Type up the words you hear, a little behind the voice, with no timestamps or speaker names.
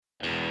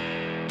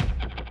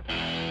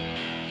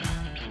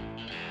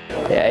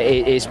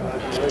it's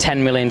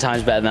 10 million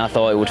times better than I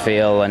thought it would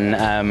feel,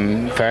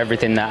 and for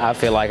everything that I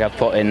feel like I've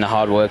put in the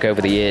hard work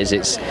over the years,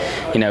 it's,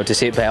 to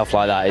see it pay off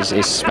like that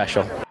is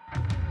special.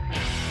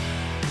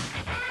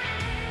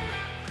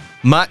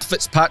 Matt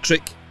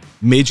Fitzpatrick,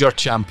 major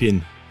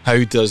champion.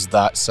 How does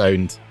that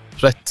sound?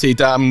 Pretty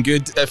damn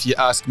good, if you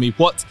ask me.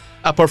 What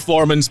a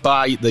performance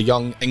by the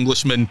young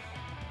Englishman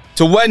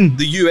to win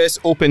the US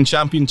Open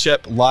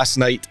Championship last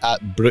night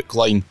at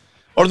Brookline,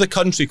 or the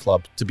Country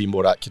Club, to be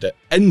more accurate,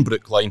 in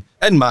Brookline,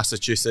 in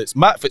Massachusetts.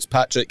 Matt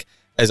Fitzpatrick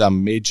is a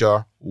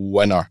major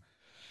winner.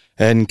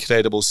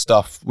 Incredible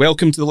stuff.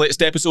 Welcome to the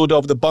latest episode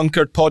of the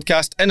Bunkered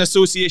Podcast in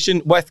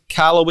association with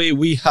Callaway.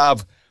 We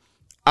have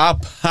a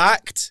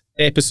packed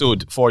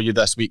episode for you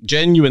this week.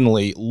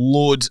 Genuinely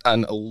loads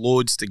and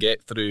loads to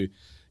get through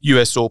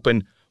US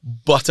Open.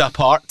 But a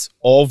part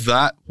of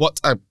that,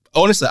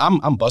 honestly,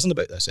 I'm buzzing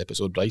about this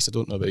episode, Bryce. I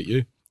don't know about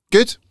you.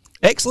 Good.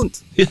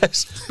 Excellent.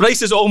 Yes.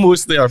 Bryce is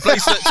almost there.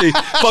 Bryce Ritchie,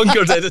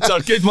 Bunkered editor.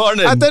 Good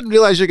morning. I didn't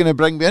realise you were going to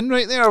bring me in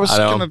right there. I was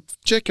kind of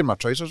checking my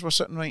trousers were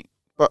sitting right.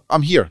 But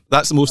I'm here.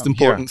 That's the most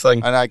important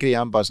thing. And I agree,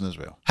 I'm buzzing as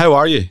well. How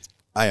are you?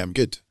 I am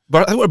good.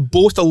 I think we're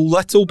both a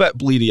little bit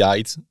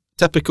bleary-eyed.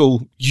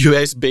 Typical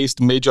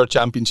US-based major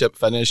championship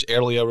finish,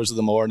 early hours of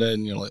the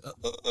morning, you're like,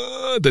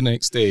 the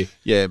next day.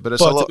 Yeah, but it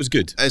was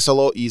good. It's a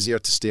lot easier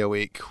to stay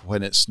awake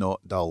when it's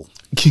not dull.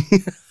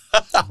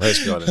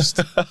 Let's be honest.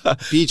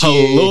 PGA.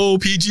 Hello,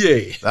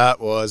 PGA. That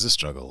was a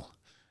struggle.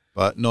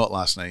 But not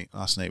last night.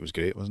 Last night was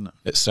great, wasn't it?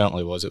 It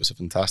certainly was. It was a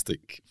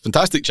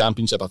fantastic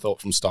championship, I thought,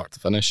 from start to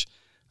finish.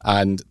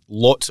 And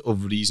lots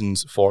of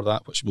reasons for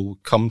that, which we'll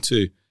come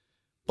to.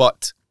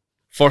 But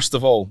first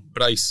of all,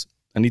 Bryce,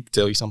 I need to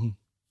tell you something.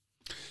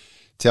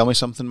 Tell me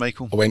something,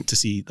 Michael. I went to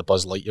see the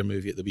Buzz Lightyear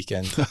movie at the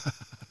weekend.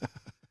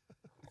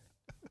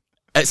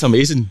 It's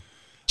amazing.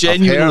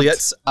 Genuinely,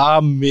 it's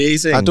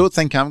amazing. I don't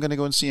think I'm going to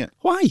go and see it.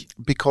 Why?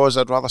 Because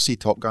I'd rather see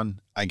Top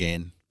Gun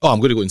again. Oh, I'm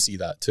going to go and see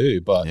that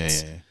too. But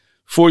yeah.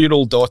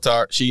 4-year-old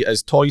daughter, she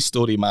is Toy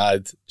Story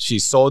mad. She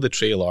saw the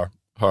trailer.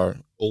 Her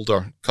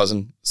older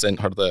cousin sent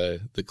her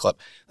the clip.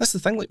 That's the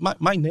thing.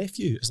 Like my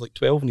nephew is like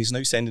 12 and he's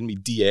now sending me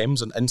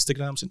DMs on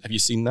Instagram saying, "Have you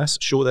seen this?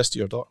 Show this to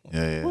your daughter."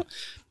 Yeah. What?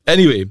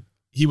 Anyway,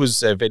 he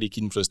was very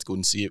keen for us to go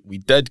and see it. We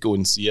did go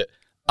and see it.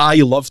 I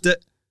loved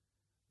it.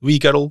 Wee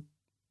girl,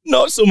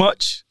 not so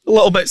much. A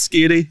little bit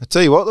scary. I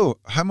tell you what though,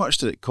 how much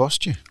did it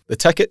cost you? The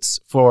tickets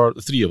for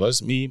the three of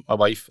us, me, my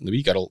wife, and the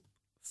wee girl,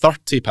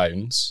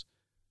 £30.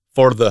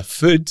 For the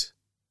food,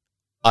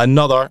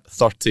 another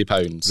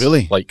 £30.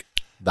 Really? Like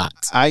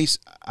that.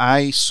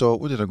 I saw,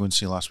 what did I go and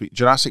see last week?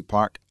 Jurassic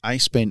Park. I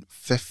spent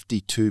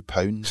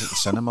 £52 at the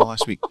cinema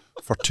last week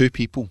for two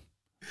people.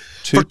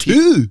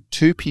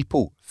 Two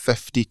people,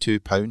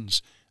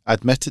 £52.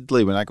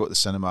 Admittedly, when I go to the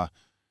cinema,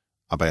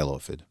 I buy a lot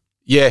of food.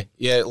 Yeah.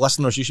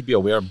 Listeners, you should be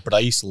aware,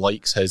 Bryce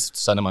likes his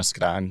cinema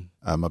scran.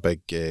 I'm a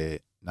big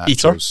nachos.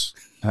 Eater?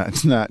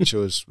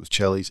 Nachos with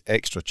chilies,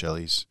 extra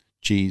chilies,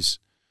 cheese.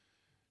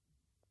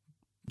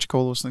 What do you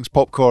call those things?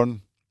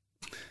 Popcorn.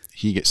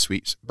 He gets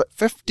sweets. But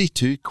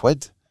 52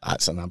 quid.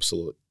 That's an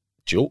absolute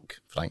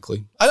joke,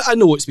 frankly. I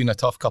know it's been a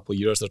tough couple of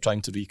years. They're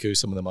trying to recoup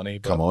some of the money.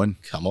 But Come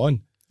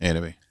on.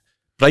 Anyway.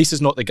 Bryce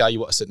is not the guy you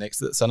want to sit next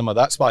to at the cinema.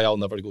 That's why I'll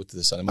never go to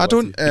the cinema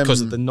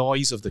because of the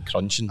noise of the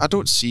crunching. I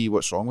don't see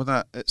what's wrong with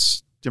that.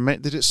 It's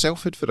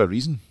self-food for a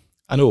reason.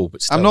 I know,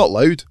 but still. I'm not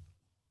loud.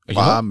 But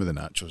I'm with the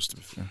nachos, to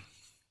be fair.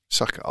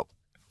 Suck it up.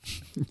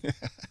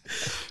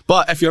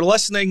 But if you're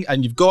listening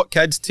and you've got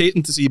kids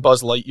taking to see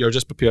Buzz Lightyear,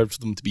 just prepared for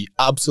them to be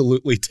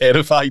absolutely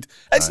terrified.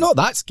 It's not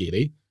that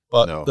scary,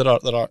 but no.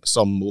 there are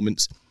some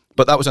moments.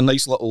 But that was a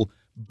nice little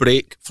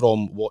break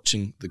from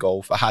watching the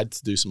golf. I had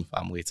to do some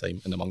family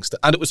time in amongst it.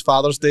 And it was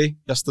Father's Day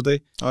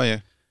yesterday. Oh,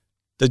 yeah.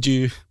 Did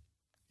you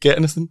get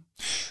anything?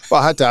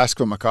 Well, I had to ask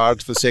for my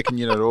card for the second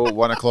year in a row,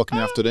 1 o'clock in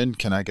the afternoon.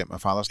 Can I get my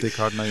Father's Day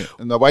card now?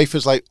 And the wife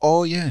was like,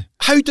 oh, yeah.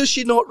 How does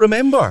she not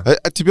remember?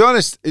 To be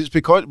honest, it's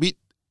because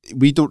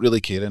we don't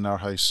really care in our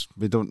house.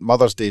 We don't.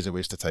 Mother's Day is a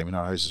waste of time in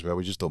our house as well.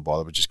 We just don't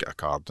bother. We just get a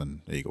card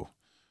and there you go.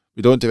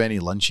 We don't do any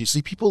lunches.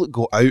 See, people that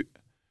go out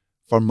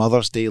for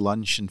Mother's Day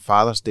lunch and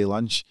Father's Day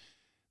lunch,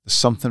 there's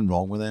something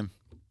wrong with them.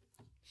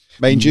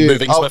 Mind you,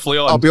 moving swiftly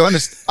on. I'll be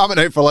honest, I went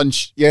out for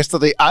lunch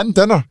yesterday and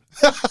dinner.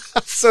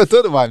 So I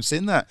don't know why I'm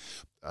saying that.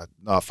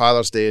 No,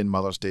 Father's Day and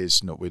Mother's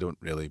Days, no, we don't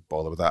really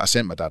bother with that. I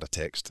sent my dad a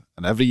text,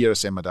 and every year I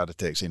send my dad a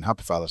text saying,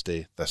 Happy Father's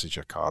Day, this is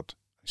your card.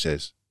 He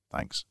says,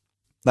 thanks.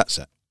 That's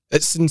it.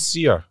 It's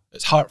sincere.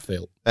 It's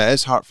heartfelt. It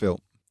is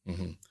heartfelt.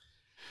 Mm-hmm.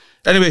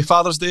 Anyway,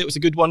 Father's Day, it was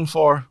a good one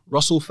for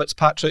Russell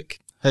Fitzpatrick,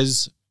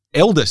 his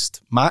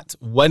eldest, Matt,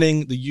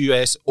 winning the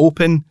US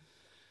Open.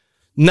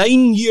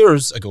 9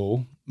 years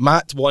ago,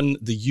 Matt won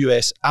the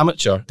US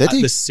Amateur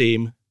the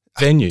same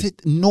venue.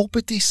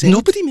 Nobody said.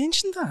 Nobody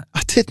mentioned that.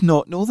 I did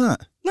not know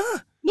that. Nah,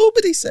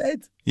 nobody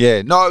said.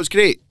 Yeah, no, it was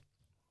great.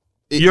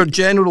 Your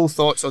general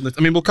thoughts on it?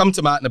 I mean, we'll come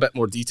to Matt in a bit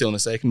more detail in a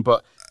second,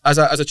 but as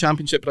a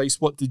championship race,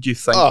 what did you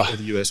think of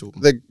the US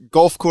Open? The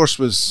golf course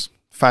was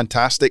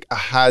fantastic. I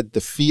had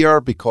the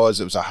fear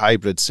because it was a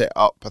hybrid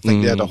setup. I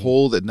think they had a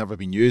hole that had never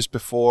been used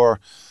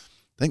before.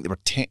 think they were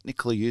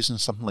technically using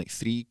something like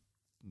 3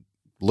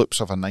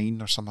 loops of a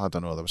 9 or something. I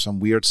don't know. There was some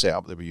weird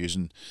setup they were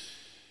using.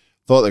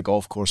 Thought the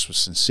golf course was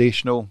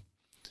sensational.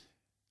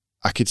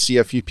 I could see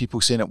a few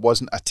people saying it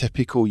wasn't a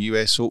typical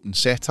US Open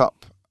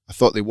setup. I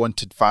thought they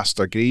wanted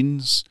faster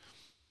greens.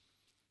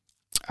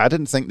 I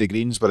didn't think the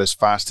greens were as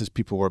fast as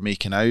people were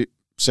making out.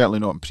 Certainly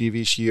not in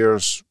previous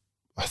years.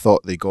 I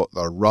thought they got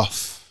their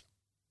rough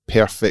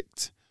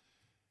perfect.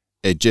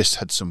 It just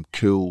had some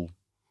cool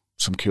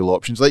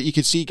options. Like you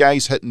could see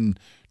guys hitting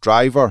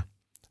driver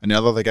and the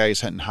other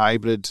guys hitting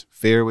hybrid,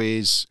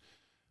 fairways.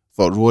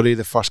 Thought Rory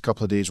the first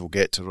couple of days, we'll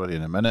get to Rory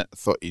in a minute.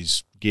 Thought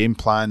his game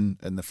plan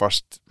in the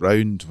first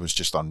round was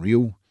just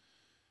unreal.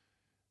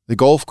 The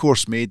golf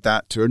course made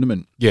that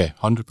tournament. Yeah,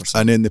 100%.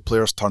 And then the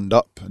players turned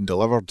up and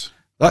delivered.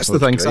 That's the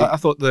thing. I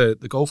thought the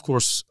golf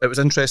course, it was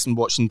interesting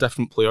watching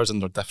different players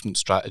and their different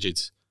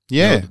strategies.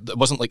 Yeah. You know, it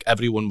wasn't like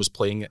everyone was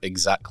playing it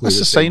exactly that's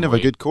the a same sign of way.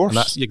 a good course. And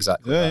that's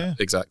exactly Yeah, that. yeah.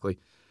 Exactly.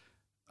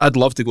 I'd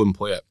love to go and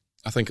play it.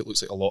 I think it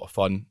looks like a lot of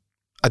fun.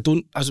 I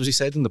don't, as we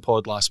said in the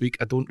pod last week,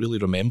 I don't really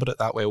remember it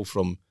that well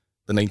from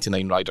the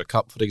 99 Ryder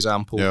Cup, for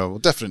example. Yeah, well,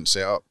 different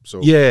setup.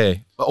 So Yeah,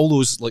 but all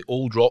those like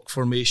old rock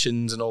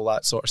formations and all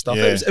that sort of stuff.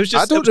 Yeah. It was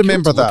just, I don't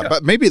remember that,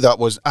 but maybe that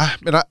was.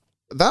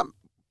 That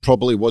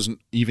probably wasn't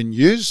even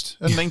used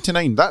in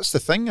 '99. That's the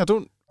thing.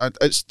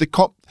 It's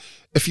the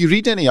if you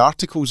read any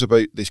articles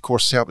about this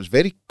course setup, it's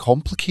very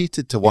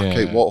complicated to work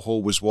out what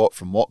hole was what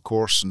from what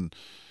course and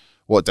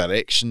what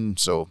direction.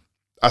 So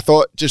I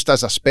thought, just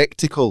as a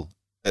spectacle,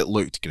 it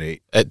looked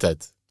great. It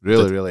did.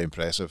 Really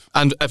impressive.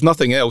 And if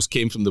nothing else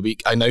came from the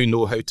week, I now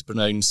know how to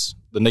pronounce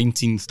the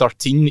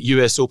 1913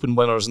 US Open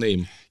winner's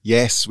name.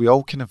 Yes, we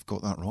all kind of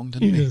got that wrong,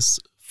 didn't we? Yes.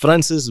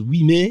 Francis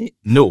Ouimet.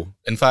 No,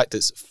 in fact,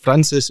 it's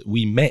Francis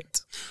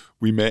Ouimet.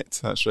 We met,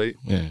 that's right.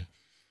 Yeah.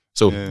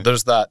 So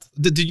there's that.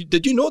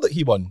 Did you know that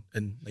he won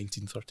in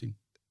 1913?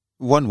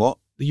 Won what?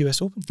 The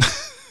US Open.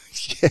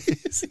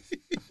 Yes.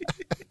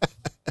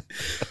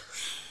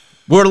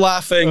 We're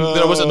laughing.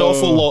 There was an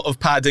awful lot of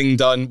padding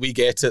done. We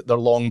get it. They're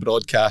long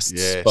broadcasts.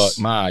 Yes. But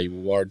my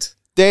word.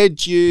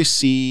 Did you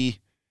see...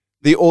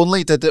 They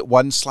only did it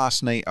once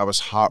last night. I was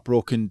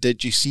heartbroken.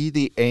 Did you see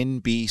the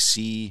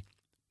NBC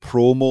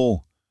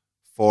promo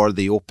for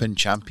the Open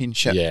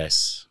Championship?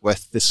 Yes.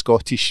 With the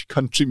Scottish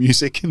country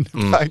music in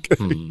the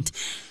background.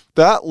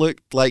 That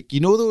looked like,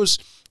 you know those...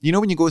 You know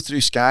when you go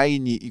through Sky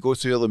and you go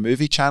through all the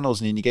movie channels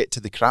and then you get to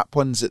the crap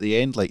ones at the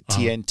end, like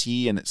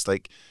TNT, and it's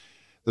like...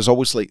 There's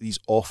always like these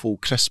awful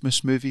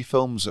Christmas movie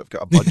films that have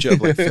got a budget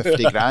of like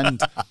 50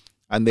 grand,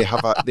 and they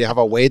have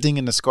a wedding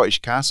in the Scottish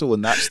castle,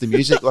 and that's the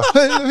music.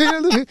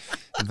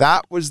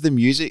 That was the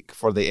music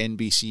for the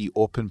NBC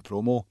Open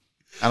promo,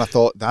 and I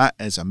thought, that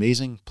is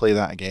amazing. Play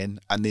that again,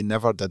 and they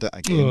never did it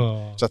again.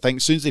 Oh. So I think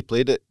as soon as they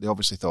played it, they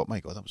obviously thought, my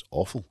God, that was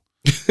awful.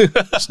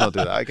 Let's not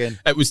do that again.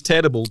 It was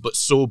terrible, but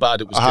so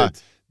bad it was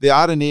good. The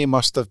RNA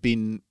must have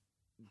been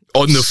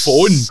on the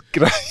phone.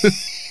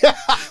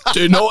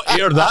 Do not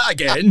air that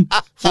again.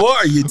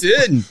 What are you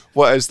doing?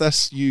 What is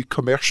this, you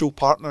commercial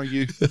partner,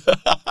 you?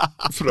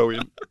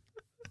 Brilliant.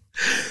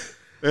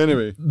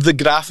 Anyway. The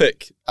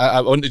graphic, I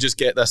want to just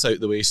get this out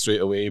of the way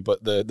straight away,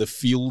 but the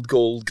field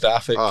goal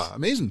graphic.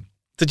 Amazing.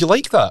 Did you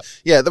like that?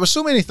 Yeah, there were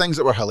so many things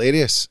that were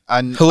hilarious.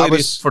 And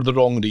hilarious for the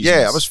wrong reasons.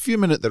 Yeah, I was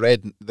fuming at the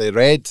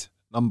red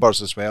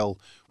numbers as well.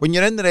 When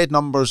you're in the red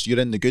numbers, you're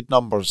in the good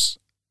numbers.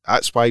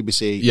 That's why we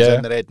say you're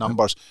in the red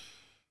numbers.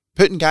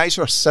 Putting guys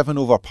who are 7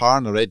 over par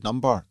in a red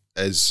number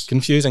is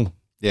confusing.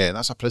 Yeah,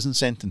 that's a prison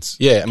sentence.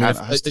 Yeah, I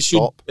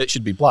mean, it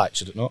should be black,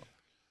 should it not?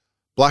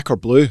 Black or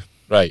blue.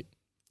 Right.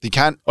 They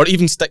can't... Or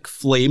even stick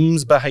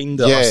flames behind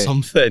it or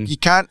something. You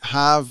can't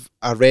have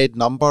a red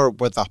number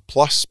with a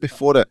plus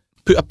before it.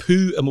 Put a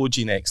poo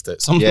emoji next to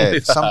it. Something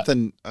like that.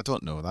 Something, I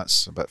don't know,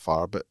 that's a bit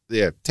far, but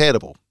yeah,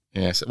 terrible.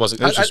 Yes, it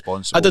wasn't. It was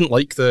responsible. I didn't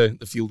like the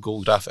field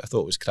goal graphic. I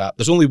thought it was crap.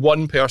 There's only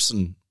one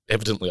person,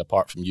 evidently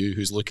apart from you,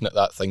 who's looking at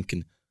that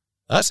thinking,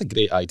 that's a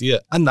great idea.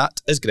 And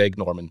that is Greg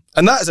Norman.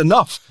 And that is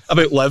enough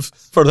about Liv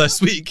for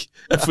this week,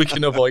 if we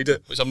can avoid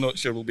it, which I'm not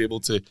sure we'll be able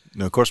to.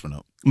 No, of course we're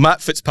not.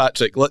 Matt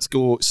Fitzpatrick, let's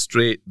go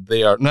straight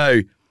there. Now,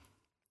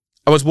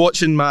 I was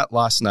watching Matt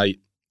last night,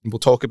 and we'll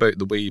talk about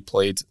the way he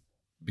played,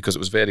 because it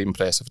was very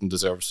impressive and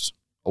deserves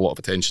a lot of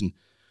attention.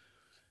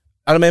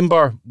 I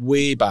remember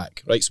way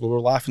back, right, so we were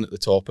laughing at the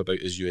top about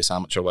his US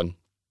Amateur win.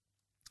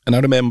 And I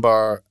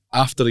remember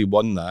after he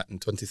won that in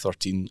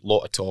 2013, a lot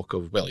of talk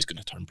of, well, he's going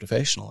to turn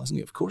professional, isn't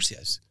he? Of course he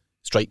is.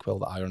 Strike while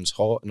the iron's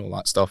hot and all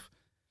that stuff.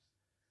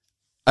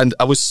 And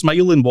I was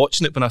smiling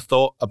watching it when I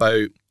thought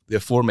about the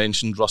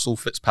aforementioned Russell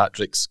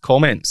Fitzpatrick's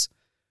comments.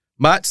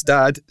 Matt's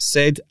dad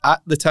said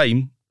at the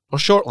time, or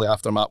shortly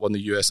after Matt won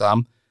the US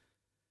Am,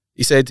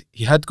 he said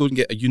he had to go and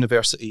get a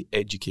university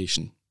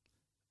education.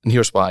 And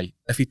here's why.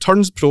 If he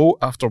turns pro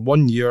after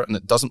 1 year and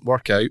it doesn't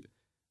work out,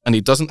 and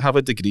he doesn't have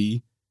a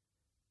degree,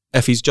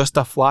 if he's just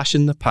a flash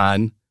in the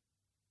pan,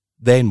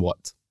 then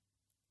what?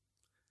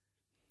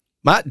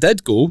 Matt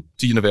did go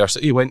to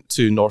university. He went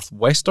to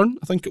Northwestern,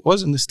 I think it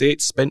was, in the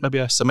States, spent maybe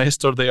a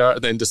semester there,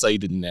 and then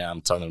decided, nah,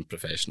 I'm turning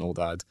professional,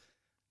 Dad.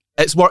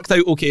 It's worked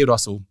out okay,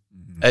 Russell.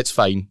 It's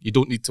fine. You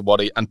don't need to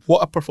worry. And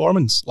what a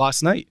performance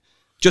last night.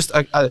 Just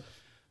a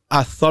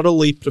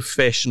thoroughly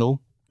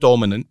professional,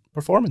 dominant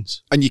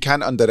performance. And you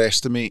can't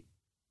underestimate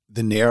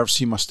the nerves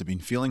he must have been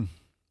feeling,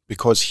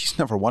 because he's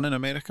never won in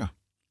America.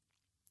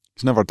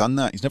 He's never done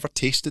that. He's never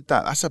tasted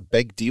that. That's a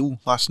big deal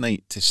last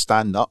night, to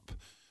stand up.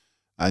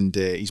 And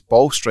his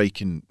ball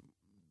striking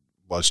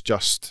was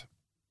just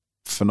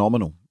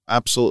phenomenal.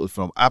 Absolutely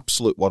phenomenal.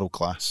 Absolute world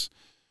class.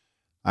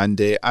 And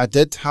I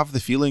did have the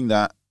feeling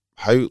that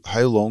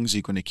how long is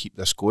he going to keep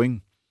this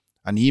going?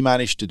 And he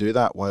managed to do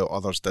that while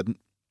others didn't.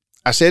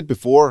 I said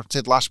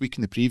last week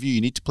in the preview,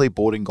 you need to play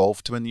boring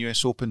golf to win the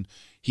US Open.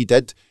 He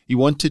did.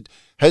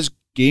 His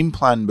game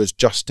plan was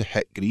just to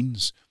hit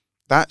greens.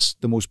 That's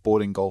the most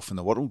boring golf in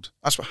the world.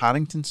 That's what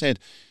Harrington said.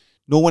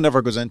 No one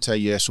ever goes into a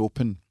US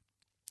Open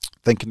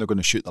thinking they're going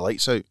to shoot the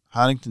lights out.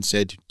 Harrington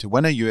said to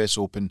win a US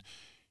Open,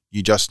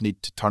 you just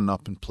need to turn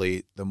up and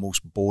play the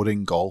most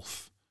boring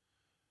golf.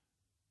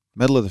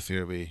 Middle of the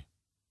fairway,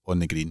 on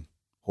the green.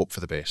 Hope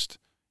for the best.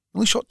 He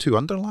only shot 2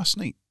 under last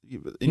night.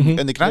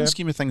 In the grand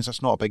scheme of things,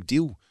 that's not a big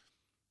deal.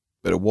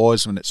 But it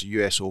was when it's a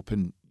US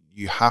Open.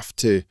 You have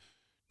to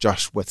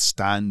just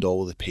withstand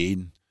all the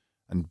pain,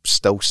 and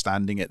still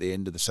standing at the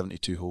end of the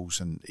 72 holes.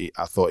 And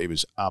I thought he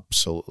was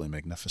absolutely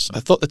magnificent.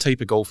 I thought the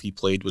type of golf he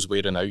played was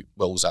wearing out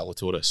Will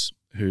Zalatoris,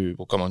 who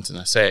we'll come on to in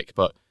a sec.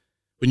 But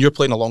when you're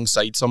playing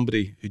alongside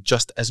somebody who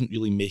just isn't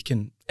really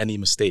making any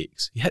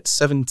mistakes, he hit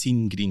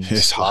 17 greens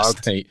it's last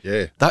hard. night.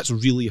 Yeah. That's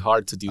really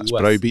hard to deal That's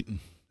with. browbeating.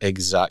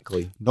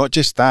 Exactly. Not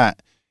just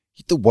that,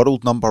 he'd the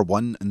world number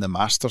 1 and the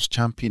Masters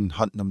champion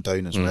hunting him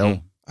down as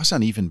well. That's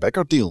an even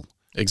bigger deal.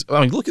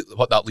 I mean, look at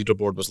what that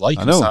leaderboard was like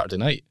on Saturday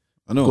night.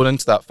 I know. Going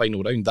into that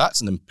final round,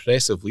 that's an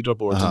impressive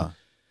leaderboard. And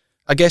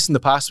I guess in the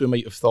past we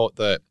might have thought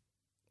that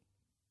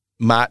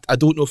Matt, I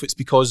don't know if it's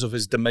because of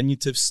his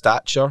diminutive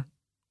stature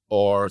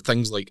or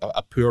things like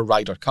a poor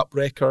Ryder Cup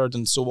record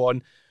and so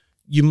on.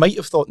 You might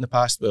have thought in the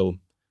past, well,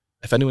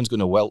 if anyone's going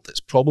to wilt, it's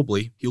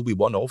probably he'll be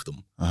one of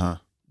them.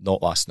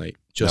 Not last night.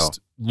 Just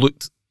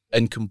looked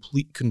in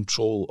complete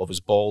control of his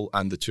ball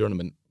and the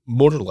tournament,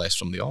 more or less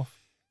from the off.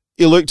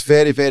 He looked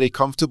very, very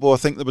comfortable. I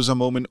think there was a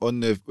moment on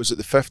was it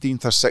the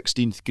 15th or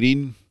 16th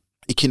green?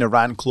 He kind of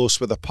ran close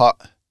with a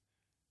putt,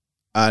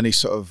 and he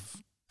sort of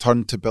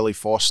turned to Billy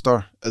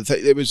Foster.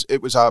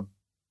 It was a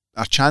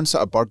chance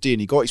at a birdie,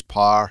 and he got his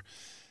par,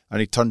 and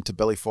he turned to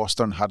Billy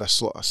Foster and had a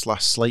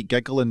slight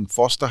giggle, and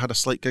Foster had a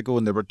slight giggle,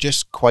 and they were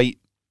just quite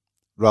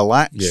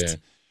relaxed. Yeah.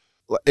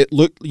 It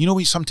looked,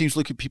 we sometimes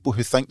look at people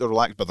who think they're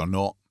relaxed, but they're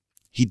not.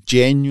 He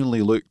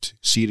genuinely looked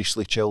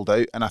seriously chilled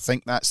out, and I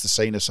think that's the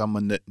sign of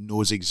someone that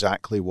knows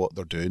exactly what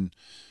they're doing.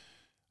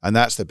 And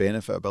that's the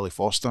benefit of Billy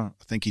Foster.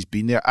 I think he's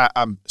been there.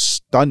 I'm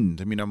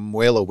stunned. I mean, I'm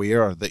well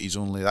aware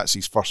that that's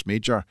his first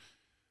major,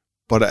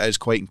 but it is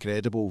quite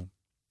incredible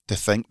to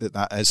think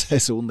that is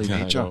his only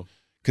major.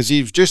 Because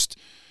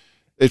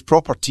it's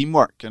proper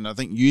teamwork. And I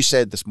think you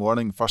said this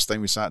morning, first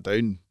time we sat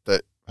down,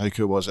 that how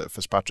cool was it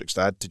Fitzpatrick's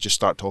dad to just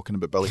start talking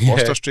about Billy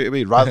Foster straight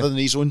away rather than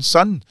his own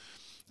son.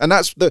 And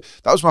that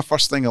was my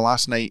first thing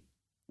last night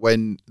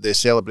when the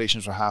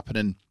celebrations were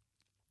happening.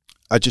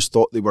 I just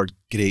thought they were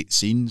great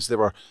scenes. They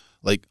were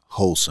like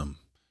wholesome.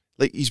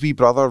 Like his wee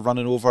brother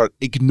running over,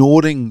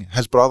 ignoring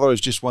his brother who's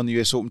just won the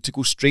US Open to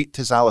go straight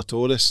to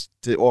Zalatoris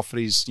to offer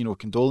his,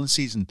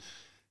 condolences. And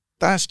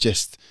that's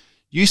just,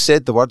 you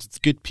said the words,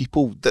 good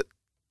people. That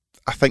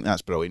I think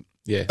that's brilliant.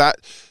 Yeah.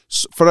 That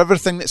for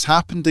everything that's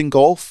happened in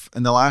golf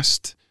in the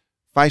last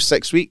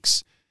 5-6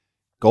 weeks,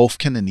 golf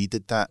kind of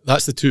needed that.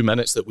 That's the 2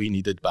 minutes that we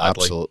needed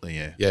badly. Absolutely,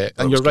 yeah. Yeah,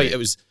 and you're right, it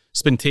was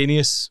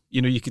spontaneous.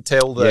 You could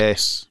tell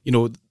that,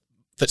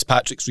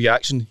 Fitzpatrick's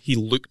reaction, he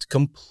looked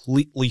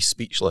completely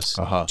speechless.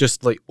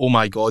 Just like, oh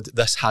my God,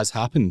 this has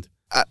happened.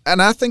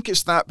 And I think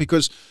it's that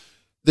because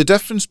the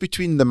difference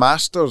between the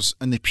Masters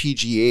and the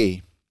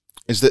PGA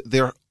is that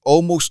they're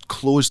almost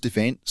closed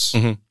events.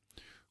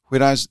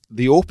 Whereas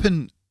the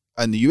Open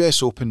and the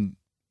US Open,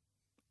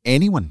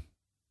 anyone.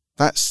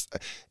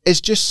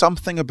 It's just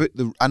something about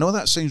I know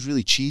that sounds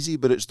really cheesy,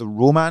 but it's the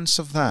romance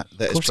of that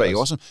is pretty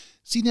awesome.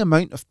 See the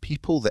amount of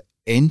people that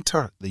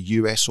enter the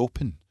US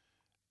Open.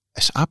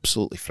 It's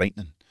absolutely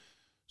frightening.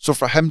 So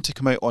for him to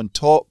come out on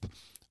top,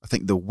 I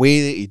think the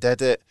way that he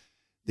did it,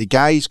 the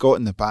guys got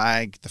in the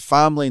bag, the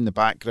family in the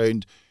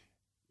background,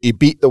 he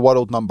beat the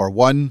world number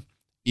 1.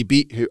 He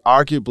beat who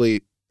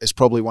arguably is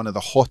probably one of the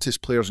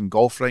hottest players in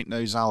golf right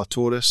now,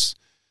 Zalatoris.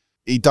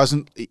 He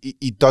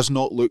does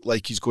not look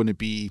like he's going to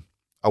be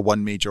a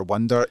one major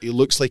wonder. He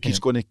looks like he's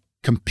going to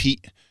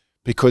compete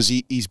because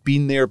he's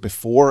been there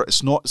before.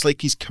 It's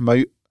like he's come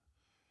out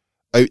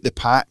the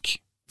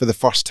pack for the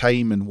first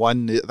time and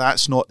won.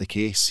 That's not the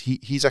case.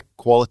 He's a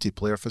quality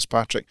player,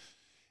 Fitzpatrick.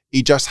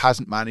 He just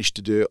hasn't managed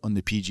to do it on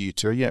the PGA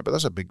Tour yet, but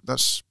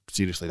that's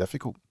seriously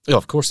difficult. Yeah,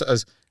 of course it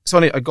is. It's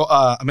funny, I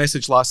got a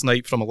message last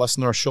night from a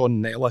listener, Sean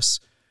Nellis.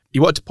 He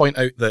wanted to point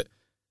out that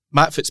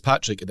Matt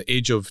Fitzpatrick, at the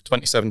age of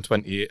 27,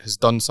 28, has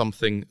done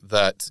something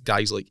that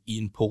guys like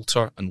Ian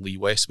Poulter and Lee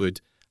Westwood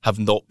have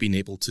not been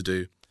able to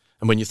do.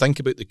 And when you think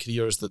about the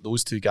careers that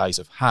those two guys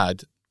have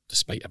had,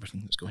 despite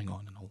everything that's going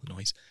on and all the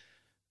noise,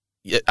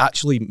 it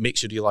actually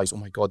makes you realise, oh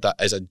my God, that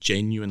is a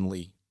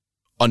genuinely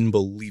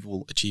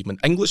unbelievable achievement.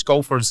 English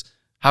golfers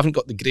haven't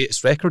got the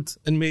greatest record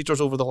in majors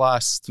over the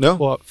last,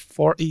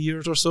 40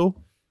 years or so.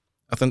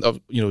 I think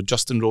of,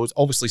 Justin Rose.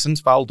 Obviously,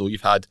 since Faldo,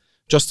 you've had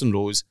Justin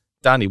Rose,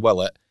 Danny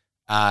Willett,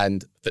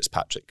 and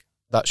Fitzpatrick.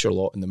 That's your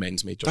lot in the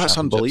men's major. That's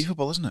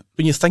unbelievable, isn't it?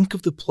 When you think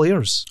of the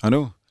players. I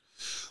know.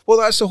 Well,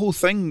 that's the whole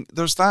thing.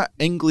 There's that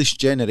English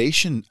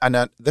generation,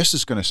 and this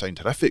is going to sound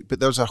horrific, but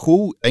there's a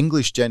whole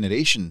English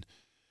generation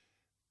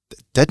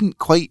that didn't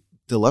quite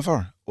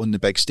deliver on the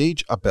big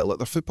stage, a bit like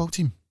their football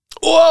team.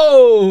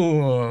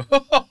 Whoa!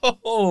 But,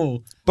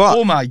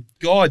 oh my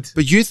God.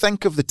 But you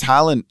think of the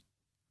talent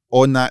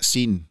on that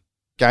scene.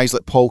 Guys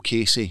like Paul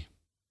Casey,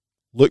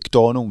 Luke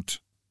Donald,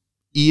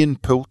 Ian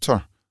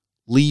Poulter,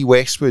 Lee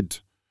Westwood.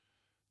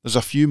 There's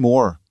a few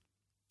more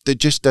that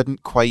just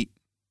didn't quite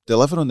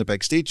deliver on the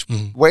big stage.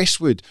 Mm-hmm.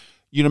 Westwood,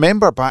 you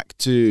remember back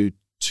to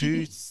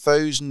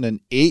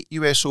 2008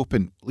 US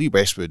Open, Lee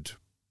Westwood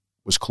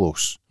was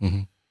close.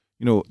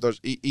 Mm-hmm.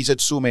 He's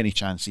had so many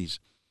chances.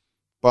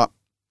 But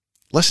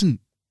listen,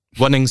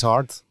 winning's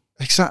hard.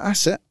 Exactly,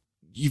 that's it.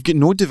 You've got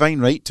no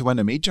divine right to win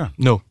a major.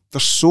 No.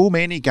 There's so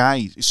many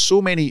guys,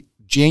 so many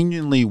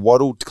genuinely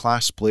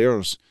world-class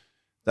players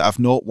that have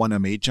not won a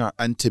major.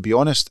 And to be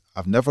honest,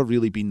 I've never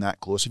really been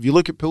that close. If you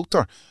look at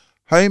Poulter,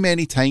 how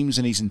many times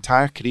in his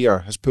entire career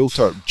has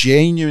Poulter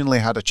genuinely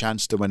had a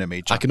chance to win a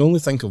major? I can only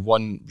think of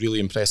one really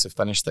impressive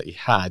finish that he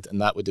had, and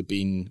that would have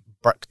been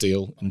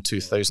Birkdale in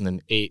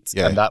 2008.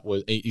 Yeah. And that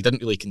was, he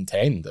didn't really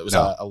contend. It was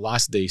a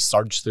last day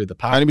surge through the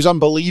pack. And he was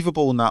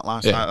unbelievable in that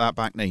that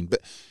back nine.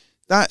 But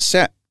that's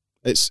it.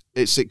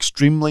 It's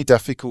extremely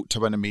difficult to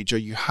win a major.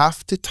 You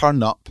have to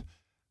turn up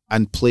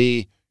and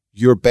play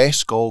your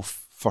best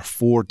golf for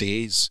 4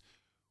 days,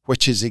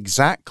 which is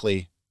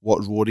exactly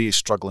what Rory is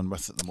struggling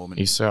with at the moment.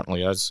 He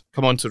certainly is.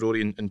 Come on to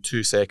Rory in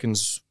 2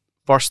 seconds.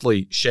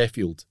 Firstly,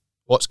 Sheffield.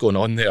 What's going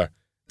on there?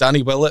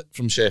 Danny Willett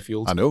from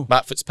Sheffield. I know.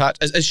 Matt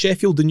Fitzpatrick. Is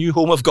Sheffield the new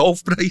home of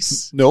golf,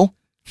 Bryce? No.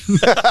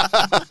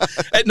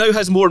 It now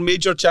has more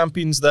major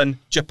champions than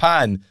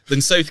Japan,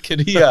 than South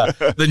Korea,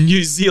 than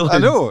New Zealand. I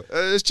know.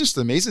 It's just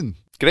amazing.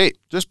 Great.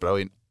 Just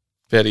brilliant.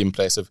 Very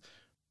impressive.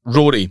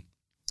 Rory,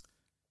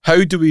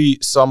 how do we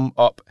sum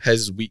up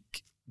his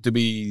week? Do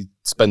we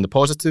spin the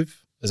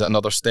positive? Is it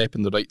another step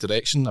in the right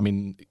direction? I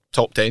mean,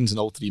 top 10s in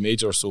all 3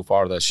 majors so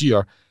far this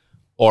year.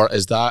 Or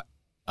is that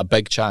a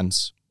big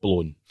chance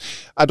blown?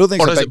 I don't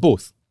think or is it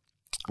both?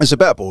 It's a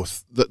bit of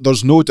both.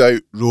 There's no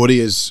doubt Rory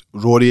is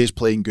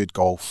playing good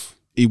golf.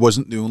 He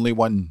wasn't the only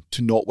one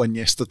to not win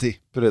yesterday,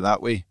 put it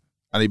that way.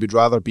 And he would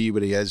rather be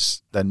where he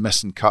is than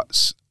missing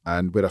cuts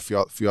and where a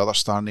few other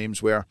star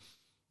names were.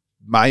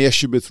 My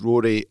issue with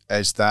Rory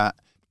is that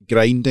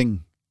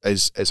grinding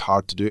is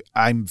hard to do.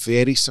 I'm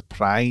very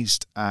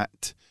surprised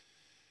at...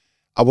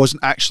 I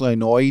wasn't actually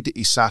annoyed that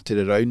he sat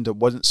it around. It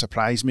wasn't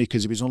surprised me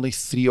because he was only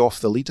 3 off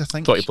the lead, I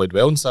think. Thought he played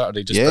well on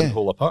Saturday, didn't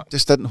hole a putt.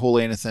 Just didn't hole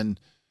anything.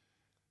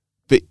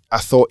 But I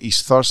thought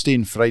his Thursday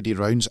and Friday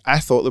rounds, I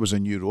thought there was a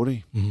new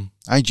Rory. Mm-hmm.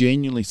 I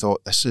genuinely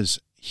thought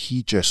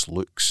he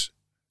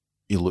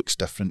looks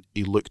different.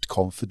 He looked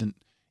confident.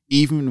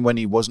 Even when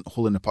he wasn't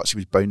holding the putts, he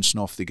was bouncing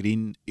off the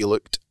green. He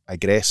looked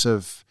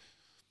aggressive.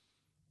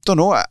 Don't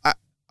know. I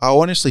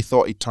honestly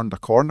thought he turned a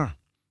corner.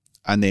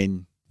 And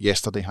then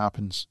yesterday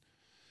happens.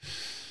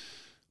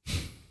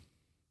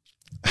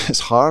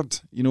 It's hard.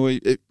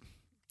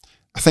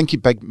 I think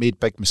he made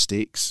big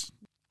mistakes.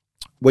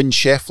 When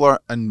Scheffler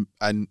and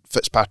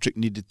Fitzpatrick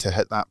needed to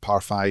hit that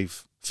par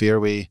 5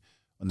 fairway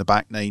on the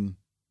back nine,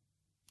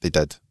 they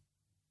did.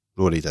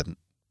 Rory didn't.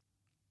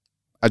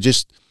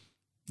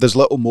 There's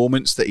little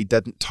moments that he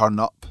didn't turn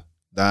up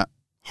that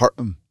hurt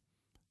him.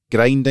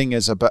 Grinding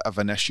is a bit of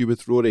an issue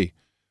with Rory,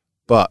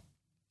 but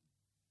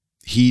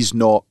he's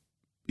not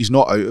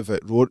out of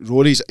it.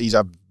 He's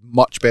a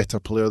much better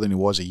player than he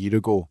was a year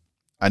ago,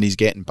 and he's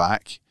getting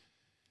back.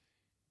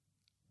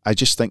 I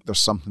just think there's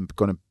something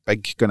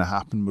big going to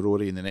happen with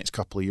Rory in the next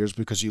couple of years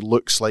because he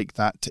looks like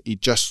that. He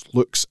just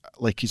looks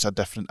like he's a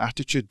different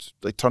attitude.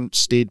 They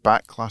stayed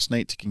back last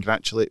night to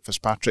congratulate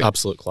Fitzpatrick.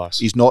 Absolute class.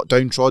 He's not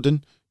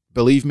downtrodden.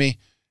 Believe me,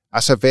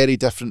 that's a very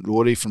different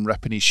Rory from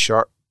ripping his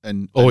shirt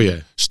and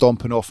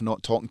stomping off and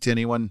not talking to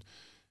anyone.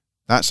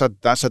 That's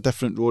a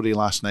different Rory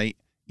last night.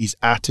 His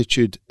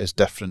attitude is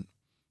different.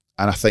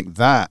 And I think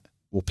that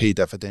will pay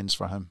dividends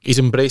for him. He's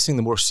embracing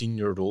the more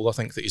senior role, I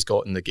think, that he's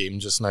got in the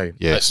game just now.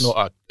 Yes.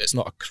 It's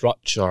not a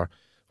crutch or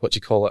what do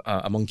you call it,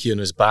 a monkey on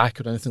his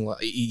back or anything like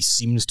that. He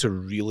seems to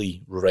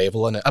really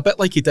revel in it. A bit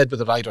like he did with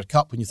the Ryder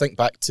Cup. When you think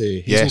back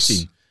to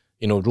Hazeltine,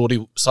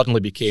 Rory suddenly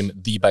became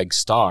the big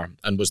star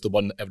and was the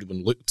one that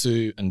everyone looked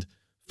to. And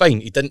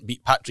fine, he didn't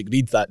beat Patrick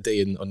Reed that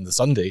day on the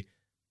Sunday,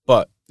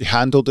 but he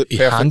handled it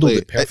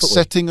perfectly. It's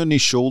sitting on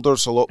his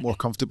shoulders a lot more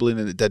comfortably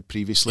than it did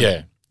previously.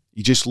 Yeah.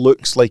 He just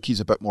looks like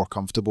he's a bit more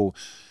comfortable.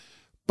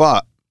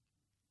 But,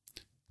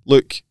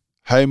 look,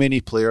 how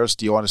many players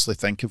do you honestly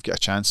think have got a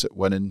chance at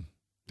winning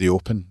the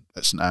Open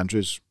at St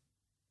Andrews?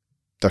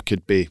 There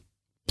could be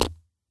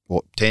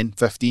 10,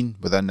 15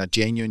 within a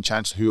genuine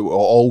chance, who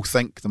all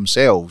think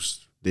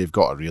themselves they've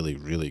got a really,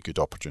 really good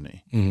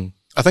opportunity. Mm-hmm.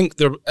 I think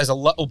there is a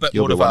little bit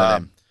You'll more be of one a...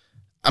 of them.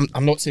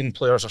 I'm not saying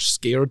players are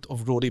scared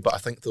of Rory, but I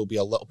think there'll be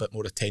a little bit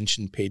more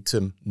attention paid to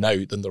him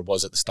now than there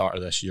was at the start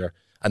of this year.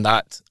 And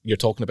that, you're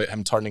talking about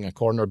him turning a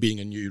corner, being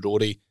a new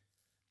Rory.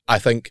 I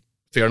think,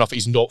 fair enough,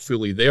 he's not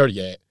fully there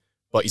yet,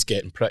 but he's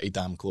getting pretty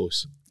damn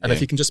close. And if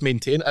he can just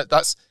maintain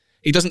it,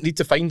 he doesn't need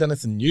to find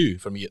anything new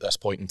for me at this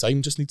point in time.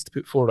 He just needs to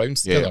put 4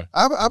 rounds together.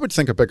 I would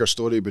think a bigger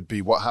story would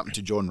be what happened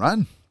to John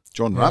Ram.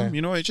 John Ram,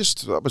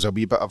 that was a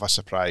wee bit of a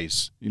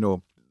surprise.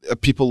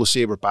 People will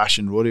say we're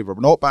bashing Rory. We're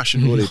not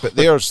bashing Rory, but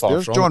there's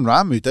John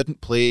Ram, who didn't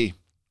play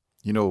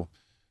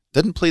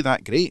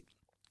that great.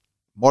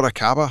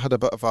 Morikawa had a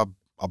bit of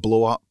a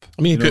blow up.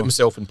 I mean, he put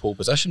himself in pole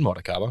position,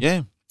 Morikawa.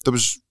 Yeah. There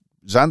was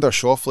Xander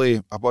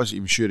Schauffele, I wasn't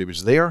even sure he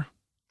was there.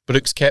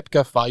 Brooks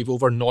Koepka, 5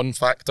 over,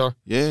 non-factor.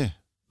 Yeah.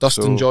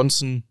 Dustin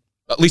Johnson,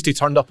 at least he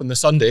turned up on the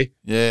Sunday.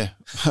 Yeah.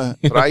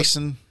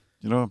 Bryson,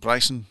 not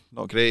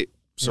great.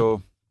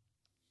 So,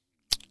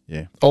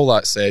 yeah. All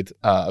that said,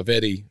 a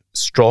very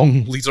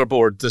strong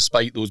leaderboard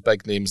despite those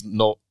big names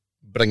not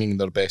bringing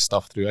their best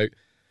stuff throughout.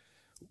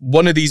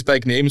 One of these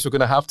big names, we're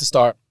going to have to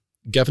start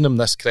giving him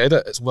this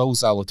credit. It's Will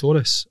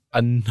Zalatoris.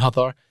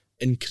 Another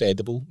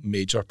incredible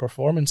major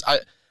performance.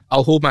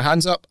 I'll hold my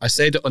hands up. I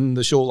said it on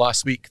the show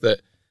last week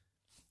that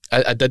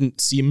I didn't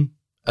see him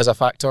as a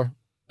factor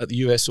at the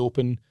US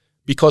Open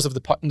because of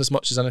the putting as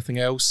much as anything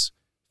else.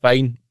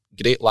 Fine,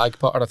 great lag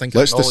putter. I think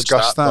let's I acknowledge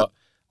discuss that. But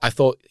I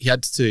thought he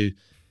had to.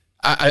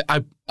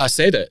 I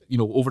said it.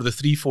 Over the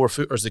 3-4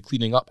 footers, the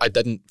cleaning up, I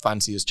didn't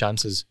fancy his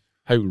chances.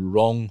 How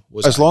wrong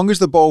was As long as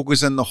the ball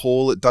goes in the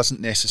hole, it doesn't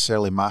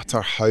necessarily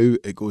matter how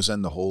it goes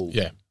in the hole.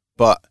 Yeah,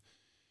 but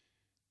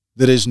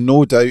there is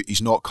no doubt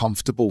he's not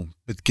comfortable,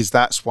 because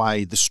that's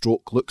why the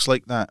stroke looks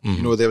like that.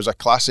 Mm-hmm. There was a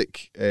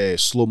classic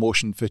slow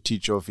motion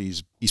footage of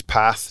his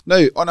path.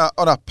 Now, on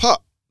a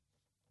putt,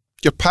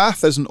 your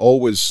path isn't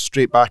always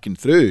straight back and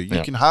through.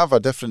 You can have a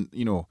different,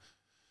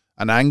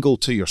 an angle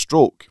to your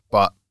stroke,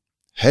 but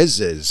his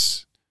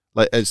is,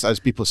 like as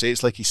people say,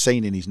 it's like he's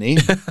signing his name.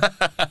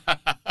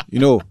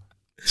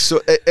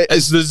 So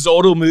it's the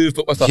Zorro move,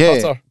 but with a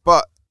putter.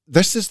 But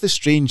this is the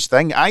strange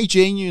thing. I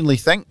genuinely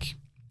think,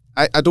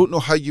 I don't know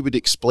how you would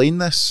explain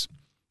this,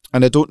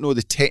 and I don't know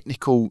the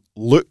technical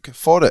look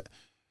for it,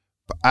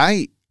 but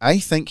I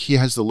think he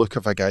has the look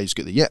of a guy who's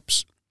got the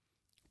yips.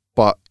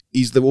 But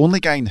he's the only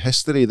guy in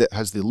history that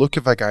has the look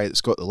of a guy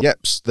that's got the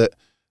yips that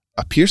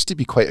appears to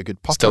be quite a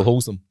good putter. Still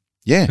holds them.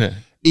 Yeah.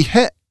 He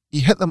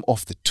hit them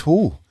off the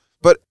toe,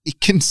 but he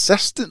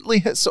consistently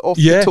hits it off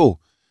the toe.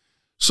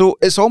 So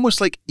it's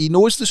almost like he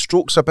knows the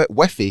stroke's a bit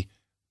whiffy,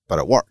 but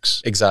it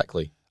works.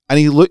 Exactly. And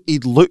he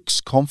looks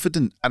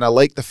confident, and I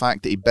like the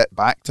fact that he bit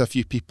back to a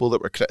few people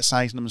that were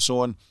criticising him and so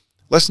on.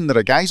 Listen, there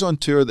are guys on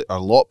tour that are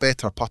a lot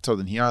better putter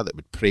than he are that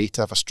would pray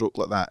to have a stroke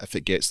like that if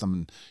it gets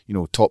them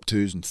in, top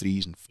 2s and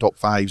 3s and top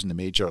 5s in the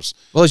majors.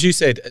 Well, as you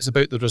said, it's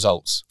about the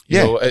results.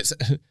 It's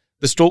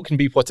the stroke can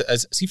be what it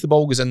is. See if the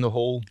ball goes in the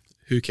hole,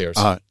 who cares?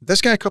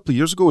 This guy a couple of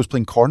years ago was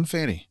playing Corn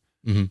Ferry.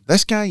 Mm-hmm.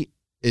 This guy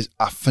is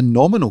a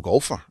phenomenal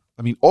golfer.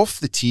 I mean, off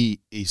the tee,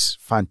 he's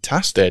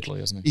fantastic.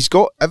 Deadly, isn't he? He's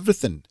got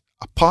everything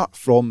apart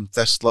from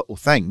this little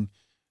thing,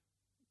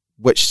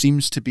 which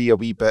seems to be a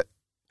wee bit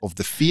of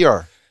the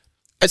fear.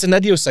 It's an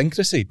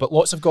idiosyncrasy, but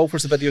lots of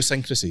golfers have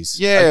idiosyncrasies.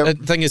 Yeah. And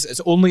the thing is,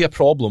 it's only a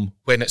problem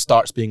when it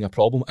starts being a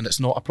problem, and it's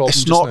not a problem.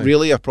 It's not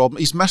really a problem.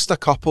 He's missed a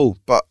couple,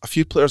 but a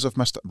few players have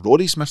missed it.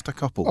 Rory's missed a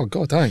couple. Oh,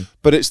 God, aye.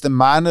 But it's the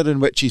manner in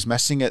which he's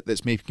missing it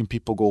that's making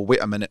people go,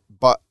 wait a minute.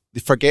 But they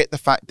forget the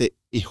fact that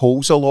he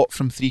holds a lot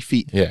from 3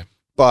 feet. Yeah.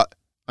 But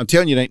I'm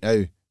telling you right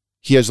now,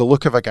 he has the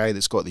look of a guy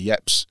that's got the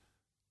yips,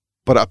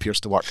 but it appears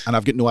to work, and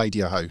I've got no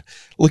idea how.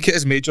 Look at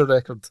his major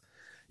record.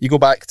 You go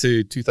back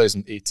to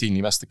 2018,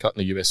 he missed the cut in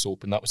the US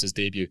Open. That was his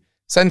debut.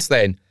 Since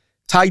then,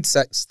 tied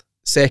 6th,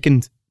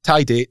 2nd,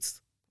 tied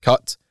 8th,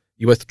 cut.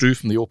 He withdrew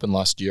from the Open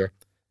last year.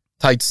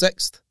 Tied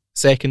 6th,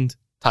 2nd,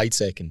 tied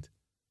 2nd.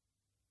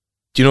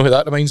 Do you know who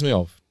that reminds me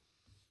of?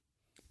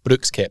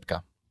 Brooks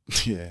Koepka.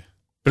 Yeah.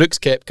 Brooks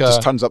Koepka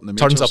just turns up in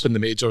the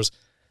majors.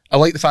 I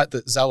like the fact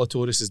that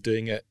Zalatoris is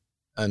doing it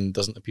and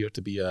doesn't appear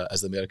to be,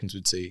 as the Americans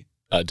would say,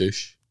 a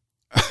douche.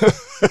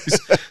 He's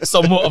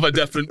somewhat of a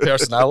different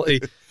personality.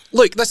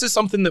 Look, this is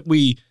something that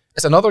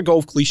it's another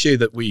golf cliche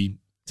that we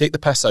take the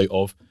piss out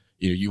of.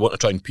 You want to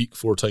try and peak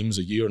 4 times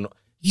a year.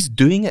 He's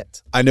doing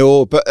it. I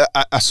know, but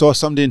I saw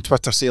somebody on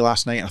Twitter say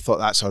last night, and I thought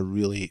that's a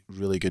really,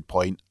 really good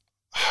point.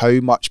 How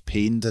much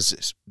pain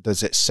does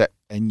it sit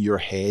in your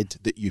head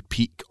that you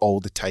peak all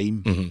the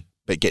time,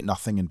 but get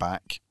nothing in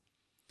back?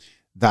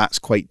 That's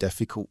quite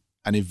difficult,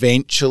 and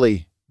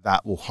eventually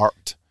that will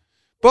hurt.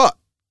 But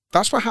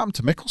that's what happened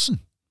to Mickelson.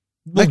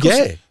 Well,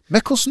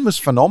 Mickelson was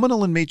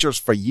phenomenal in majors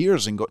for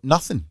years and got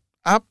nothing.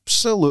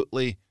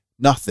 Absolutely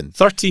nothing.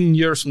 13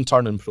 years from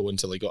turning pro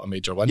until he got a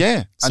major win.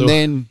 Yeah, and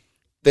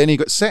then he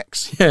got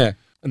 6. Yeah,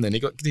 and then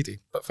he got greedy,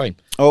 but fine.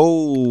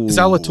 Oh.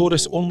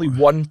 Zalatoris only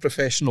one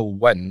professional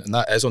win, and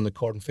that is on the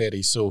Corn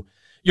Ferry. So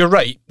you're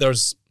right,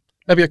 there's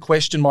maybe a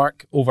question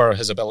mark over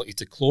his ability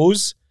to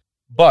close,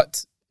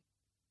 but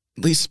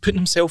he's putting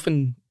himself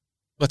in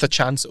with a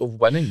chance of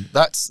winning.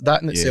 That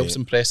in itself is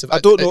impressive. I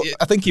don't know.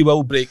 I think he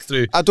will break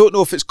through. I don't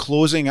know if it's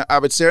closing. I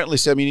would certainly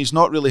say, I mean, he's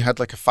not really had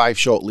like a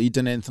 5-shot lead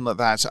and anything like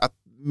that. So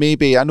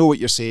maybe, I know what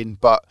you're saying,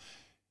 but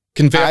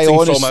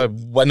Converting from a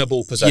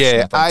winnable position.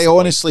 Yeah, I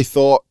honestly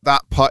thought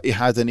that putt he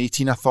had in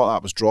 18, I thought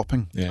that was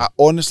dropping. Yeah. I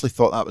honestly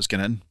thought that was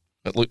going in.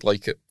 It looked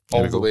like it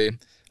all the way.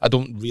 I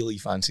don't really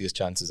fancy his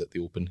chances at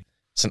the Open.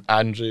 St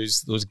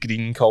Andrews, those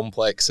green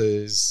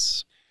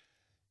complexes.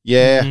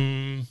 Yeah.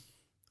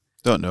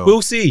 Don't know.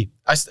 We'll see.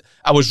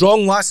 I was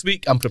wrong last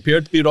week. I'm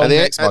prepared to be wrong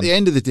next month. At the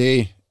end of the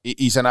day,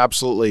 he's an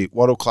absolutely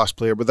world-class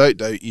player. Without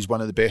doubt, he's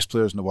one of the best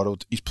players in the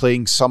world. He's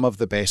playing some of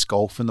the best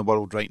golf in the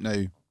world right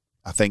now.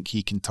 I think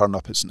he can turn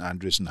up at St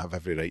Andrews and have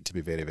every right to be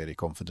very, very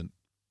confident.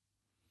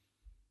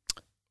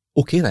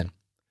 Okay then.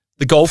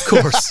 The golf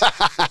course.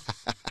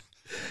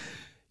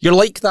 You're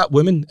like that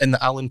woman in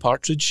the Alan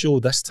Partridge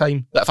show this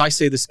time. That if I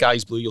say the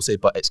sky's blue, you'll say,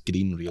 but it's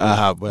green, really.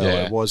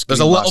 It was green.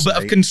 There's a little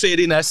bit of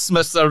contrariness,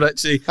 Mr.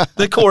 Ritchie.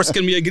 The course,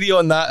 can we agree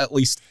on that at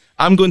least?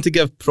 I'm going to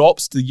give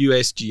props to the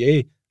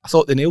USGA. I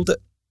thought they nailed it.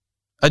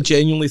 I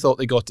genuinely thought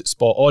they got it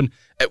spot on.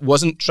 It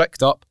wasn't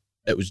tricked up.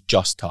 It was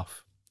just tough.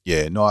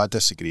 Yeah, no, I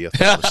disagree. I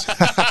thought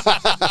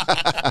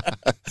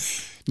it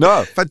was...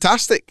 No,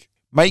 fantastic.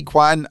 Mike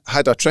Wan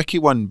had a tricky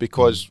one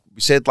because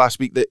we said last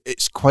week that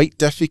it's quite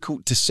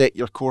difficult to set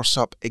your course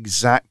up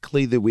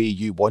exactly the way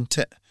you want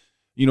it.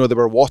 You know, they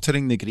were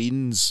watering the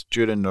greens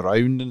during the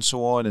round and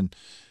so on, and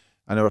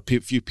there were a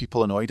few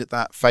people annoyed at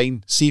that.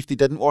 Fine. See if they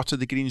didn't water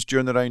the greens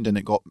during the round and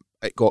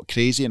it got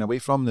crazy and away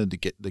from them, they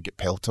get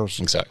pelters.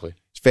 Exactly.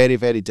 It's very,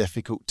 very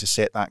difficult to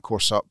set that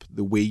course up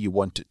the way you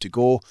want it to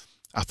go.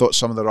 I thought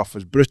some of the rough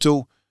was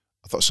brutal.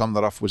 I thought some of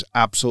the rough was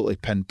absolutely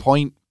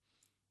pinpoint.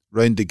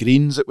 Round the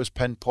greens, it was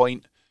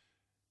pinpoint.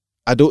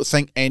 I don't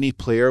think any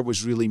player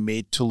was really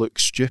made to look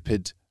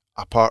stupid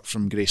apart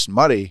from Grayson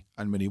Murray.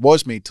 And when he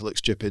was made to look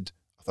stupid,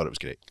 I thought it was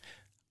great.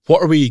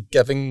 What are we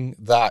giving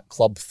that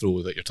club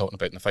throw that you're talking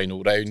about in the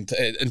final round?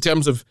 In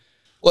terms of,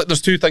 like,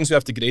 there's two things we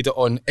have to grade it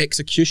on.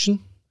 Execution,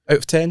 out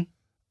of 10?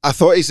 I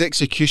thought his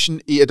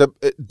execution, it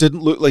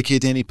didn't look like he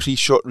had any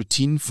pre-shot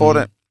routine for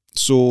it.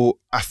 So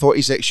I thought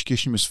his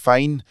execution was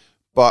fine.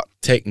 But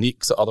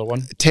technique's the other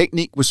one.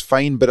 Technique was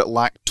fine, but it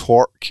lacked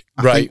torque.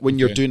 I think when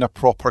you're doing a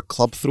proper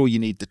club throw, you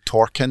need the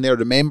torque in there.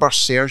 Remember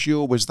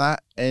Sergio, was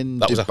that in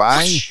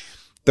Dubai?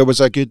 There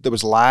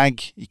was lag.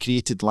 He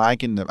created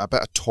lag and a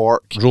bit of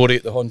torque. Rory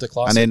at the Honda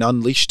Classic. And then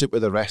unleashed it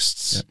with the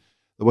wrists. Yep.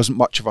 There wasn't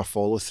much of a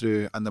follow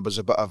through, and there was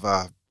a bit of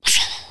a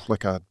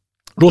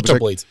rotor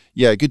blade.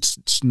 Yeah, a good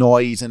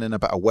noise and then a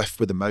bit of whiff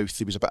with the mouth.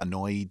 He was a bit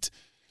annoyed.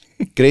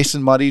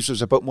 Grayson Murray's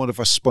was a bit more of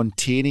a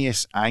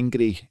spontaneous,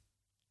 angry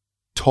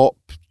top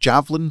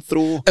javelin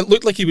throw. It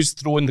looked like he was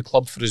throwing the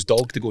club for his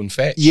dog to go and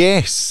fetch.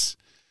 Yes.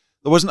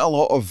 There wasn't a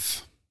lot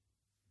of...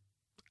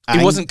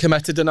 He wasn't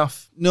committed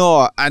enough.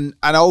 No, and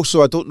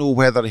also I don't know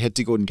whether he had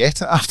to go and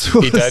get it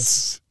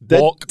afterwards. He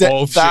did. Walk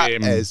of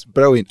shame. That is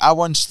brilliant. I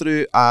once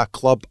threw a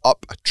club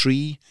up a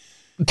tree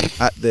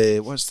at the...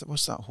 What's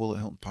that hole at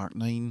Hilton Park?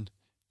 9?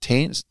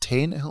 10? Is it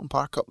 10 at Hilton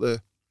Park up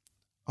the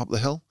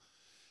hill?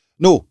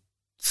 No,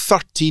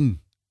 13.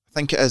 I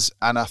think it is.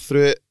 And I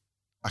threw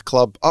a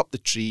club up the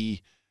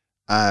tree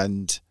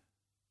and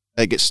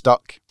it gets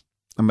stuck,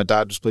 and my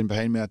dad was playing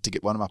behind me. I had to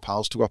get one of my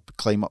pals to go up,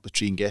 climb up the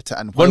tree and get it.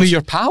 And one of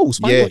your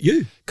pals? Why not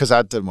you? Because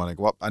I didn't want to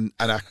go up. And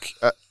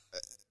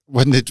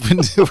when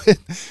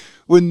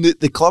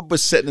the club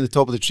was sitting at the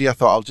top of the tree, I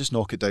thought I'll just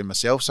knock it down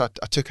myself. So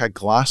I took a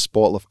glass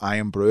bottle of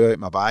Iron Brew out of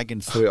my bag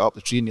and threw it up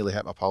the tree and nearly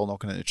hit my pal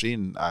knocking out the tree,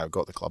 and I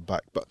got the club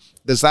back. But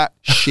there's that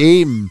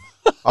shame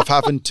of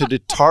having to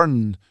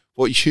return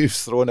what you've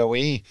thrown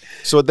away.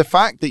 So the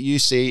fact that you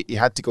say he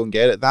had to go and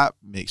get it, that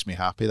makes me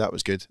happy. That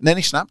was good. And then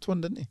he snapped one,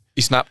 didn't he?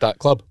 He snapped that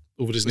club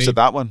over his knee. Was it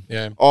that one?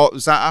 Yeah. Oh,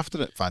 was that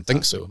after it? Fantastic. I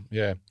think so,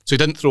 yeah. So he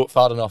didn't throw it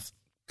far enough,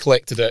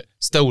 collected it,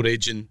 still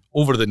raging,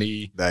 over the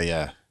knee.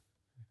 Yeah.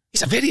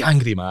 He's a very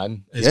angry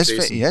man. He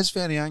is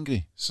very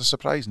angry. It's a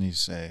surprising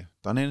he's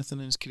done anything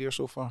in his career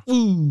so far.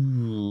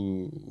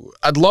 Ooh.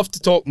 I'd love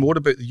to talk more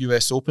about the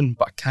US Open,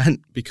 but I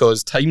can't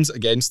because time's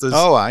against us.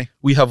 Oh, aye.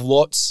 We have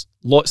lots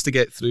to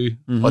get through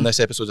on this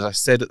episode, as I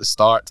said at the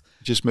start.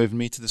 Just moving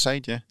me to the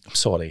side, yeah? I'm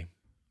sorry.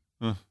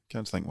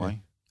 Can't think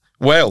why.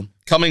 Well,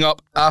 coming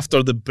up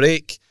after the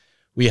break,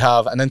 we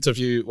have an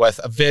interview with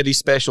a very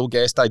special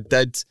guest. I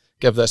did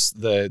give this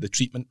the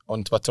treatment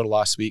on Twitter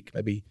last week,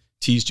 maybe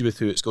teased you with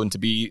who it's going to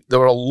be. There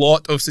were a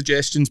lot of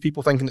suggestions,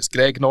 people thinking it's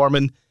Greg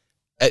Norman.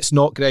 It's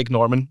not Greg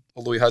Norman,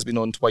 although he has been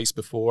on twice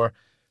before.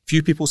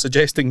 Few people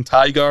suggesting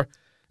Tiger.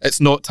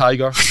 It's not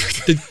Tiger.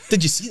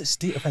 Did you see the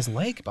state of his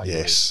leg, by the way?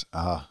 Yes.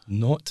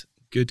 Not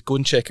good. Go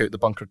and check out the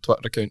Bunker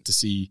Twitter account to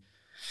see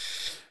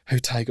how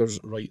Tiger's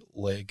right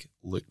leg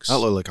looks. That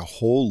looked like a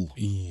hole.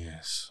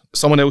 Yes.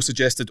 Someone else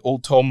suggested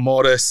old Tom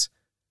Morris.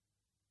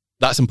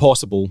 That's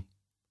impossible.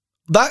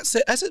 That's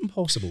it. Is it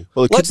impossible?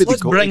 Well, it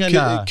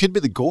could be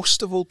the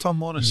ghost of old Tom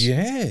Morris.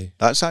 Yeah.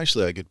 That's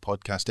actually a good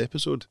podcast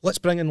episode. Let's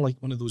bring in like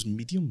one of those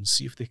mediums,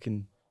 see if they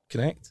can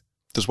connect.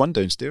 There's one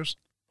downstairs.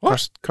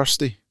 What?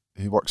 Kirsty,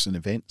 who works in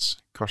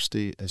events.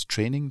 Kirsty is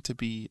training to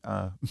be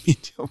a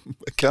medium.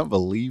 I can't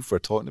believe we're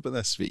talking about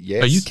this, but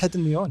yes. Are you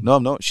kidding me on? No,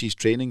 I'm not. She's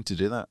training to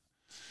do that.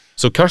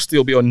 So Kirsty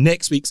will be on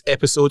next week's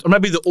episode, or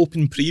maybe the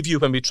open preview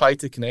when we try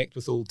to connect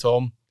with old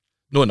Tom.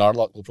 Knowing our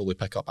luck, we'll probably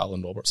pick up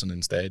Alan Robertson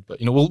instead. But,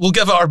 we'll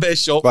give it our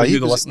best shot for you,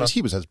 the listener.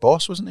 He was his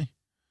boss, wasn't he?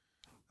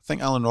 I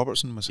think Alan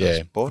Robertson was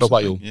his boss. For a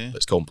while. Yeah.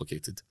 It's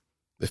complicated.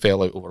 They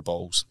fell out over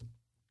balls.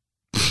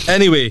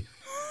 Anyway,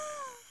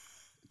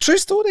 true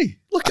story.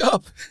 Look it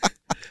up.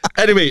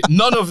 Anyway,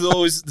 none of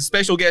those. The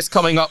special guest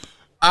coming up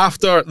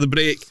after the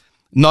break,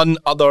 none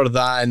other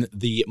than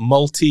the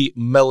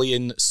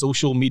multi-million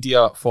social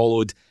media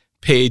followed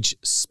Paige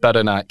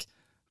Spiranac.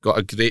 Got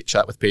a great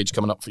chat with Paige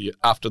coming up for you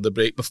after the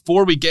break.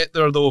 Before we get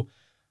there, though,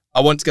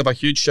 I want to give a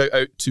huge shout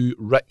out to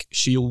Rick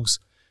Shields.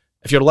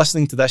 If you're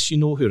listening to this, you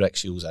know who Rick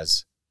Shields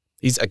is.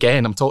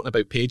 I'm talking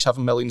about Paige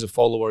having millions of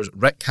followers.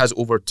 Rick has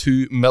over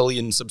 2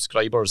 million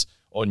subscribers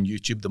on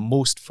YouTube, the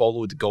most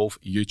followed golf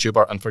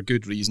YouTuber, and for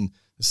good reason.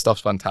 This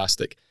stuff's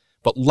fantastic.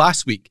 But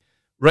last week,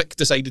 Rick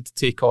decided to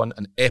take on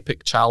an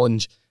epic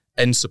challenge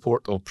in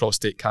support of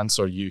Prostate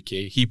Cancer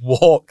UK. He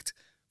walked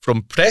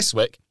from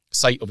Prestwick,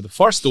 site of the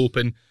first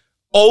Open,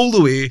 all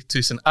the way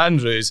to St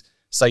Andrews,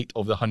 site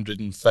of the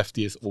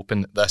 150th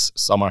Open this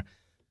summer.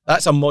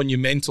 That's a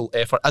monumental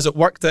effort. As it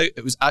worked out,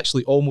 it was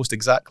actually almost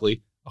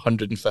exactly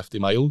 150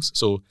 miles.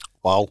 So,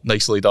 wow,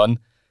 nicely done.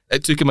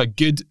 It took him a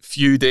good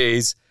few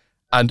days.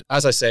 And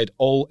as I said,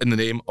 all in the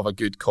name of a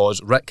good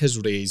cause. Rick has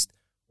raised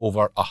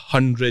over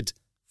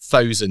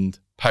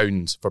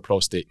 £100,000 for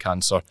prostate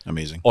cancer.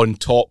 Amazing. On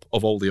top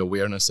of all the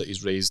awareness that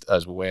he's raised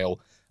as well.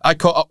 I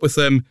caught up with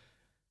him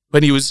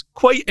when he was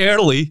quite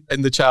early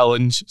in the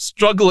challenge,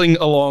 struggling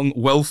along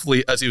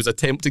willfully as he was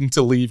attempting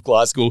to leave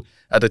Glasgow.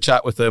 I had a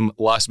chat with him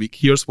last week.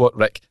 Here's what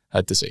Rick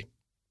had to say.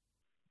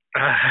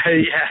 I'm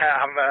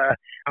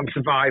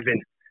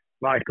surviving,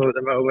 Michael, at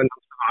the moment.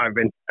 I'm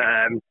surviving.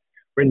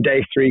 We're in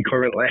day 3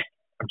 currently.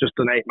 I've just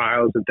done 8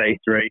 miles of day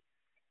 3.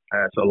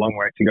 So a long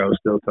way to go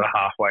still to the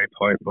halfway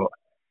point. But,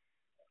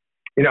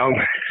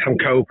 I'm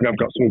coping. I've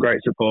got some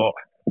great support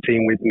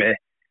team with me.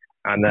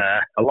 And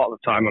a lot of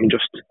the time I'm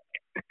just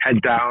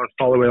head down,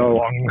 following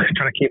along,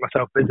 trying to keep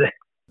myself busy.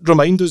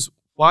 Remind us,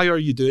 why are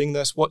you doing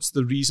this? What's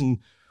the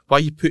reason? Why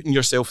are you putting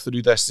yourself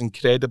through this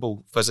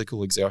incredible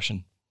physical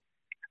exertion?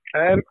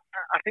 I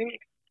think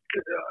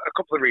a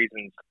couple of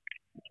reasons.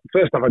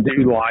 First off, I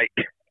do like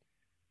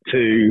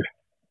to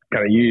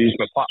kind of use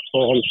my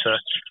platform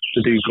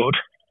to do good.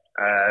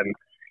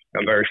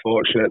 I'm very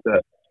fortunate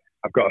that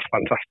I've got a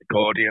fantastic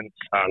audience,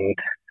 and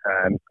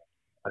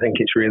I think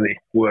it's really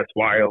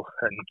worthwhile,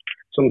 and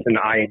something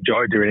that I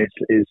enjoy doing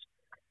is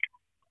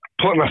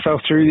putting myself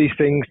through these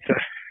things to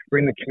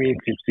bring the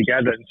community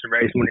together and to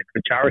raise money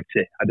for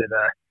charity. I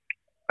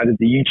did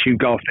the YouTube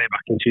Golf Day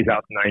back in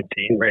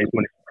 2019, raised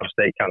money for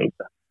prostate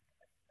cancer.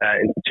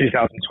 In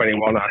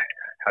 2021, I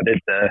did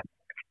the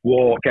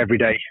walk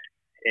every day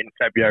in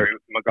February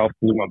with my golf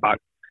clubs on my back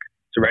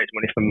to raise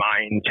money for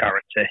Mind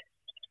charity.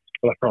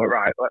 Well, I thought,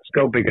 right, let's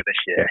go bigger this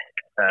year.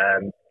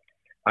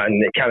 And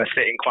it kind of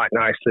fit in quite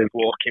nicely,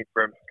 walking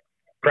from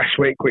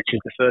Prestwick, which is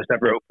the first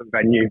ever open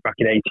venue back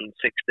in 1860,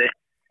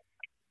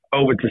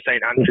 over to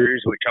St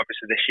Andrews, which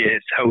obviously this year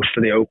is host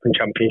for the Open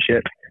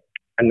Championship.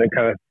 And then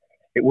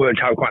it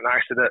worked out quite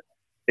nicely that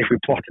if we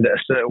plotted it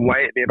a certain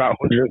way, it'd be about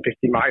 150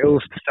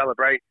 miles to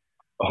celebrate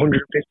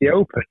 150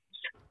 Opens.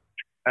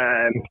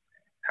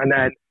 And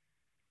then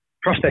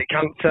prostate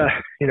cancer,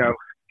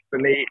 for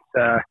me,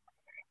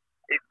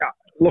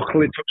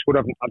 luckily, touch wood,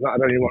 I've not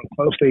had anyone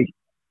closely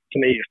to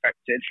me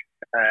affected.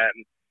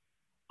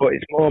 But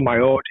it's more my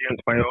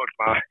audience, my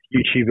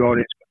YouTube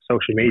audience, my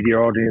social media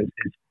audience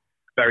is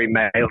very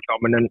male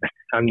dominant,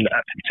 and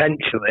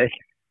potentially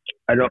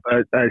a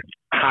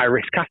high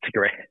risk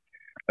category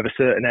of a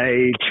certain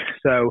age.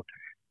 So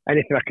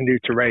anything I can do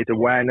to raise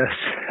awareness,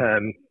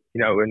 and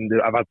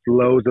I've had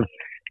loads of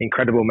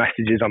incredible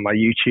messages on my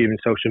YouTube and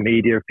social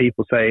media of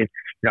people saying,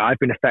 I've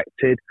been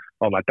affected,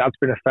 or my dad's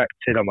been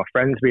affected, or my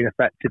friend's been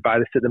affected by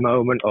this at the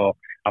moment, or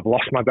I've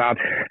lost my dad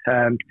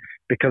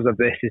because of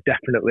this, is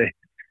definitely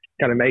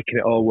kind of making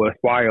it all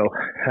worthwhile.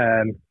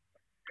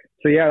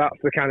 So yeah,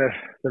 that's the kind of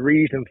the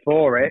reason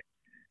for it.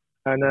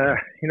 And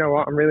you know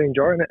what, I'm really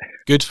enjoying it.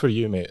 Good for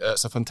you, mate.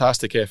 It's a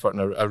fantastic effort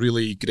and a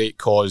really great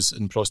cause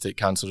in prostate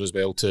cancer as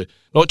well, to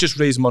not just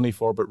raise money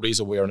for, but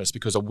raise awareness,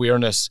 because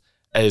awareness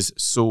is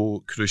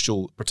so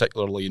crucial,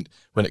 particularly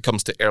when it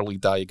comes to early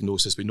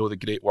diagnosis. We know the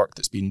great work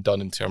that's been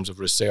done in terms of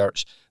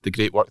research, the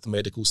great work the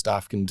medical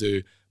staff can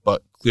do,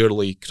 but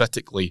clearly,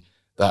 critically,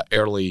 that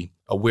early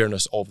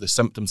awareness of the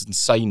symptoms and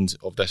signs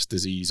of this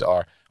disease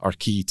are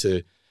key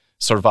to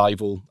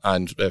survival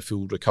and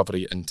full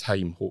recovery in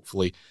time,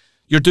 hopefully.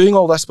 You're doing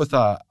all this with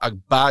a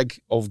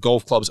bag of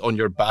golf clubs on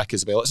your back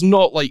as well. It's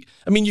not like,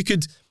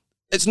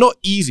 it's not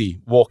easy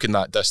walking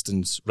that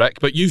distance, Rick,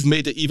 but you've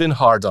made it even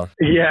harder.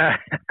 Yeah.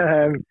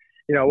 I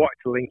wanted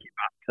to link it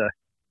back to,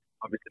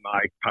 obviously,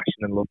 my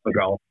passion and love for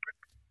golf.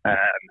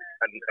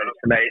 and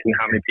it's amazing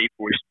how many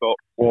people we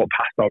walk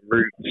past on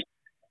routes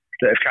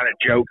that have kind of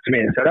joked to me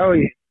and said, "Oh,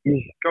 you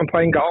going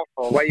playing golf,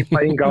 or where are you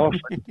playing golf?"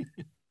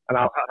 And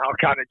I'll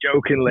kind of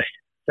jokingly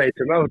say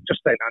to them, "Oh,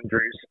 just St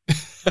Andrews."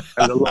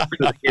 And the looks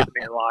that they give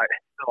me are like,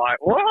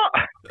 "What?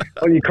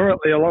 Well, you're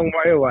currently a long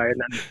way away."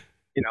 And then,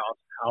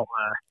 I'll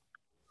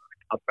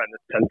spend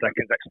 10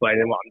 seconds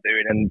explaining what I'm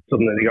doing, and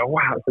suddenly they go,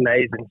 "Wow, it's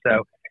amazing."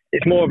 So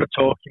it's more of a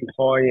talking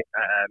point.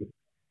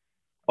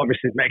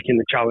 Obviously, making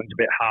the challenge a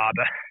bit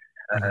harder.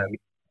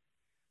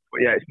 But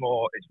yeah, it's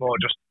more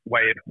just a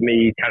way of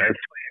me kind of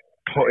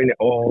putting it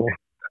all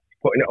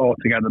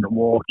together. The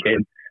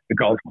walking, the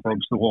golf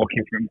clubs, the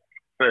walking from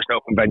first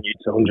open venue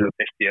to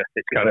 150th.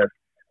 It's kind of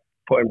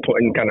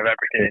putting kind of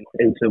everything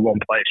into one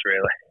place,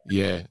 really.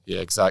 Yeah,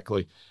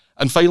 exactly.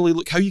 And finally,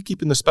 look, how are you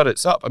keeping the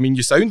spirits up? I mean,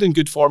 you sound in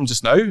good form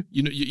just now.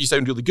 You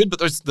sound really good, but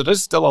there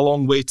is still a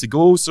long way to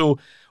go. So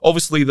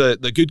obviously,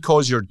 the good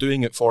cause you're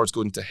doing it for is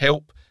going to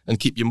help and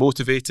keep you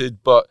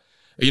motivated. But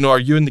are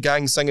you and the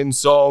gang singing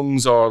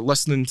songs or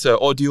listening to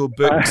audio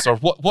books or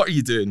what are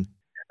you doing?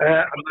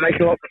 I'm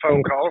making lots of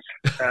phone calls.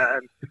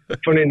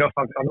 Funny enough,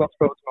 I've not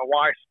spoken to my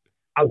wife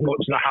as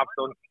much as I have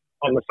done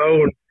on the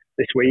phone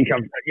this week.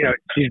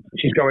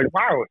 She's going,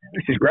 "Wow,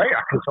 this is great.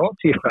 I can talk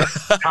to you for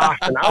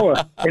half an hour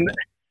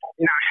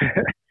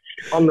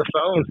on the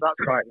phone." So that's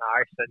quite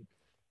nice.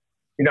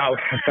 And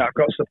I've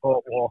got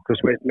support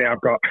walkers with me.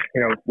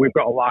 We've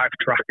got a live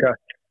tracker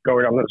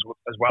going on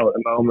as well at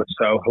the moment.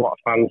 So a lot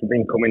of fans have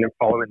been coming and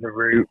following the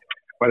route,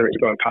 whether it's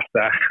going past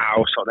their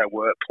house or their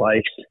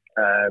workplace.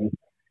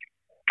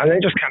 And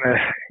then just kind of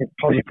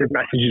positive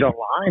messages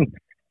online.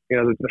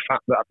 The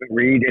fact that I've been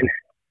reading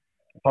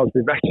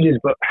positive messages,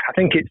 but I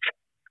think it's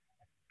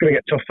going to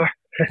get tougher.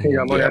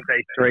 I'm only on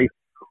day 3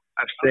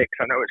 of 6.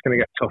 I know it's going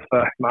to get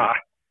tougher. My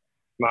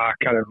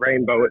kind of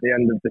rainbow at the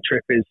end of the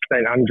trip is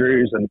St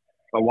Andrews, and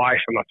my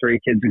wife and my 3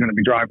 kids are going to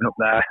be driving up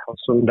there on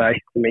Sunday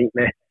to meet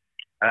me.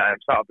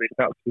 So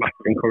that's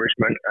massive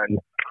encouragement. And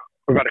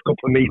we've had a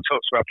couple of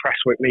meetups where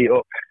Presswick meet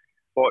up,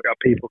 40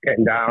 people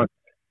getting down,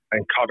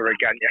 and Codder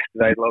again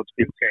yesterday, loads of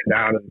people getting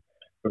down, and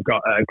we've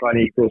got Glen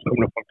Eagles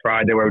coming up on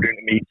Friday where we're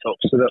doing the meetup.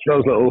 So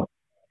those little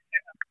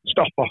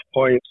stop-off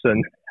points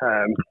and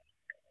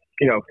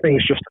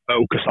things just to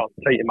focus on,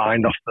 take your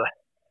mind off the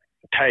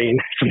pain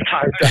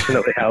sometimes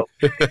definitely help.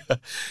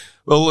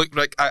 Well, look,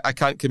 Rick, I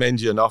can't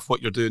commend you enough.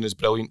 What you're doing is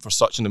brilliant for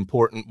such an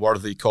important,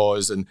 worthy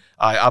cause, and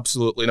I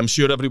absolutely, and I'm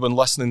sure everyone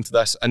listening to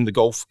this in the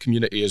golf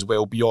community as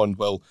well, beyond,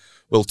 will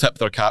tip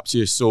their cap to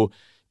you. So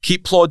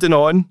keep plodding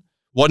on,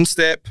 one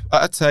step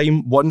at a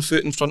time, one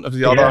foot in front of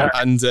the other,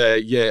 and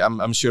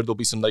I'm sure there'll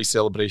be some nice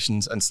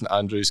celebrations in St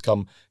Andrews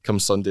come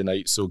Sunday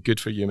night. So good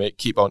for you, mate.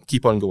 Keep on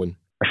going.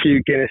 A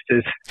few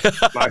Guinnesses,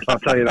 Mike, I'll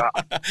tell you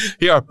that.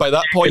 Here, by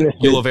that point,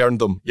 you'll have earned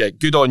them. Yeah,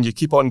 good on you.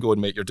 Keep on going,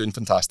 mate. You're doing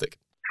fantastic.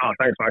 Oh,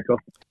 thanks, Michael.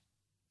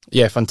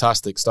 Yeah,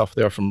 fantastic stuff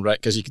there from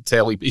Rick. As you could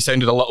tell, he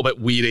sounded a little bit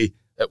weary.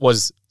 It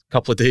was a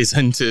couple of days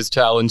into his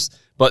challenge,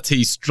 but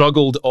he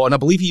struggled on. I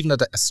believe he even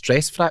had a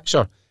stress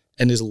fracture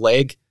in his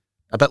leg,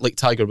 a bit like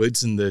Tiger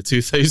Woods in the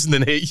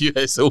 2008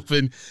 US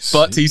Open.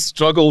 But he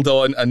struggled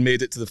on and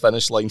made it to the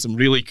finish line. Some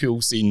really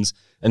cool scenes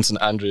in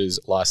St Andrews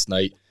last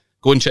night.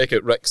 Go and check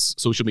out Rick's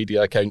social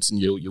media accounts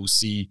and you'll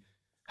see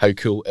how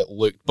cool it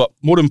looked. But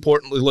more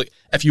importantly, look,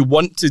 if you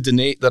want to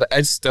donate, there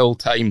is still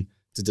time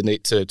to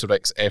donate to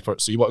Rick's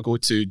efforts. So you want to go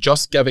to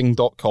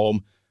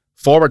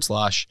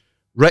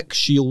justgiving.com/Rick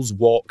Shields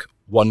Walk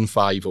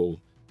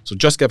 150. So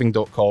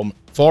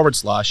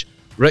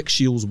justgiving.com/Rick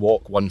Shields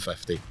Walk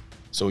 150.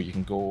 So you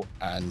can go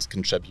and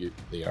contribute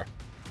there.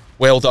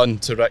 Well done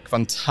to Rick.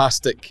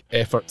 Fantastic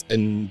effort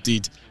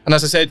indeed. And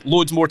as I said,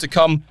 loads more to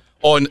come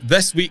on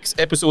this week's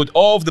episode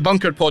of the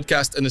Bunker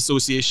Podcast in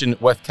association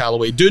with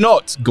Callaway. Do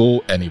not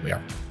go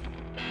anywhere.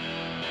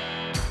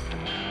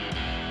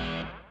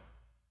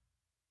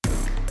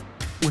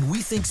 When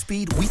we think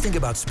speed, we think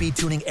about speed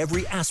tuning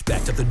every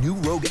aspect of the new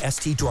Rogue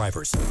ST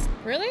drivers.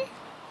 Really?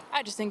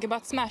 I just think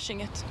about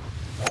smashing it.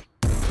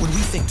 When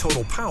we think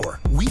total power,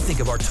 we think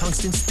of our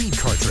tungsten speed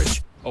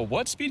cartridge. A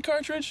what speed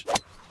cartridge?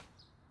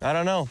 I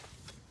don't know,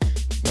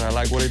 but I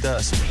like what it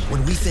does.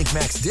 When we think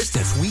max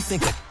distance, we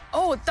think that...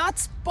 Oh,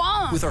 that's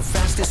bomb! With our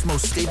fastest,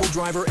 most stable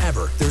driver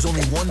ever, there's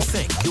only one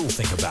thing you'll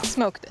think about.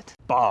 Smoked it.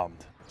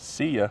 Bombed.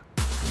 See ya.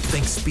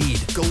 Think speed.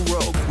 Go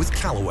Rogue with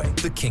Callaway,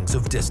 the kings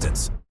of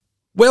distance.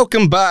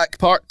 Welcome back,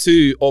 part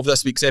 2 of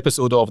this week's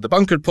episode of the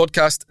Bunkered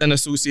Podcast in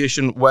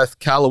association with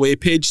Callaway.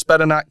 Paige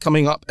Spiranac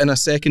coming up in a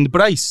second.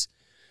 Bryce,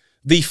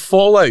 the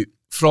fallout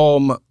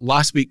from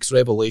last week's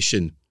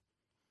revelation,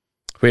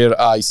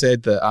 where I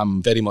said that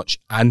I'm very much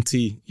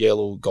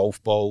anti-yellow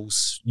golf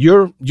balls.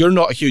 You're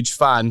not a huge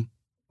fan,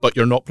 but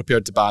you're not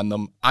prepared to ban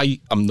them.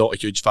 I am not a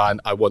huge fan.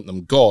 I want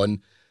them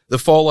gone. The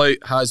fallout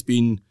has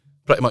been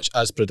pretty much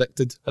as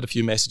predicted. Had a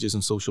few messages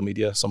on social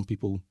media. Some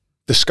people...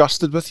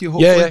 disgusted with you,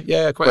 hopefully?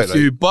 Yeah, quite a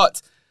few. Right.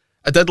 But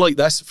I did like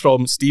this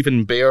from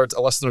Stephen Baird.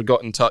 A listener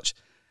got in touch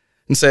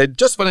and said,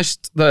 just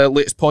finished the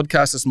latest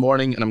podcast this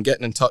morning and I'm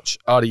getting in touch,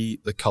 RE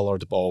the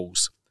coloured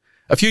balls.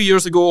 A few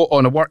years ago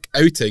on a work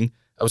outing,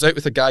 I was out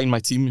with a guy in my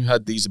team who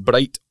had these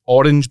bright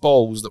orange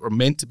balls that were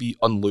meant to be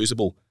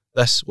unlosable.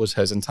 This was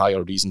his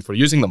entire reason for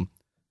using them.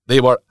 They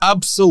were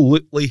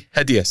absolutely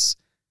hideous.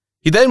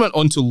 He then went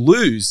on to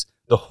lose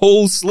the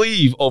whole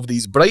sleeve of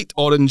these bright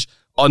orange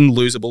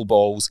unlosable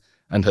balls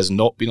and has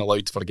not been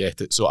allowed to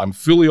forget it. So I'm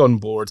fully on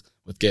board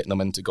with getting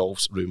them into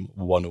Golf's Room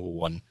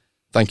 101.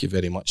 Thank you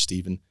very much,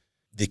 Stephen.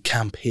 The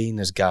campaign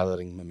is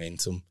gathering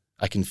momentum.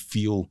 I can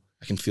feel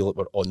that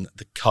we're on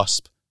the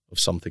cusp of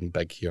something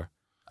big here.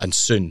 And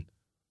soon,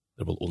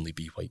 there will only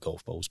be white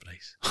golf balls,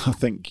 Bryce. I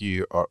think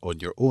you are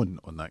on your own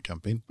on that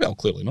campaign. Well,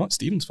 clearly not.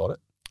 Stephen's for it.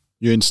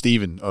 You and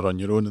Stephen are on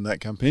your own in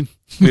that campaign.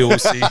 We will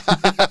see.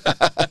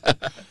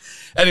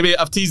 Anyway,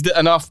 I've teased it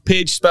enough.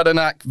 Paige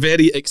Spiranac,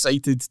 very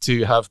excited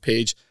to have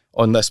Paige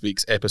on this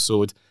week's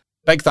episode.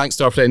 Big thanks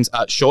to our friends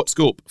at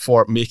ShotScope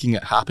for making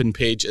it happen.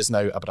 Paige is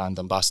now a brand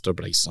ambassador,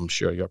 Bryce. I'm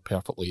sure you're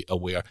perfectly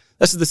aware.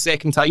 This is the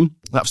second time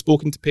that I've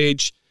spoken to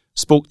Paige.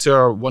 Spoke to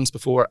her once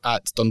before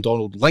at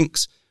Dundonald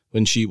Links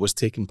when she was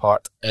taking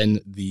part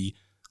in the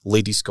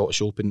Ladies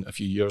Scottish Open a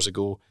few years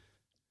ago.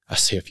 I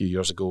say a few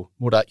years ago,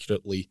 more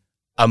accurately,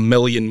 1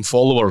 million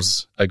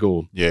followers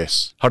ago.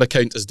 Yes. Her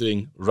account is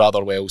doing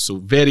rather well, so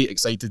very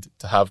excited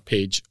to have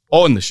Paige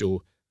on the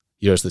show.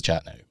 Here's the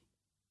chat now.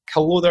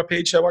 Hello there,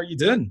 Paige. How are you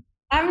doing?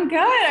 I'm good.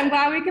 I'm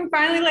glad we can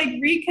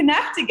finally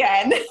reconnect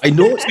again. I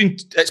know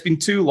it's been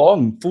too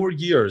long. 4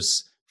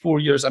 years. 4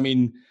 years. I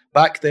mean,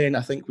 back then,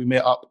 I think we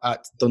met up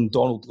at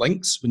Dundonald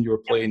Links when you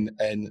were playing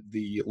in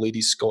the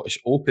Ladies Scottish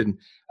Open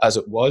as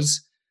it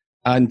was.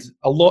 And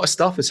a lot of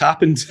stuff has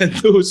happened in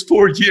those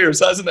 4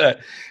 years, hasn't it?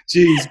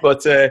 Jeez,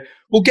 but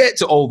we'll get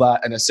to all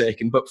that in a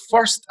second. But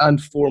first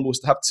and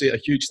foremost, I have to say a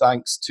huge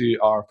thanks to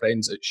our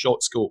friends at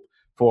ShotScope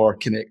for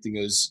connecting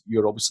us.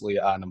 You're obviously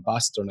an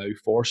ambassador now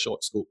for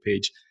ShotScope,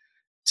 Paige.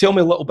 Tell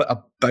me a little bit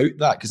about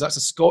that, because that's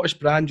a Scottish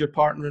brand you're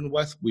partnering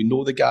with. We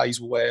know the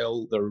guys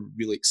well. They're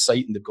really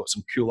exciting. They've got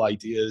some cool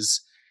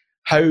ideas.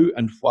 How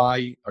and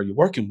why are you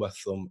working with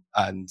them,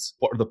 and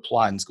what are the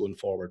plans going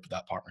forward with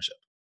that partnership?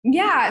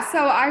 Yeah, so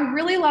I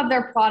really love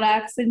their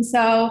products. And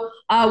so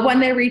when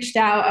they reached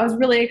out, I was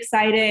really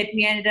excited.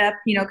 We ended up,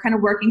 kind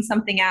of working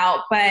something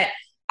out. But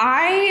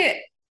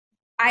I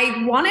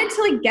wanted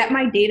to get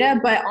my data,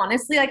 but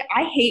honestly,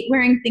 I hate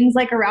wearing things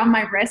around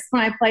my wrist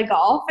when I play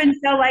golf. And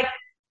so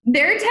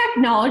their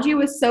technology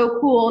was so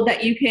cool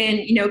that you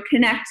can,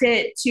 connect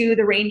it to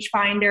the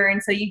rangefinder.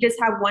 And so you just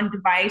have one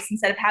device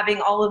instead of having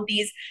all of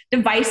these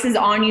devices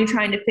on you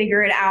trying to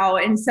figure it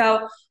out. And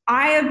so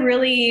I have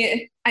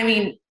really,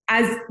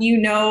 as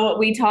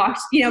we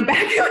talked,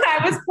 back when I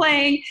was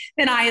playing,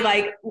 then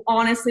I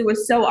honestly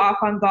was so off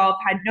on golf,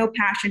 had no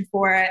passion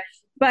for it.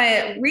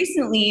 But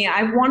recently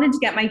I wanted to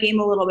get my game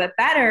a little bit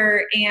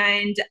better,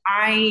 and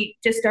I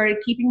just started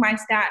keeping my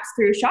stats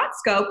through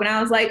ShotScope, and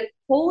I was like,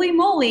 holy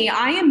moly,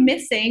 I am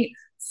missing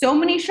so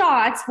many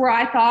shots where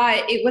I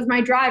thought it was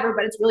my driver,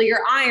 but it's really your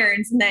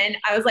irons. And then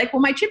I was like,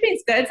 well, my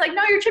chipping's good. It's like,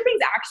 no, your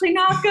chipping's actually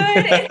not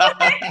good.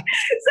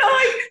 So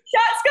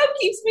ShotScope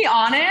keeps me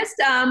honest,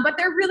 but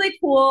they're really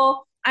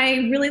cool.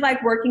 I really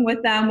like working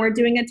with them. We're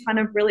doing a ton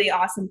of really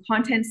awesome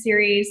content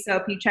series. So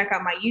if you check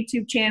out my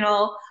YouTube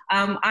channel,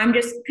 I'm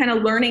just kind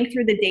of learning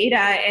through the data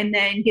and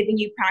then giving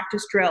you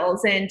practice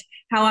drills and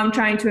how I'm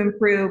trying to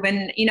improve.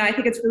 And, I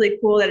think it's really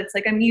cool that it's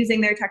I'm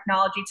using their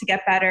technology to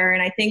get better.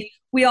 And I think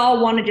we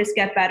all want to just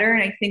get better.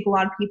 And I think a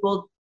lot of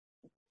people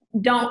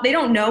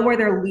don't know where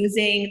they're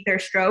losing their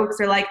strokes.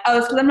 They're like, oh,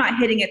 it's because I'm not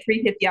hitting it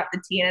 350 off the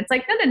tee. And it's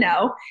like,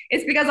 no.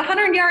 It's because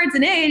 100 yards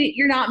and in,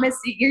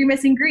 you're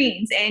missing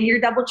greens and you're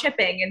double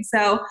chipping. And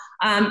so,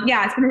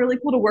 it's been really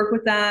cool to work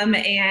with them.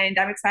 And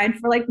I'm excited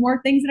for more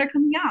things that are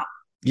coming out.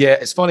 Yeah,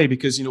 it's funny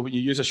because, when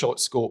you use a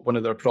ShotScope, one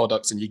of their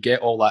products, and you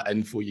get all that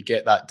info, you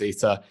get that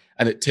data,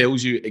 and it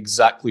tells you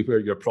exactly where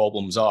your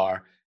problems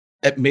are,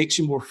 it makes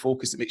you more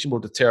focused. It makes you more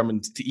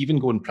determined to even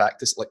go and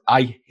practice.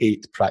 I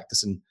hate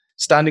practicing.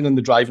 Standing on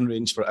the driving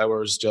range for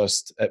hours,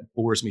 it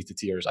bores me to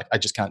tears. I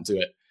just can't do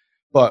it.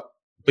 But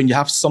when you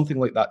have something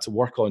like that to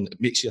work on, it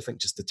makes you, I think,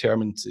 just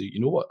determined to, you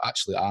know what,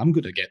 actually, I'm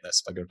going to get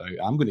this figured out.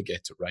 I'm going to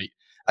get it right.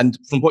 And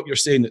from what you're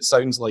saying, it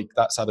sounds like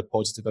that's had a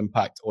positive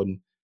impact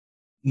on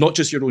not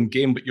just your own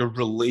game, but your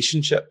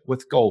relationship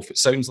with golf. It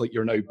sounds like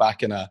you're now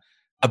back in a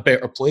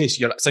better place.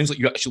 It sounds like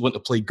you actually want to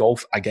play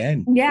golf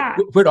again. Yeah.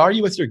 Where are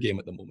you with your game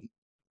at the moment?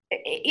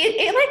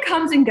 It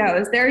comes and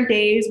goes. There are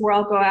days where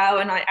I'll go out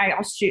and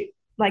I'll shoot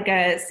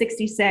a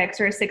 66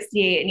 or a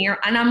 68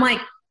 and I'm like,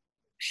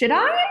 should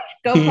I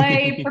go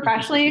play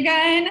professionally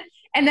again?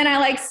 And then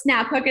I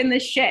snap hook in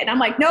this shit and I'm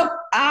like, nope,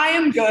 I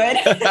am good.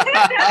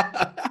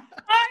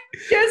 I'm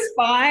just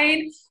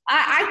fine.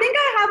 I think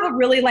I have a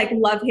really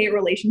love-hate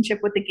relationship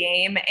with the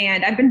game,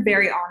 and I've been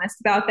very honest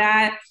about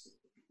that.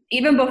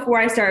 Even before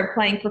I started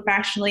playing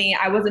professionally,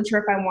 I wasn't sure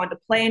if I wanted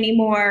to play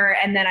anymore.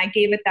 And then I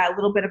gave it that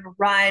little bit of a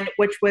run,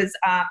 which was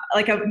a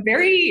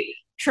very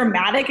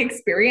traumatic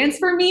experience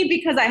for me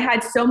because I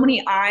had so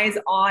many eyes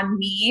on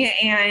me.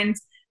 And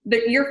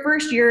your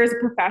first year as a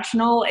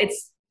professional,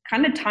 it's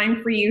kind of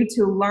time for you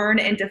to learn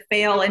and to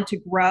fail and to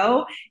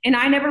grow. And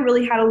I never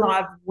really had a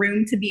lot of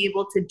room to be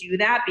able to do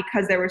that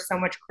because there was so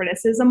much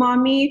criticism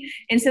on me.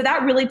 And so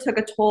that really took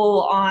a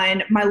toll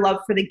on my love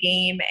for the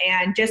game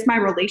and just my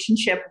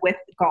relationship with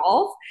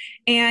golf.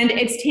 And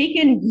it's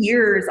taken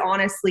years,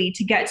 honestly,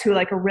 to get to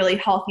like a really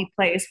healthy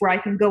place where I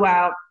can go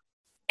out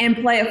and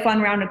play a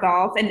fun round of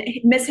golf and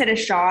hit a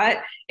shot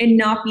and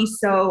not be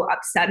so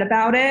upset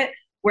about it.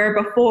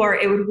 Where before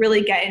it would really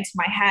get into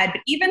my head.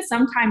 But even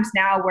sometimes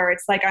now where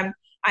it's like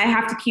I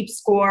have to keep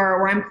score,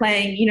 or I'm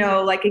playing, you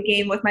know, like a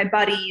game with my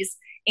buddies,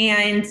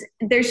 and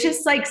there's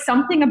just like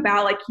something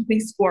about like keeping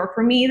score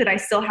for me that I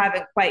still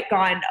haven't quite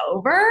gotten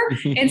over.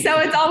 And so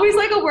it's always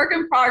like a work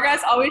in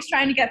progress, always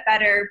trying to get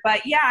better.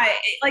 But yeah,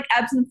 it like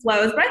ebbs and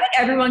flows. But I think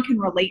everyone can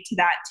relate to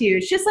that too.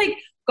 It's just like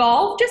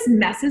golf just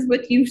messes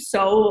with you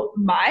so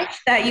much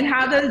that you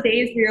have those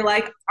days where you're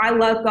like, I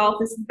love golf,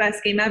 this is the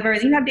best game ever.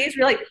 And you have days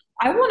where you're like,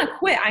 I want to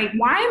quit.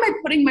 Why am I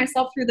putting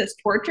myself through this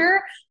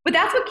torture? But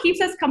that's what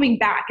keeps us coming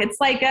back. It's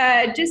like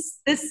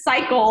just this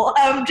cycle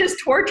of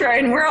just torture.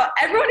 And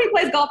everyone who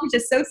plays golf is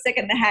just so sick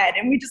in the head.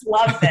 And we just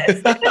love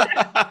this.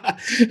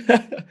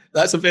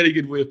 That's a very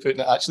good way of putting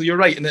it, actually. You're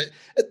right. And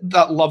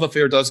that love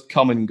affair does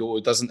come and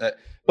go, doesn't it?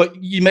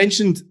 But you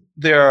mentioned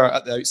there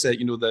at the outset,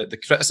 you know, the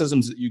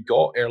criticisms that you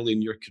got early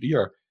in your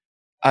career.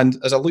 And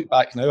as I look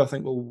back now, I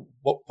think, well,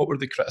 what were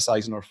they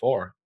criticising her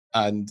for?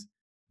 And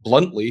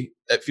bluntly,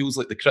 it feels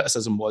like the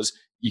criticism was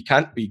you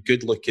can't be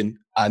good looking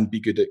and be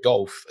good at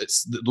golf.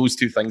 It's those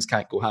two things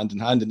can't go hand in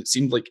hand. And it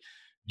seemed like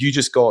you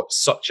just got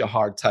such a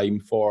hard time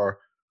for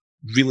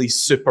really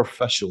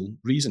superficial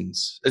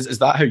reasons. Is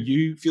that how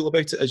you feel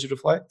about it as you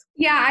reflect?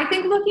 Yeah, I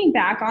think looking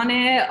back on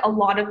it, a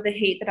lot of the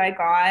hate that I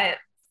got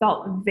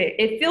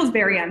it feels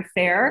very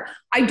unfair.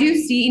 I do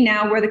see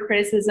now where the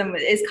criticism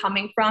is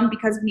coming from,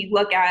 because when you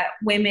look at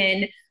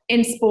women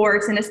in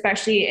sports and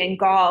especially in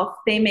golf,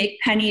 they make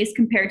pennies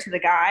compared to the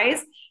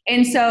guys.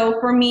 And so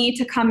for me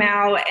to come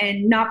out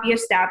and not be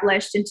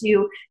established and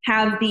to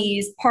have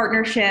these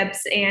partnerships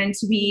and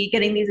to be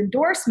getting these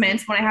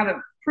endorsements when I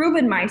haven't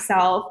proven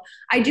myself,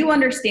 I do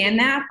understand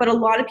that. But a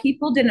lot of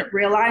people didn't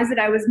realize that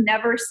I was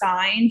never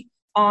signed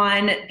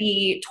on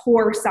the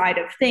tour side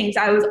of things.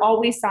 I was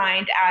always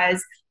signed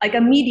as like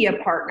a media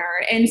partner.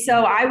 And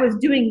so I was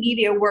doing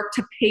media work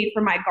to pay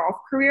for my golf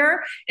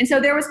career. And so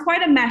there was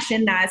quite a mesh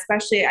in that,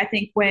 especially I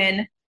think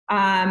when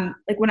I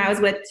was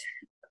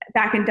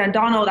back in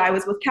Dundonald, I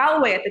was with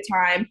Callaway at the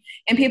time,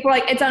 and people were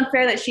like, it's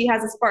unfair that she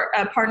has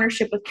a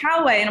partnership with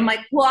Callaway. And I'm like,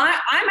 well,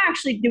 I'm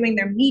actually doing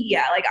their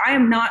media. Like I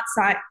am not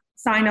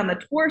signed on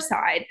the tour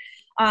side.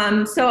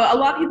 So a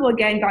lot of people,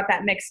 again, got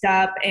that mixed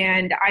up.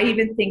 And I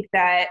even think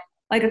that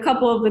like a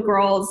couple of the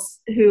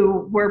girls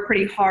who were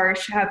pretty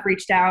harsh have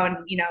reached out and,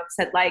 you know,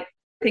 said like,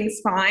 things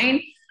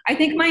fine. I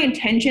think my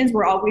intentions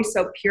were always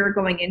so pure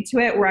going into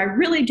it, where I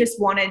really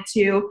just wanted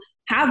to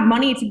have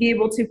money to be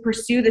able to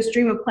pursue this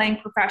dream of playing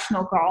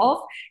professional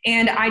golf.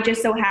 And I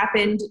just so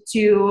happened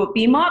to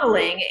be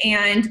modeling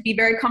and be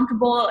very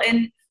comfortable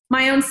in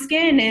my own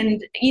skin.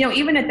 And, you know,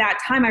 even at that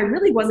time, I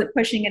really wasn't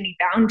pushing any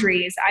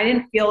boundaries. I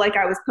didn't feel like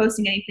I was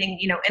posting anything,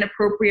 you know,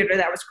 inappropriate or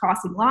that was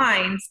crossing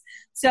lines.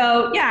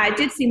 So yeah, it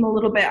did seem a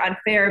little bit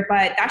unfair,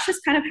 but that's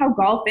just kind of how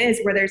golf is,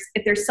 where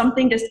if there's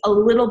something just a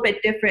little bit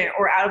different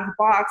or out of the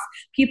box,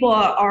 people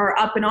are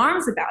up in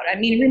arms about it. I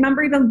mean,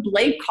 remember even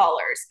blade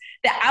collars,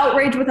 the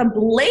outrage with a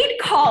blade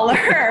collar,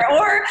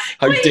 or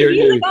how dare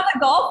you on a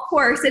golf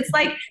course. It's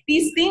like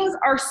these things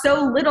are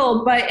so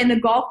little, but in the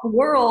golf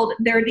world,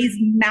 there are these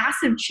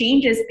massive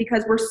changes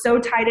because we're so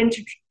tied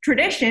into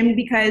tradition,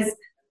 because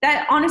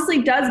that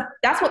honestly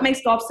that's what makes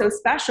golf so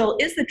special,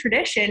 is the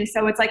tradition.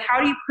 So it's like, how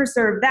do you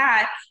preserve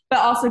that, but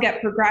also get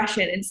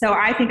progression? And so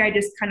I think I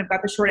just kind of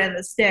got the short end of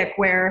the stick,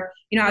 where,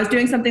 you know, I was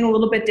doing something a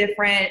little bit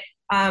different.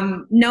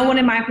 No one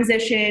in my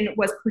position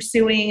was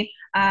pursuing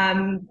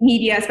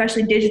media,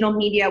 especially digital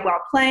media,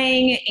 while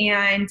playing.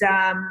 And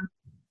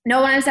no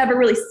one has ever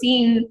really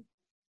seen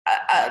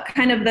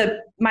kind of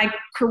my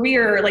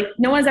career. Like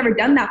no one's ever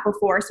done that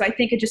before. So I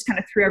think it just kind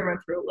of threw everyone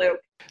through a loop.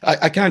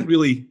 I can't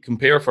really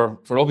compare for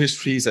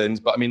obvious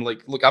reasons, but I mean,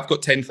 like, look, I've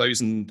got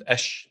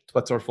 10,000-ish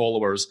Twitter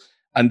followers,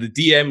 and the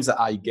DMs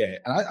that I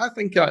get, and I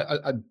think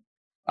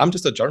I'm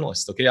just a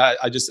journalist, okay?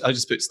 I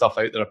just put stuff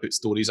out there, I put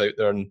stories out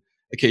there, and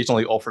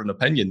occasionally offer an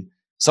opinion.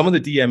 Some of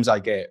the DMs I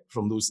get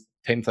from those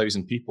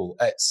 10,000 people,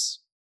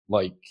 it's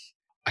like,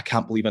 I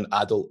can't believe an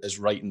adult is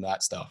writing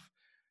that stuff.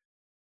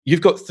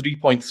 You've got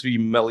 3.3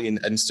 million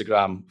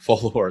Instagram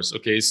followers,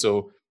 okay?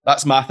 So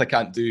that's math I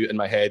can't do in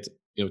my head.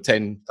 You know,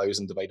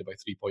 10,000 divided by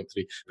 3.3. Put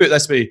it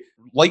this way,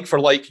 like for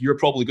like, you're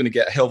probably going to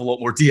get a hell of a lot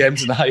more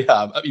DMs than I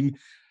am. I mean,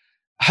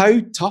 how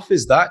tough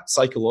is that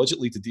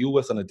psychologically to deal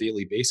with on a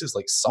daily basis?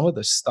 Like some of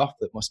the stuff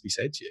that must be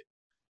said to you.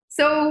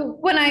 So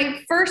when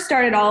I first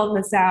started all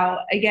of this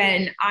out,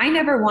 again, I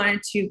never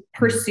wanted to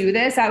pursue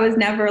this. I was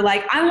never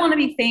like, I want to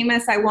be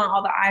famous. I want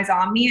all the eyes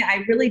on me.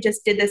 I really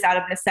just did this out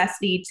of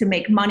necessity to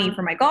make money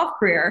for my golf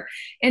career.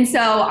 And so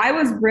I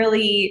was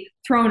really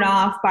thrown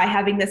off by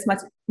having this much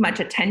much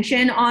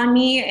attention on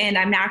me, and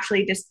I'm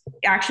actually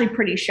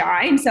pretty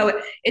shy. And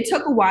so it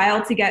took a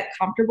while to get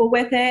comfortable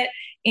with it.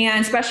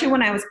 And especially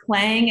when I was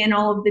playing and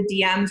all of the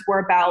DMs were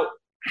about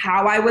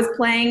how I was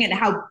playing and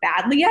how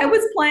badly I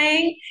was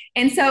playing.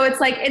 And so it's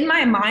like in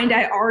my mind,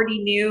 I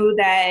already knew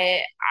that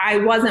I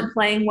wasn't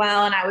playing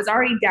well and I was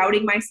already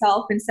doubting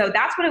myself. And so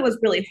that's when it was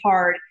really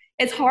hard.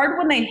 It's hard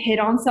when they hit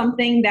on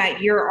something that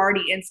you're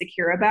already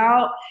insecure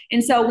about.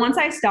 And so once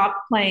I stopped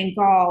playing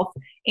golf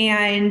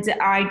and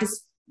I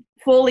just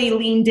fully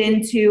leaned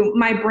into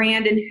my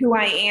brand and who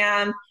I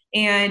am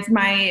and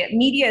my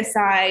media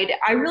side,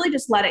 I really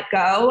just let it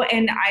go.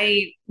 And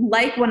I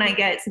like when I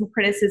get some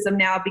criticism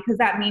now, because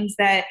that means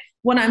that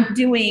what I'm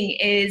doing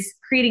is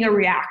creating a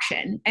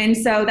reaction. And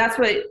so that's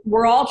what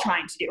we're all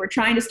trying to do. We're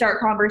trying to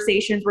start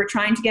conversations. We're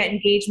trying to get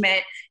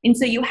engagement. And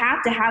so you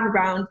have to have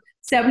around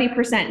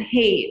 70%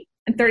 hate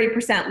and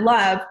 30%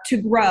 love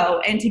to grow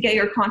and to get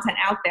your content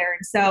out there.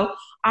 And so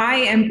I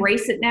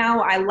embrace it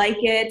now. I like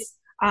it.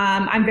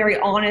 I'm very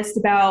honest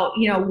about,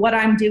 what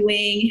I'm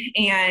doing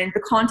and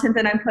the content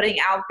that I'm putting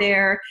out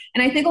there.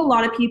 And I think a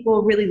lot of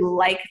people really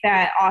like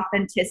that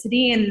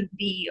authenticity and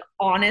the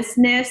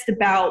honestness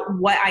about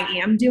what I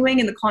am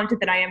doing and the content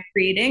that I am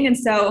creating. And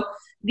so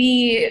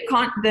the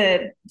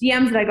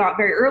DMs that I got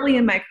very early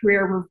in my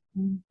career were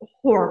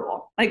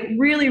horrible, like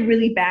really,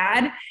 really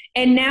bad.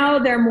 And now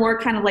they're more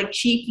kind of like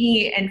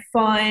cheeky and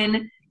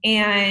fun.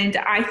 And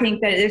I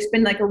think that there's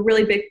been like a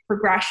really big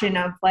progression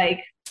of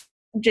like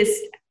just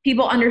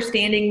people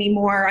understanding me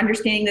more,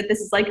 understanding that this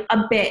is like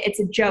a bit, it's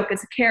a joke,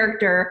 it's a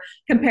character,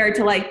 compared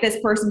to like this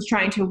person's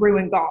trying to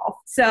ruin golf.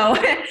 So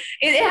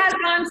it has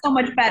gone so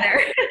much better.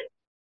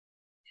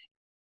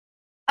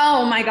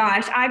 Oh my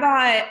gosh,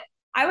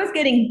 I was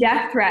getting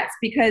death threats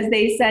because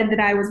they said that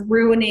I was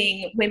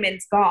ruining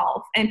women's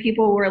golf, and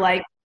people were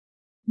like,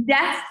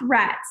 death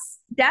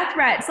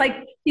threats,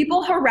 like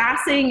people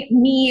harassing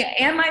me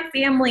and my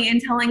family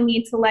and telling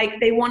me to like,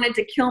 they wanted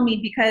to kill me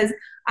because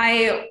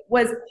I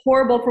was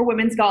horrible for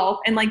women's golf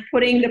and like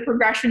putting the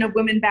progression of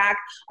women back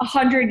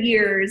 100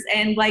 years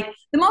and like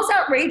the most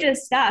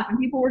outrageous stuff. And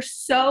people were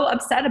so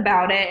upset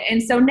about it.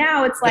 And so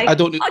now it's like,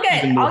 I'll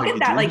get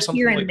that like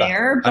here and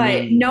there,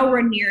 but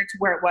nowhere near to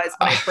where it was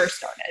when I first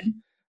started.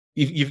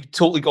 You've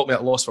totally got me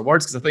at a loss for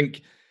words, because I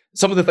think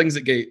some of the things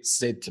that get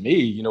said to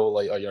me,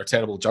 like, oh, you're a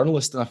terrible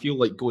journalist. And I feel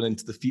like going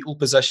into the fetal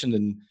position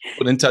and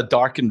going into a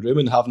darkened room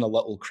and having a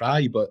little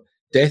cry. But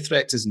death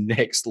threats is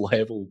next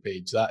level,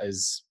 Paige.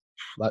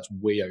 That's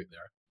way out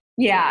there.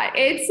 Yeah,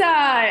 it's,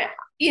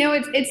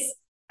 it's,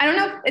 I don't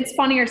know if it's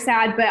funny or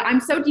sad, but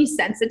I'm so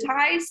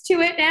desensitized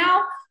to it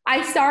now.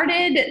 I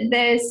started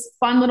this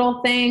fun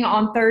little thing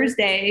on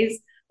Thursdays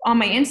on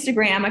my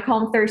Instagram. I call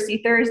them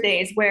Thirsty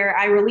Thursdays, where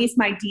I release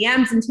my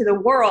DMs into the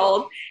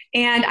world.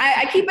 And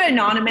I keep it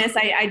anonymous.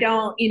 I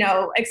don't,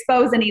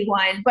 expose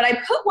anyone, but I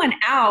put one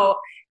out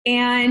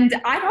and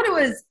I thought it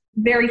was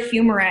very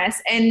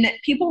humorous. And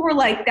people were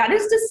like, that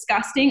is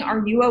disgusting.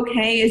 Are you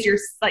okay? Is your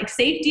like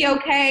safety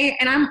okay?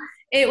 And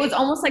it was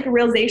almost like a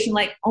realization,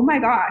 like, oh my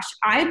gosh,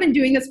 I've been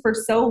doing this for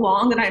so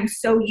long that I'm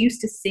so used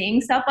to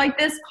seeing stuff like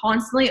this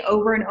constantly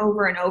over and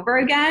over and over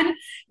again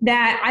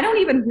that I don't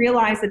even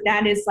realize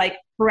that is like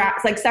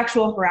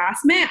sexual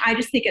harassment. I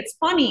just think it's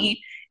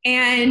funny.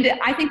 And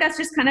I think that's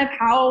just kind of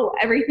how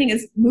everything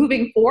is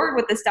moving forward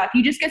with this stuff.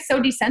 You just get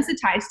so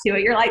desensitized to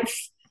it. You're like,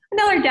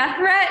 another death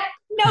threat?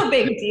 No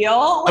big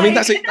deal. Like, I mean,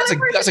 that's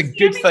a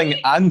good thing,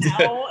 and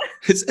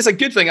it's a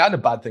good thing and a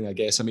bad thing, I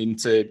guess. I mean,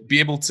 to be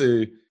able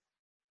to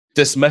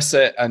dismiss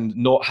it and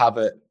not have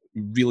it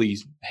really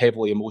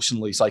heavily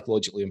emotionally,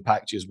 psychologically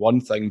impact you is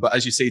one thing. But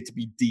as you say, to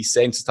be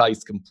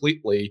desensitized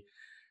completely,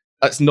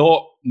 that's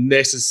not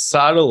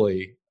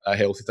necessarily a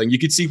healthy thing. You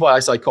could see why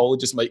a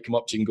psychologist might come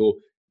up to you and go,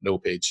 no,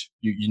 Paige,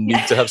 you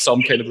need to have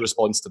some kind of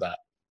response to that.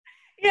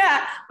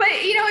 Yeah, but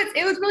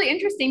it was really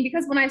interesting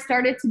because when I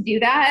started to do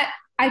that,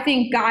 I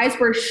think guys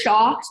were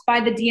shocked by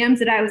the DMs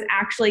that I was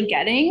actually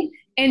getting.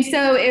 And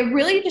so it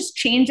really just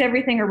changed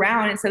everything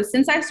around. And so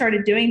since I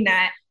started doing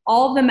that,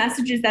 all of the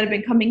messages that have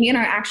been coming in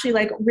are actually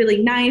like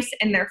really nice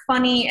and they're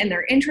funny and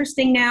they're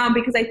interesting now,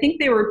 because I think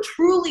they were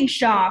truly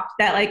shocked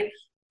that like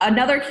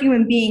another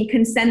human being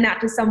can send that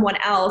to someone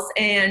else.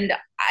 And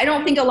I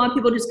don't think a lot of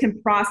people just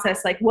can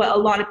process like what a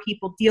lot of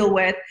people deal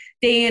with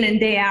day in and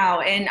day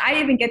out. And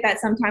I even get that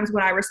sometimes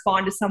when I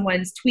respond to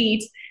someone's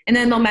tweet and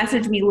then they'll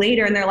message me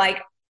later and they're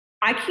like,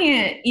 I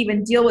can't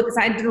even deal with this.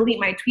 I had to delete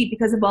my tweet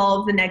because of all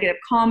of the negative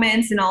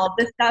comments and all of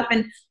this stuff.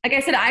 And like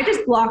I said, I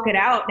just block it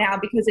out now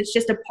because it's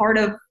just a part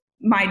of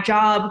my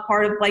job,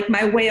 part of like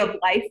my way of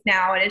life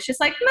now. And it's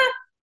just like, meh,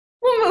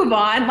 we'll move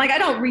on. Like, I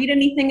don't read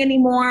anything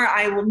anymore.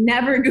 I will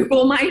never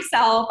Google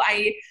myself.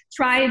 I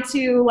try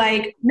to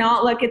like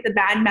not look at the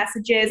bad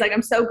messages. Like,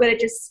 I'm so good at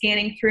just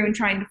scanning through and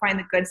trying to find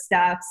the good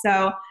stuff.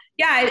 So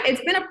yeah,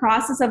 it's been a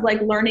process of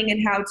like learning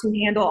and how to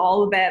handle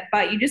all of it,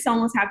 but you just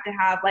almost have to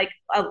have like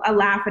a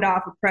laugh it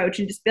off approach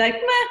and just be like,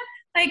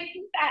 meh, like,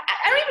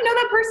 I don't even know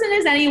that person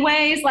is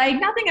anyways. Like,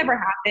 nothing ever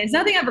happens.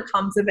 Nothing ever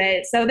comes of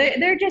it. So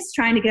they're just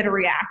trying to get a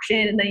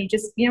reaction, and then you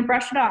just,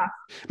 brush it off.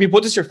 I mean,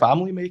 what does your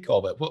family make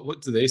of it?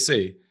 What do they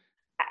say?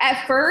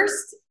 At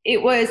first,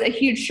 it was a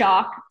huge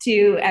shock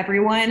to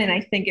everyone. And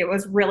I think it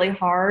was really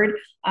hard,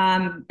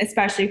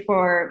 especially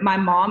for my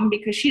mom,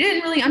 because she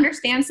didn't really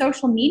understand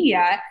social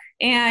media.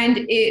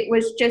 And it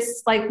was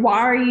just like, why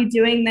are you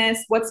doing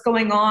this? What's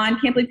going on?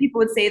 Can't believe people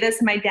would say this.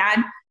 And my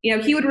dad,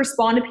 he would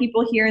respond to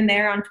people here and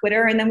there on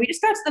Twitter. And then we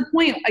just got to the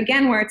point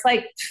again where it's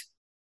like,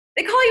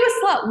 they call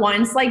you a slut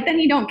once, like, then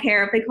you don't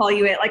care if they call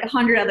you it like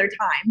 100 other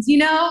times,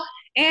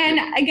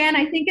 And again,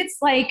 I think it's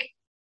like,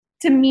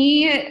 to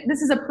me,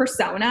 this is a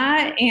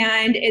persona,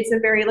 and it's a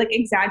very like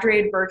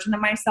exaggerated version of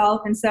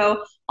myself. And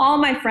so all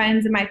my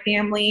friends and my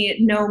family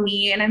know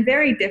me, and I'm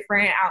very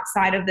different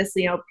outside of this,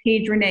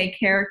 Paige Renee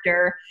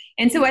character.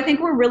 And so I think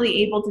we're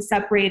really able to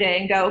separate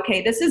it and go,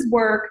 okay, this is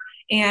work.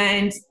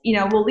 And,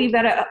 we'll leave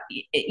that,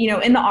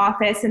 in the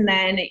office. And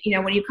then,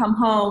 when you come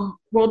home,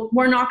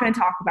 we're not going to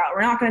talk about it.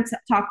 We're not going to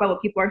talk about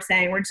what people are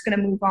saying. We're just going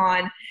to move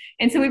on.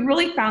 And so we've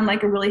really found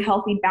like a really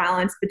healthy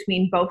balance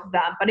between both of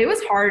them. But it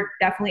was hard,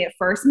 definitely at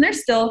first. And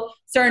there's still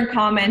certain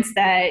comments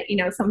that,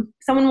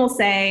 someone will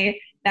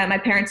say that my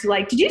parents are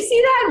like, did you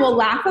see that? And we'll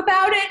laugh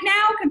about it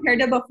now compared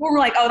to before. We're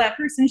like, oh, that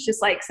person's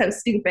just like so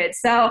stupid.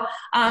 So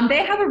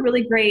they have a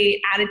really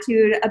great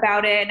attitude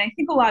about it. And I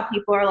think a lot of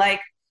people are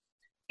like,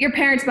 your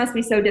parents must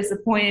be so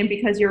disappointed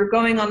because you're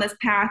going on this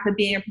path of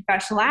being a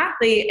professional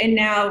athlete, and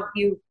now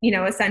you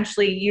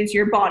essentially use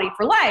your body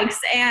for likes.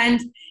 And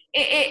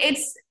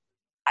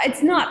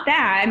it's not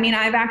that. I mean,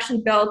 I've actually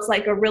built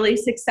like a really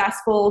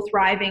successful,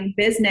 thriving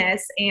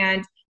business,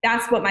 and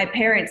that's what my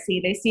parents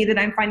see. They see that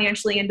I'm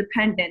financially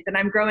independent, that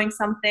I'm growing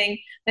something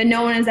that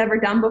no one has ever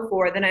done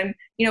before, that I'm,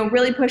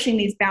 really pushing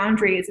these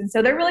boundaries. And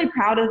so they're really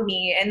proud of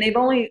me, and they've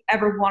only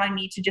ever wanted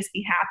me to just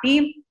be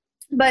happy.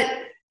 But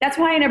that's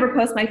why I never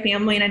post my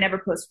family and I never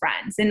post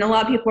friends. And a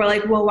lot of people are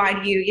like, well,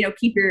 why do you,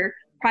 keep your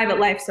private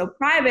life so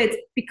private?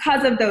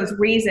 Because of those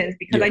reasons,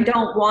 because I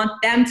don't want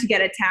them to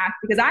get attacked,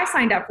 because I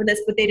signed up for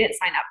this, but they didn't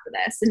sign up for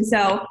this. And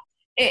so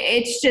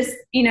it's just,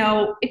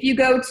 if you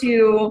go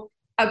to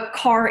a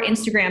car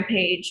Instagram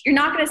page, you're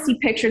not going to see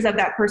pictures of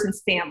that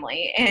person's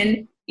family.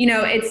 And,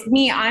 it's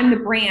me, I'm the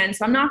brand.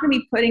 So I'm not going to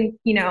be putting,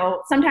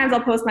 sometimes I'll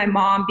post my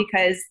mom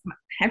because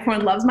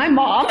everyone loves my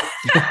mom.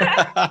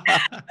 But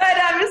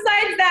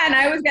besides that,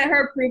 I always get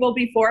her approval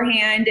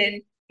beforehand.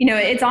 And,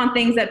 it's on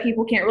things that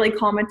people can't really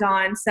comment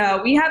on.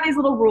 So we have these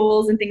little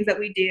rules and things that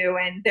we do,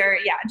 and they're,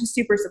 just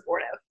super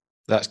supportive.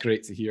 That's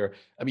great to hear.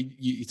 I mean,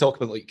 you talk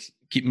about like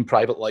keeping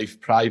private life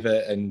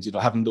private and,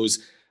 having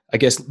those, I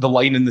guess, the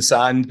line in the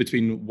sand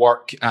between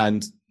work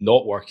and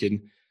not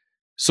working.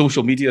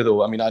 Social media,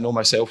 though, I mean, I know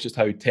myself just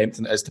how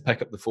tempting it is to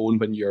pick up the phone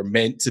when you're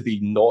meant to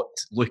be not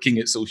looking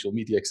at social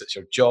media because it's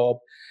your job.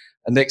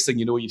 And next thing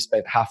you know, you've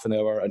spent half an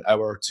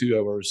hour, 2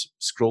 hours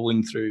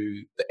scrolling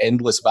through the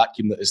endless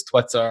vacuum that is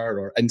Twitter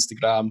or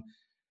Instagram,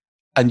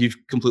 and you've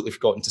completely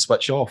forgotten to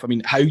switch off. I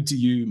mean, how do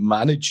you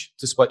manage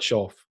to switch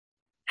off?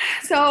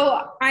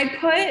 So I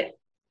put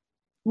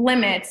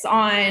limits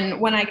on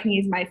when I can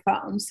use my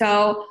phone.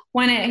 So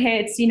when it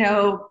hits,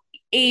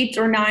 8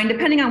 or 9,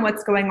 depending on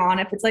what's going on.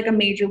 If it's like a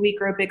major week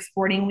or a big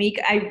sporting week,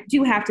 I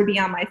do have to be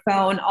on my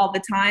phone all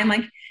the time.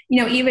 Like,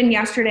 even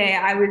yesterday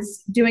I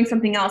was doing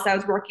something else. I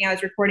was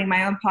recording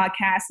my own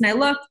podcast, and I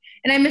looked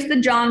and I missed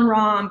the John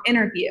Rahm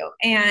interview.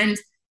 And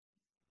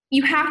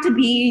you have to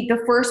be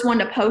the first one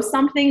to post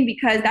something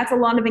because that's a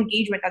lot of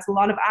engagement. That's a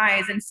lot of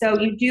eyes. And so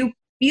you do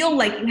feel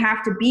like you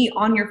have to be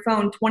on your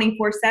phone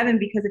 24/7,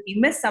 because if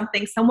you miss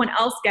something, someone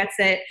else gets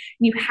it, and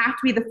you have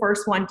to be the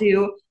first one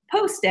to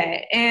post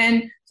it.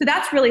 And so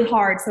that's really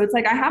hard. So it's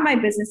like I have my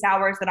business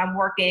hours that I'm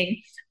working,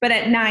 but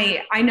at night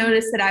I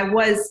noticed that I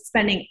was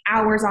spending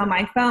hours on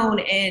my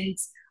phone and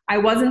I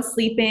wasn't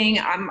sleeping.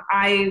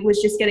 I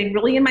was just getting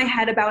really in my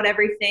head about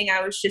everything.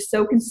 I was just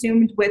so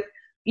consumed with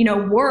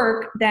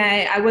work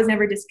that I was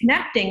never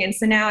disconnecting. And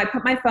so now I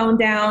put my phone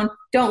down,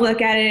 don't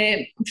look at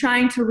it. I'm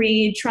trying to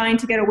read, trying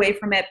to get away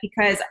from it,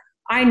 because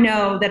I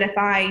know that if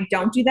I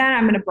don't do that,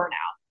 I'm going to burn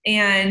out.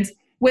 And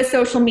with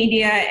social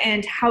media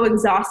and how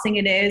exhausting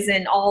it is,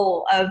 and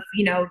all of,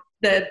 you're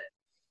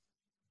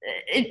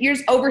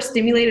just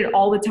overstimulated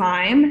all the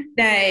time,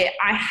 that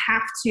I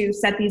have to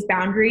set these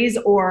boundaries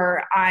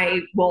or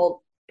I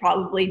will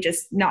probably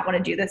just not want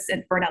to do this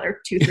for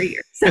another 2-3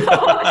 years. So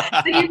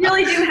you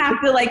really do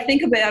have to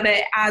think about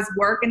it as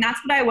work. And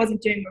that's what I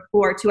wasn't doing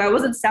before too. I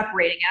wasn't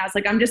separating it. I was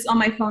like, I'm just on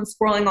my phone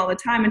scrolling all the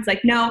time. It's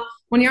like, no,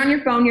 when you're on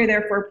your phone, you're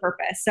there for a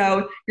purpose.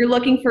 So you're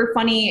looking for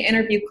funny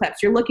interview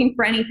clips. You're looking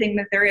for anything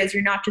that there is.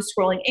 You're not just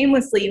scrolling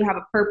aimlessly. You have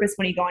a purpose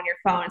when you go on your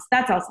phone. So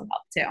that's also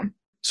helped too.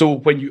 So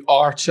when you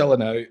are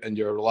chilling out and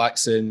you're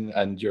relaxing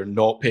and you're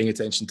not paying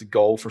attention to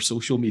golf or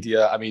social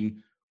media, I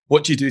mean,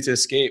 what do you do to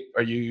escape?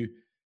 Are you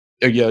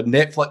a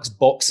Netflix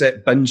box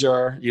set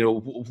binger?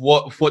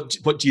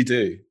 What do you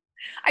do?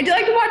 I do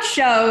like to watch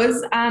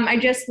shows. I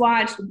just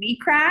watched We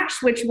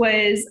Crash, which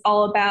was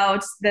all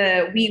about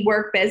the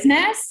WeWork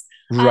business.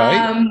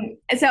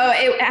 So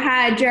it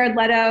had Jared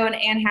Leto and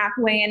Anne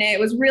Hathaway in it. It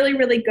was really,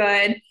 really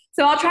good.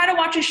 So I'll try to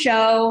watch a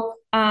show.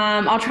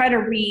 I'll try to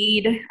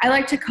read. I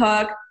like to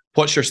cook.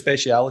 What's your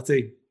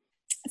speciality?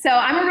 So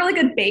I'm a really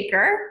good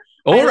baker.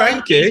 All right,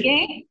 okay.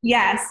 Baking.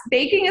 Yes,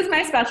 baking is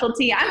my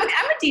specialty. I'm a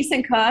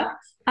decent cook,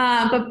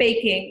 but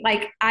baking,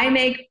 like I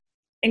make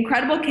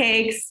incredible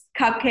cakes,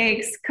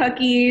 cupcakes,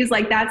 cookies.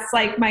 Like that's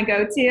like my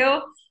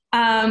go-to.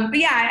 But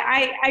yeah,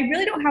 I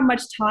really don't have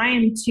much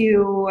time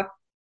to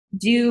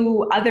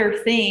do other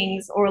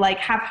things or like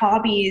have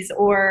hobbies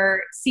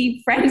or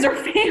see friends or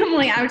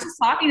family. I was just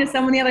talking to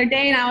someone the other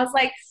day and I was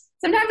like,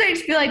 sometimes I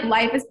just feel like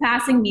life is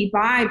passing me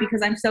by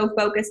because I'm so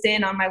focused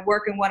in on my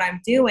work and what I'm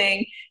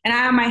doing. And I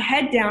have my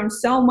head down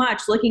so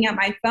much looking at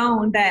my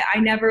phone that I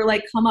never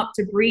like come up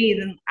to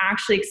breathe and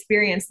actually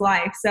experience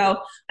life.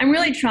 So I'm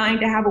really trying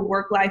to have a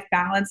work-life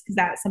balance because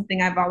that's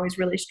something I've always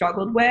really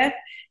struggled with.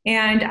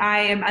 And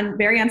I'm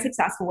very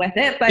unsuccessful with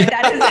it, but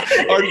that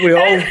is, aren't we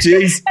all?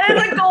 Jeez. That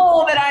is a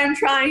goal that I'm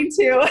trying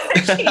to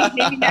achieve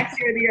maybe next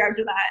year or the year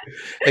after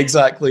that.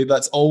 Exactly.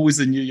 That's always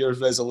a New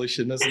Year's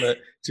resolution, isn't it?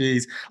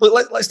 Jeez.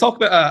 Look, let's talk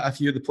about a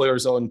few of the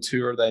players on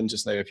tour then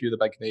just now, a few of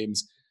the big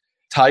names.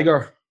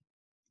 Tiger,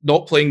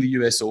 not playing the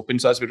US Open.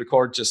 So as we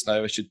record just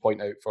now, I should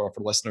point out for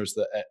listeners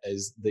that it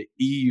is the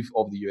eve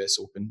of the US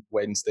Open,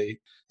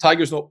 Wednesday.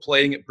 Tiger's not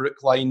playing at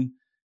Brookline.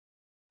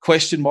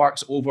 Question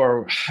marks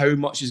over how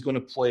much he's going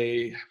to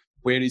play,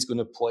 where he's going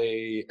to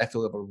play, if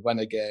he'll ever win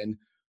again.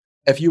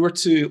 If you were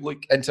to look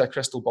into a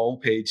crystal ball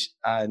page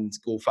and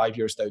go 5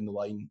 years down the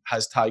line,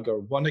 has Tiger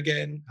won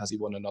again? Has he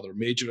won another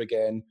major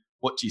again?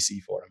 What do you see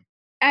for him?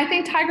 I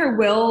think Tiger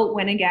will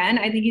win again.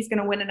 I think he's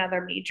going to win another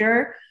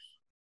major.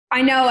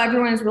 I know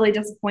everyone is really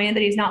disappointed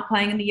that he's not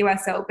playing in the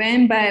US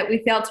Open, but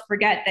we failed to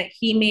forget that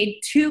he made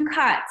 2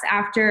 cuts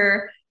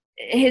after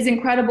his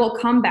incredible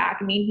comeback.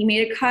 I mean, he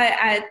made a cut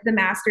at the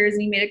Masters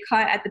and he made a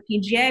cut at the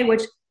PGA,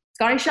 which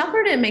Scottie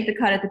Scheffler didn't make the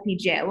cut at the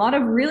PGA. A lot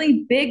of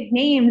really big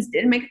names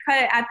didn't make a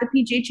cut at the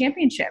PGA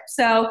Championship.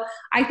 So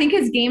I think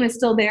his game is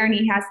still there and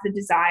he has the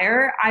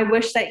desire. I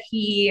wish that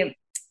he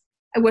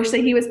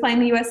was playing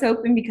the US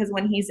Open because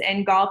when he's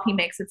in golf, he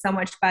makes it so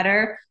much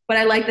better. But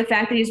I like the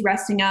fact that he's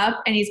resting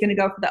up and he's going to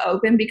go for the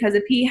Open because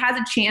if he has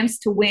a chance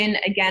to win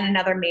again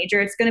another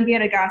major, it's going to be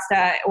at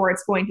Augusta or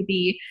it's going to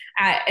be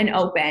at an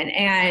Open.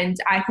 And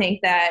I think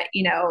that,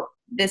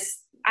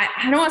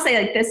 I don't want to say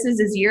like this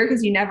is his year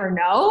because you never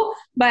know,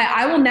 but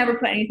I will never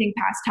put anything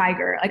past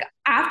Tiger. Like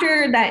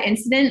after that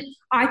incident,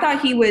 I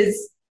thought he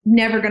was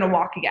never going to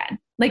walk again,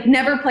 like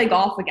never play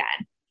golf again.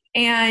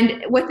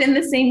 And within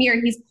the same year,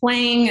 he's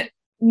playing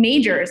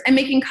majors and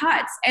making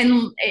cuts.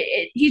 And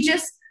he's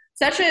just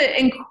such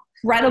an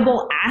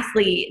incredible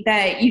athlete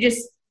that you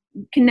just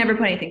can never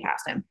put anything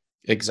past him.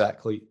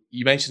 Exactly.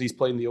 You mentioned he's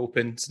playing the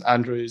Open, St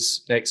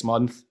Andrews next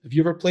month. Have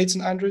you ever played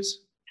St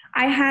Andrews?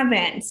 I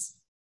haven't.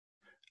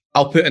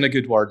 I'll put in a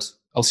good word.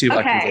 I'll see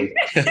what I can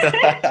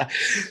do.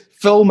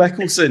 Phil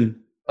Mickelson.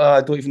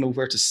 I don't even know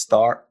where to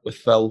start with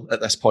Phil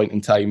at this point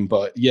in time.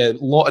 But yeah, a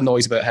lot of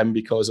noise about him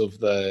because of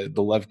the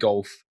Live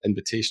Golf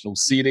Invitational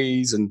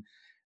Series and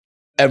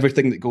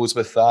everything that goes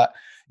with that.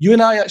 You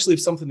and I actually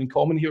have something in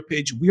common here,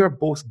 Paige. We are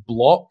both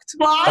blocked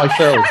by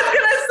Phil. I was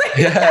gonna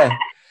say yeah.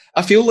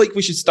 I feel like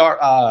we should start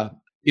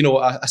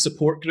a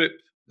support group,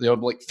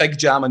 like Fig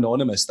Jam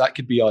Anonymous. That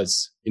could be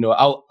us.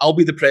 I'll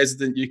be the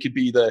president. You could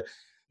be the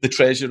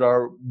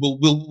treasurer.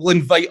 We'll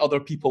invite other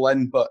people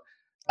in. But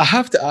I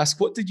have to ask,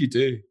 what did you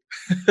do?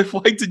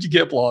 Why did you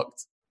get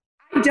blocked?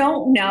 I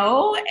don't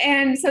know.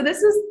 And so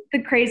this is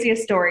the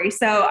craziest story.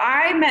 So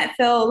I met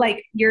Phil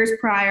like years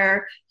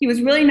prior. He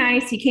was really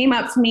nice. He came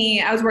up to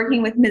me. I was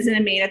working with Mizzen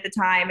and Made at the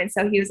time. And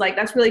so he was like,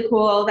 that's really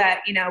cool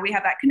that, we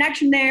have that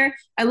connection there.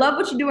 I love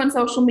what you do on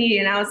social media.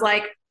 And I was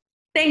like,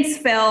 thanks,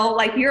 Phil.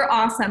 Like, you're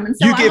awesome. And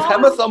so you gave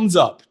him a thumbs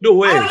up. No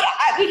way. Oh,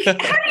 yeah. You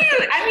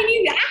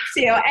have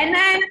to. And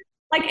then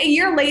like a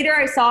year later,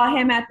 I saw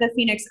him at the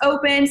Phoenix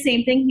Open.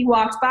 Same thing. He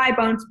walked by,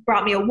 Bones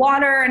brought me a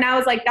water, and I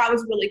was like, that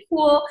was really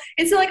cool.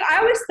 And so, like, I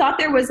always thought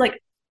there was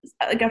like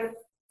a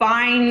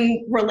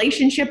fine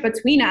relationship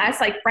between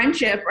us, like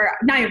friendship, or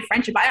not even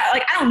friendship.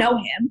 I don't know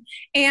him,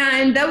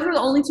 and those were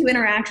the only 2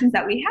 interactions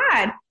that we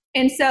had.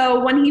 And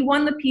so when he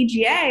won the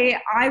PGA,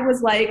 I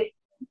was like,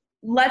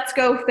 let's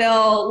go,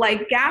 Phil,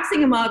 like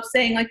gassing him up,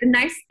 saying like the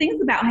nice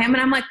things about him.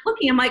 And I'm like,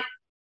 I'm like,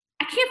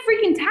 I can't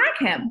freaking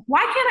tag him.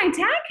 Why can't I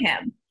tag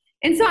him?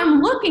 And so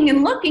I'm looking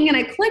and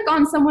I click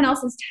on someone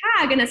else's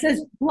tag and it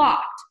says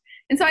blocked.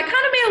 And so I kind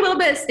of made a little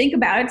bit of stink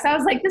about it because I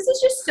was like, this is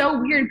just so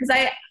weird because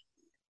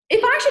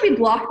if I should be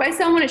blocked by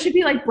someone, it should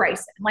be like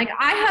Bryson. Like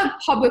I have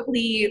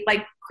publicly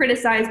like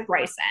criticized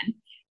Bryson.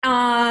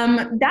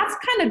 That's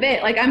kind of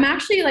it. Like I'm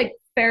actually like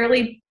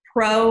fairly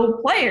pro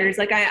players.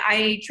 Like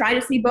I try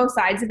to see both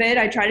sides of it.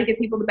 I try to give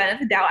people the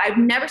benefit of the doubt. I've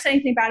never said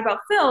anything bad about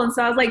Phil. And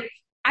so I was like,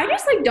 I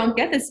just like don't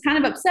get this. It's kind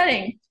of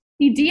upsetting.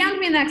 He DM'd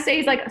me the next day.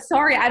 He's like,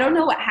 sorry, I don't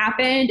know what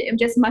happened. It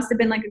just must have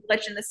been like a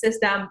glitch in the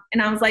system. And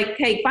I was like,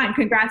 hey, fine.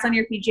 Congrats on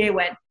your PGA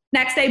win.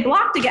 Next day,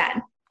 blocked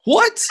again.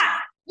 What?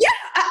 Yeah.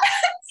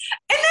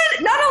 And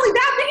then not only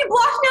that, but he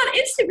blocked me on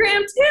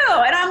Instagram too.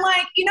 And I'm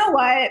like, you know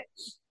what?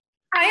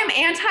 I am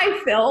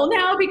anti-Phil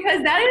now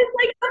because that is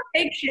like the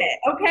fake shit,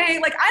 okay?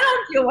 Like, I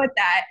don't deal with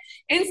that.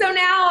 And so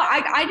now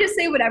I just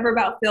say whatever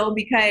about Phil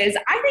because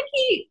I think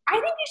he's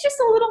just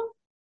a little,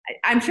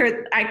 I'm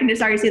sure I can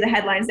just already see the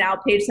headlines now.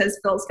 Paige says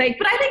Phil's fake,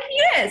 but I think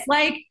he is.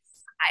 Like,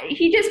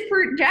 he just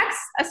projects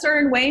a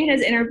certain way in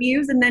his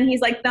interviews and then he's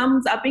like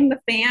thumbs upping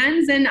the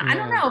fans. And I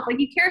don't know, if like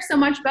you care so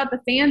much about the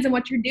fans and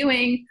what you're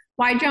doing,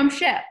 why jump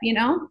ship, you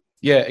know?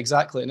 Yeah,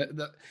 exactly. And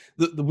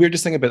the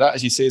weirdest thing about that,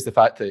 as you say, is the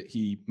fact that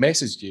he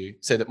messaged you,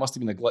 said it must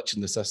have been a glitch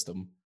in the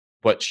system,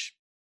 which,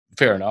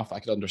 fair enough, I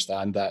could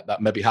understand that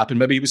maybe happened.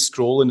 Maybe he was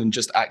scrolling and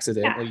just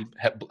accidentally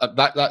hit.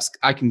 That's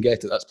I can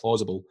get it. That's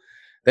plausible.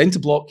 Then to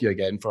block you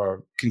again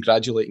for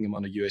congratulating him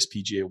on a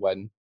USPGA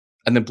win,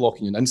 and then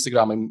blocking you on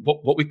Instagram. I mean,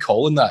 what we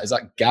calling that? Is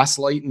that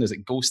gaslighting? Is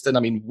it ghosting? I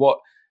mean, what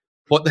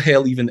the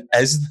hell even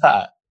is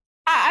that?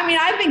 I mean,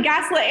 I've been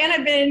gaslit and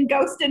I've been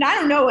ghosted. I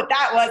don't know what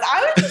that was.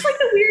 I was just like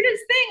the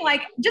weirdest thing.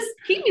 Like, just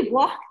keep me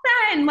blocked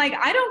then. Like,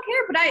 I don't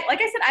care. But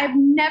like I said, I've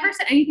never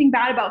said anything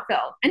bad about Phil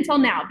until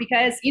now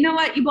because you know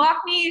what? You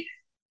block me,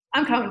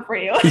 I'm coming for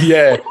you.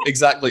 Yeah,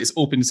 exactly. It's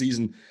open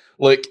season.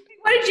 Like,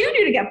 what did you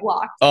do to get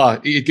blocked? Oh,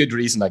 he had good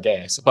reason, I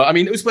guess. But I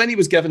mean, it was when he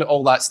was giving it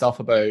all that stuff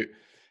about,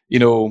 you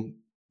know,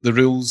 the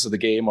rules of the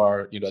game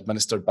are, you know,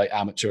 administered by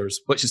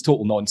amateurs, which is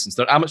total nonsense.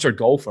 They're amateur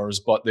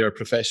golfers, but they're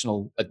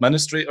professional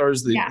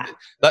administrators.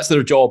 That's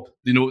their job.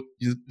 You know,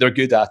 they're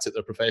good at it.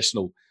 They're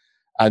professional.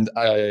 And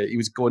he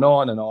was going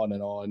on and on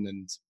and on.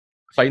 And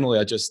finally,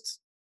 I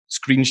just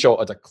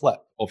screenshotted a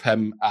clip of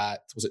him at,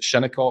 was it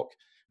Shinnecock,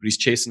 where he's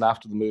chasing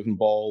after the moving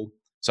ball.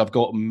 So I've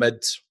got him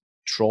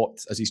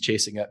mid-trot as he's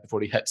chasing it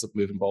before he hits the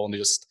moving ball. And he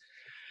just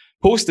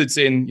posted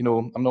saying, you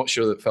know, I'm not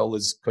sure that Phil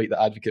is quite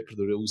the advocate for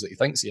the rules that he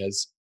thinks he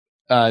is.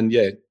 And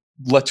yeah,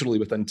 literally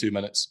within 2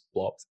 minutes,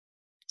 blocked.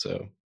 So,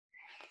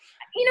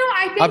 you know,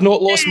 I think I've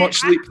not lost much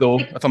sleep though,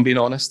 if I'm being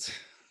honest.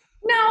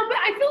 No, but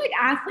I feel like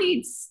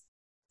athletes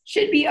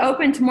should be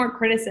open to more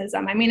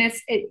criticism. I mean,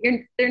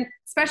 they're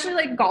especially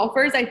like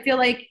golfers. I feel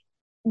like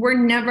we're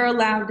never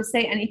allowed to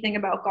say anything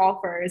about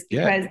golfers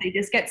because they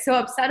just get so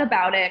upset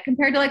about it.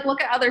 Compared to like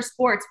look at other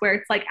sports where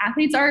it's like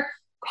athletes are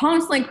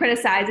constantly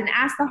criticized and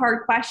ask the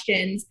hard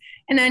questions.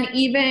 And then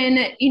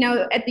even, you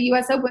know, at the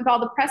US Open with all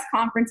the press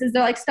conferences,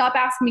 they're like, stop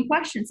asking me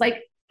questions.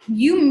 Like,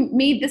 you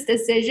made this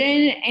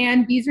decision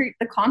and these are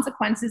the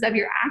consequences of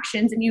your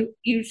actions. And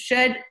you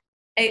should,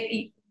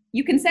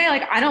 you can say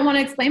like, I don't want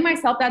to explain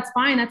myself. That's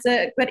fine. That's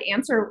a good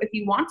answer if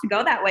you want to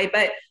go that way.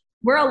 But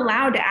we're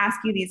allowed to ask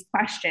you these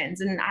questions.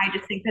 And I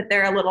just think that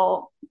they're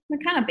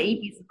kind of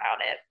babies about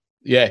it.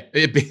 Yeah,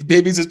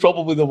 babies is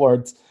probably the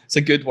word. It's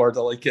a good word.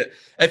 I like it.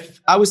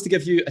 If I was to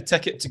give you a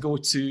ticket to go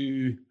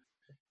to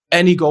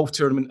any golf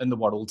tournament in the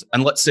world,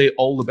 and let's say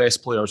all the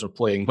best players are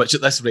playing, which at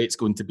this rate is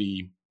going to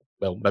be,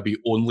 well, maybe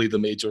only the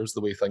majors,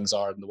 the way things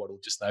are in the world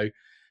just now,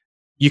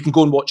 you can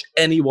go and watch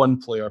any one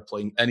player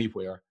playing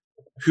anywhere.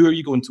 Who are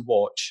you going to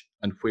watch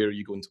and where are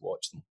you going to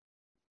watch them?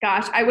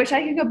 Gosh, I wish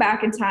I could go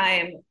back in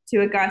time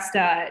to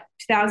Augusta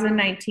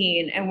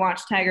 2019 and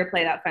watch Tiger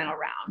play that final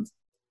round.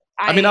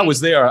 I mean, I was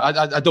there.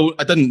 I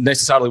didn't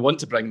necessarily want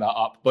to bring that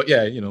up, but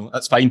yeah, you know,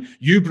 that's fine.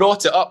 You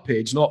brought it up,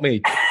 Paige, not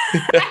me.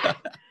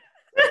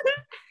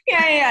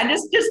 Yeah.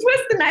 Just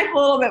twist the knife a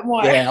little bit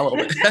more. Yeah, a little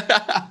bit.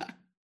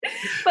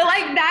 But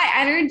like that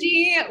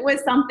energy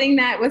was something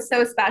that was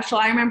so special.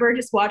 I remember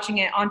just watching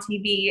it on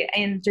TV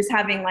and just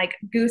having like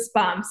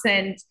goosebumps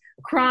and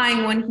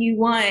crying when he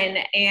won.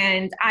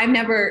 And I've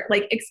never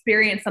like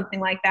experienced something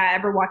like that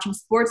ever watching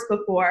sports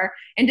before.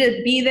 And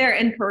to be there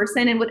in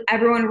person and with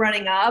everyone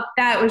running up,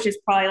 that was just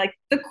probably like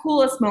the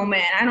coolest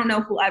moment. I don't know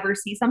if we'll ever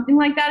see something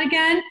like that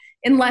again,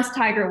 unless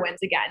Tiger wins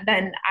again.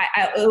 Then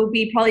it will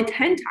be probably 10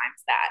 times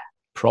that.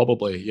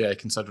 Probably, yeah,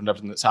 considering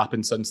everything that's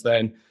happened since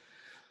then.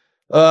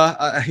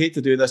 I hate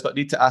to do this, but I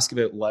need to ask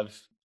about Liv.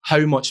 How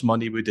much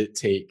money would it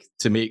take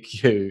to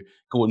make you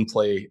go and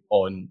play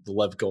on the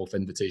Liv Golf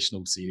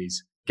Invitational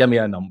Series? Give me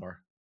a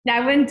number. No,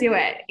 I wouldn't do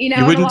it. You know,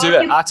 you wouldn't do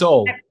it at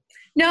all?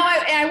 No,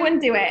 I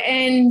wouldn't do it.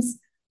 And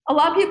a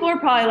lot of people are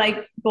probably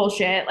like,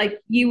 bullshit. Like,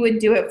 you would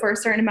do it for a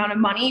certain amount of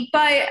money.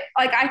 But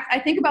like, I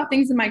think about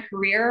things in my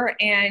career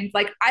and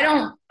like,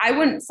 I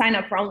wouldn't sign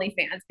up for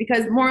OnlyFans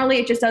because morally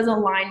it just doesn't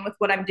align with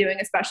what I'm doing,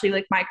 especially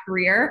like my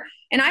career.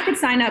 And I could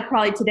sign up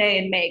probably today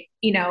and make,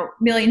 you know,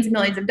 millions and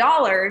millions of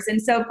dollars.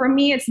 And so for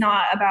me, it's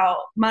not about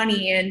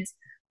money. And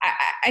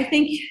I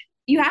think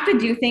you have to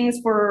do things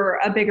for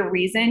a bigger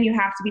reason. You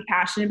have to be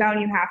passionate about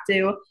it. You have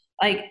to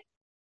like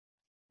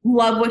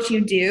love what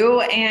you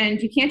do, and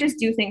you can't just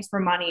do things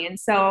for money. And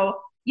so,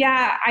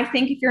 yeah, I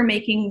think if you're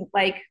making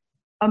like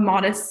a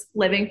modest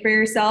living for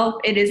yourself,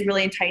 it is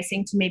really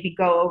enticing to maybe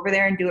go over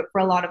there and do it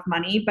for a lot of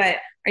money. But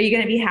are you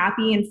going to be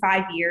happy in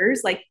 5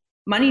 years? Like,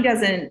 money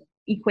doesn't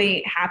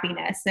equate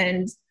happiness.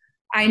 And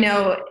I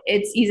know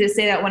it's easy to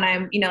say that when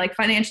I'm, you know, like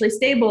financially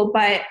stable,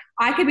 but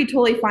I could be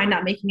totally fine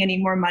not making any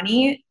more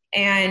money.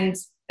 And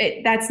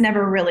that's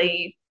never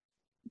really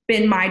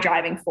been my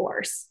driving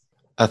force.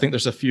 I think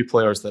there's a few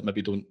players that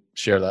maybe don't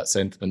share that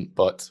sentiment,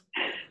 but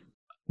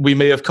we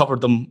may have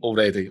covered them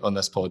already on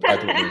this pod. I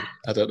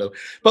don't know.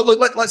 But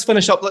look, let's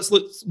finish up. Let's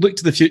look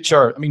to the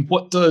future. I mean,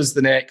 what does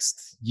the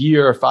next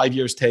year, 5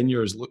 years, 10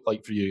 years look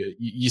like for you?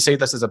 You say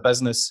this is a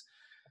business,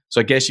 so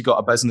I guess you got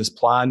a business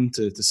plan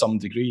to some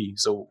degree.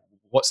 So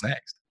what's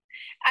next?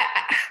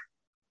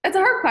 It's a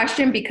hard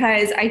question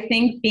because I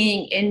think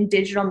being in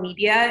digital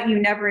media, you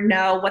never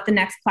know what the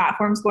next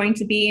platform is going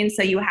to be. And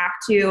so you have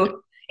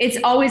to, it's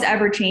always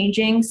ever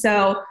changing.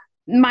 So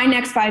my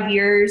next 5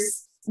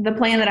 years, the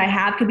plan that I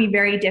have could be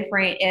very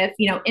different if,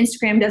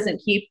 Instagram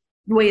doesn't keep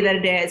the way that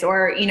it is,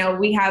 or,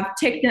 we have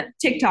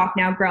TikTok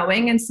now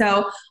growing. And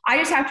so I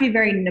just have to be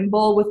very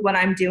nimble with what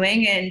I'm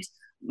doing. And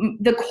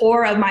the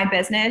core of my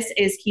business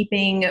is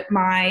keeping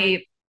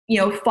my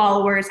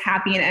followers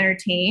happy and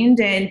entertained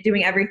and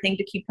doing everything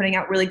to keep putting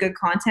out really good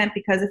content,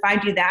 because if I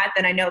do that,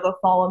 then I know they'll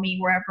follow me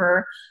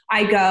wherever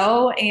I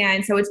go.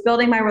 And so it's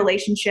building my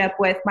relationship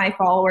with my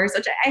followers,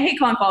 which I hate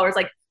calling followers,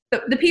 like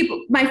the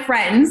people, my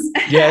friends,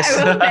 yes.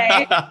 I will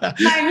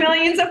say, my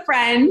millions of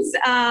friends.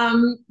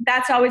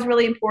 That's always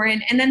really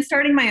important. And then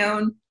starting my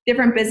own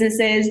different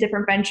businesses,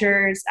 different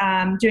ventures,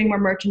 doing more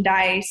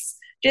merchandise,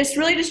 just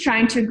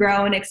trying to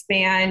grow and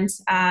expand,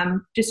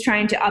 just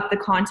trying to up the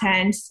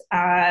content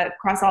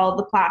across all of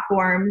the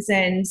platforms.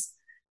 And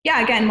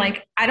yeah, again,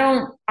 like I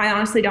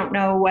honestly don't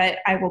know what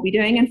I will be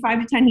doing in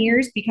 5 to 10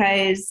 years,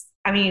 because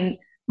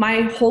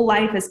my whole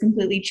life has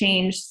completely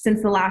changed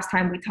since the last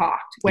time we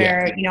talked,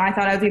 where, I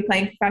thought I would be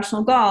playing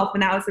professional golf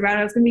and that was the route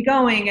I was going to be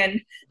going.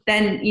 And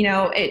then,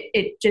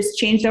 it just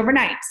changed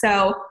overnight.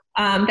 So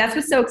that's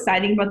what's so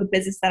exciting about the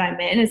business that I'm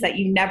in, is that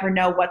you never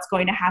know what's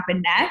going to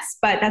happen next,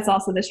 but that's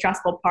also the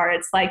stressful part.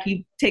 It's like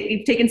you've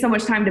taken so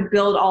much time to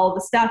build all of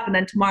the stuff, and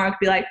then tomorrow it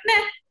could be like,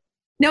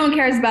 no one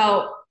cares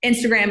about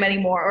Instagram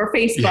anymore or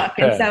Facebook.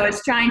 And so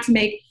it's trying to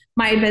make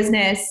my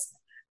business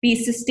be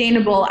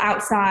sustainable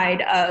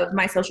outside of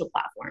my social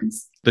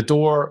platforms. The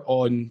door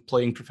on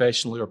playing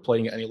professionally or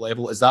playing at any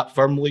level, is that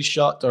firmly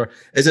shut, or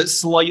is it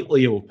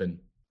slightly open?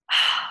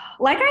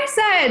 Like I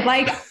said,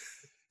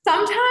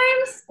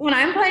 sometimes when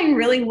I'm playing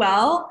really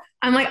well,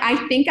 I'm like,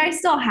 I think I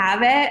still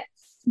have it,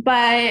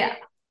 but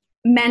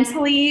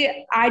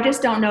mentally, I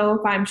just don't know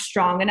if I'm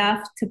strong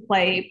enough to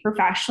play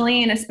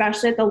professionally. And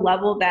especially at the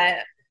level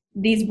that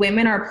these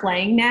women are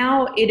playing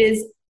now, it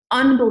is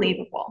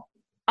unbelievable,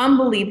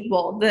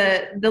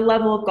 the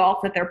level of golf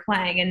that they're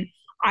playing. And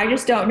I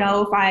just don't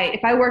know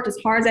if I worked as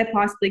hard as I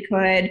possibly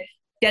could,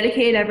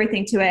 dedicated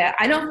everything to it,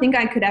 I don't think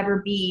I could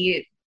ever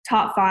be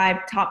top 5,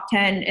 top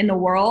 10 in the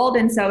world.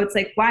 And so it's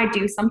like, why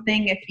do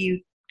something if you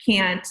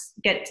can't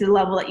get to the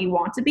level that you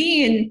want to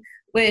be? And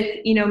with,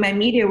 my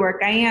media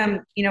work, I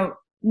am,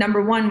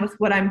 number one with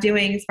what I'm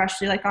doing,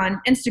 especially like on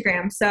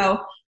Instagram.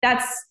 So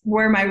that's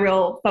where my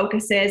real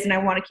focus is. And I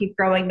want to keep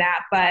growing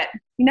that, but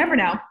you never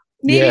know.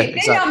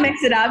 Maybe I'll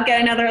mix it up,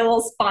 get another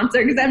little sponsor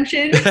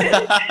exemption.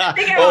 I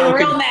think everyone's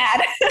real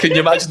mad. Can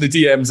you imagine the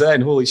DMs then?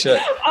 Holy shit.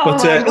 Oh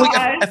but look,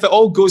 if it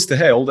all goes to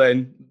hell,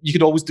 then you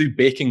could always do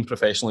baking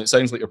professionally. It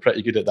sounds like you're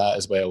pretty good at that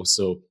as well.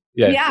 So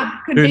yeah,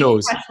 who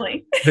knows?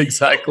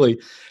 Exactly.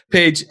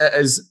 Paige, it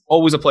is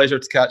always a pleasure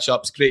to catch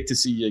up. It's great to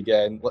see you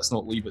again. Let's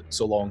not leave it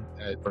so long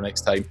for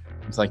next time.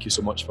 And thank you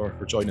so much for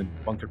joining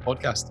the Bunker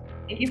Podcast.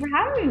 Thank you for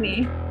having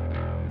me.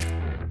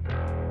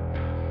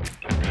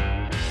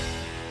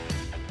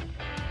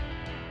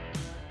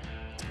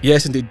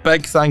 Yes, indeed.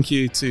 Big thank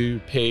you to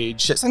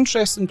Paige. It's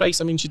interesting,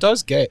 Bryce. She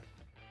does get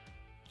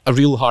a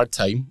real hard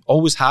time.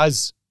 Always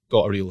has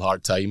got a real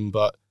hard time,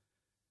 but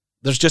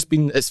there's just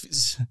been,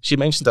 she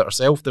mentioned it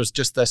herself, there's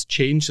just this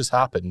change has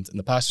happened in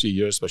the past few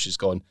years where she's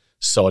gone,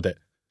 sod it,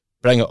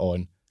 bring it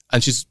on.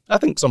 And I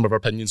think some of her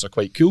opinions are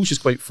quite cool. She's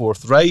quite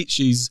forthright.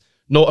 She's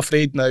not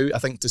afraid now, I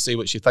think, to say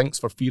what she thinks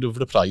for fear of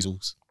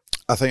reprisals.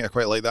 I think I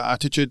quite like that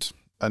attitude,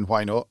 and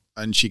why not?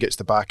 And she gets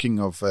the backing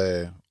of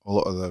a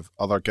lot of the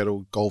other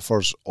girl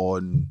golfers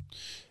on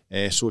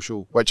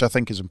social, which I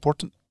think is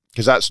important,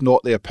 because that's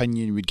not the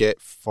opinion you would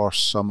get for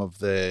some of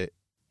the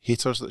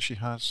haters that she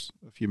has,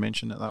 if you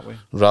mention it that way.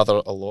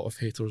 Rather a lot of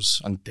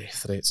haters and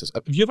death threats.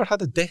 Have you ever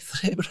had a death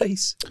threat,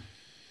 Bryce?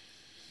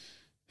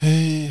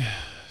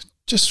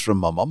 Just from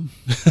my mum.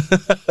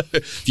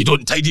 If you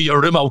don't tidy your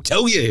room, I'll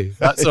kill you.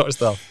 That sort of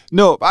stuff.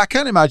 No, I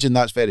can't imagine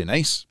that's very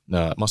nice.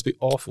 No, it must be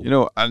awful.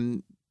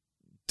 And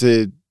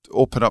to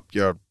open up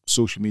your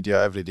social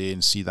media every day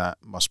and see that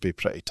must be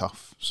pretty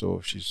tough.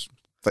 So she's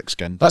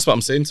thick-skinned. That's what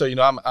I'm saying. So,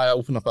 I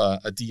open up a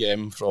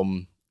DM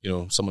from,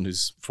 someone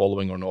who's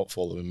following or not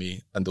following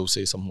me, and they'll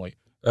say something like,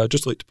 I'd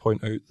just like to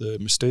point out the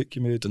mistake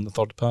you made in the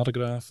third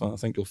paragraph. I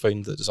think you'll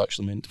find that it's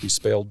actually meant to be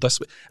spelled this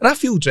way. And I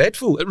feel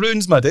dreadful. It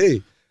ruins my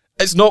day.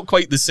 It's not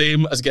quite the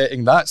same as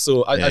getting that,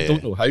 so I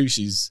don't know how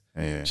she's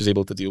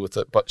able to deal with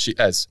it, but she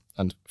is,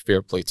 and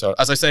fair play to her.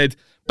 As I said,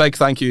 big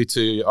thank you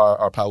to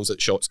our pals at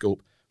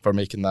ShotScope for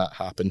making that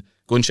happen.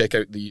 Go and check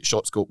out the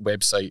ShotScope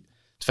website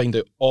to find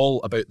out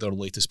all about their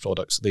latest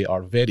products. They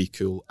are very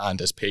cool,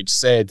 and as Paige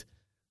said,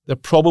 they're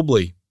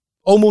probably,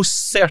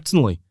 almost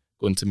certainly,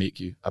 going to make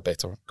you a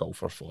better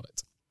golfer for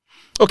it.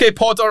 Okay,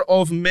 Podder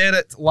of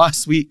Merit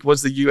last week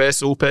was the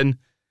US Open.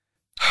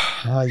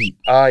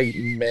 I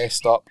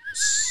messed up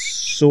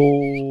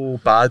so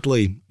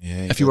badly.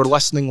 Yeah, if you were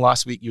listening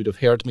last week, you'd have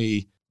heard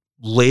me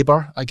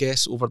labour, I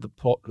guess, over the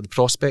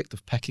prospect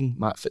of picking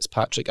Matt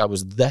Fitzpatrick. I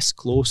was this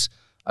close.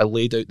 I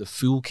laid out the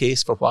full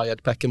case for why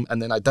I'd pick him,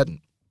 and then I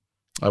didn't.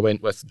 I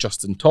went with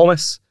Justin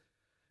Thomas,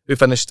 who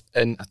finished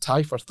in a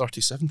tie for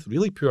 37th.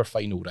 Really poor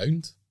final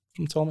round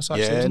from Thomas,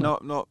 actually. Yeah,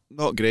 wasn't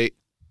not great.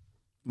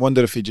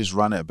 Wonder if he just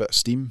ran out a bit of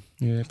steam.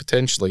 Yeah,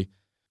 potentially.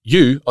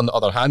 You, on the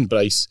other hand,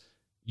 Bryce,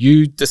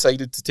 you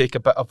decided to take a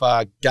bit of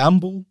a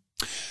gamble.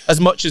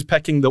 As much as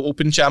picking the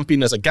Open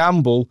champion as a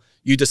gamble,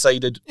 you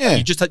decided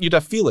you'd had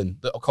a feeling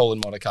that Colin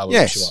Morikawa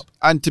would show up.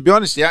 And to be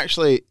honest, he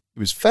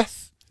was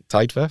fifth.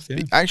 Tied fifth, yeah.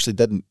 He actually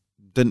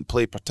didn't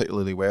play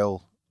particularly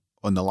well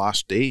on the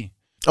last day.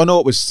 Oh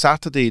no, it was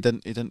Saturday. He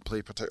didn't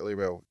play particularly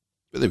well.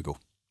 But there we go.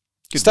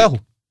 Still,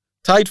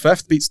 tied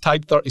fifth beats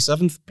tied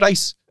 37th.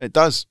 Bryce, it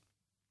does.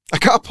 I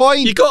got a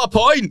point. You got a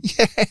point.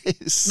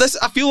 Yes.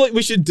 I feel like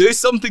we should do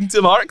something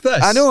to mark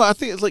this. I know. I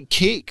think it's like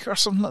cake or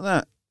something like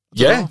that.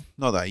 Yeah.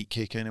 Not that I eat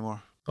cake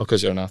anymore. Oh,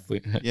 because you're an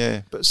athlete.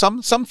 Yeah, but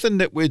something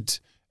that would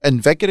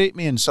invigorate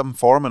me in some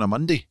form on a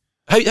Monday.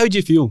 How do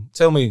you feel?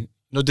 Tell me.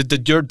 No,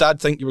 did your dad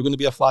think you were going to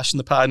be a flash in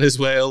the pan as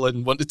well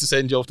and wanted to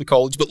send you off to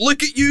college? But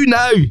look at you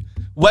now,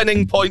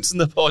 winning points in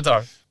the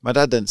Podder. My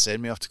dad didn't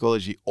send me off to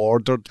college. He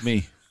ordered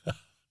me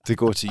to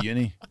go to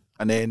uni.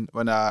 And then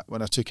when I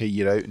took a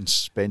year out and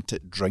spent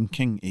it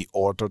drinking, he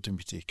ordered me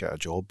to take out a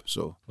job.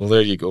 So well,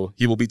 there you go.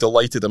 He will be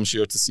delighted, I'm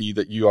sure, to see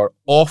that you are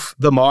off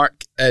the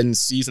mark in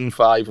season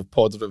 5 of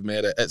Podder of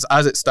Merit. It's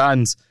as it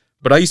stands.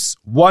 Bryce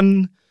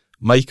 1,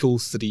 Michael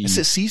 3. Is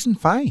it season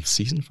 5?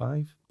 Season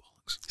 5.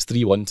 It's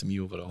 3-1 to me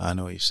overall. I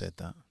know you said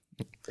that.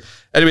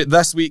 Anyway,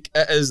 this week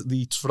it is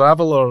the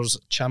Travellers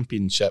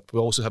Championship. We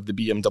also have the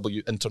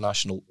BMW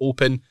International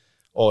Open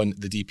on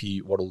the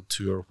DP World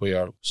Tour,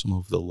 where some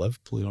of the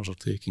live players are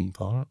taking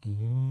part.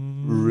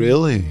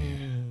 Really?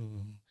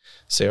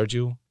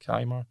 Sergio,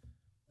 Keimer.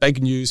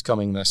 Big news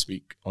coming this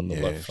week on the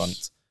live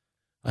front.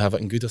 I have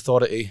it in good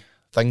authority.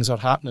 Things are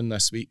happening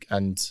this week,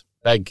 and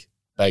big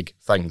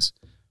things.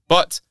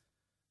 But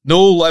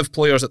no live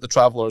players at the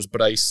Travellers,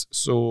 Bryce,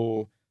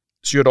 so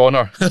it's your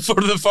honour. For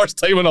the first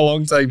time in a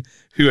long time,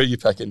 who are you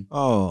picking?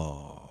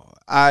 Oh,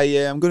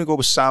 I'm going to go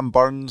with Sam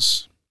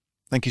Burns.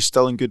 I think he's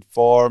still in good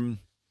form.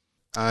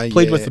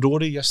 Played with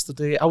Rory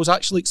yesterday. I was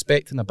actually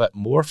expecting a bit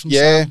more from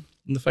Sam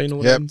in the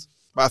final round.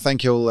 But I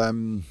think he'll,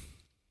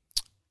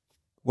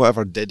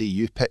 whatever Diddy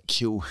you pick,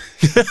 he'll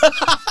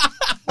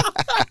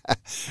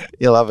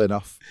have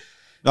enough.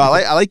 No,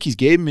 I like his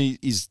game. He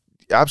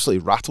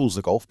absolutely rattles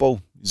the golf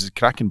ball. He's a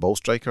cracking ball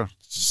striker.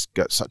 He's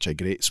got such a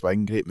great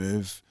swing, great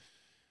move.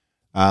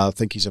 I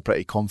think he's a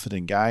pretty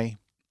confident guy.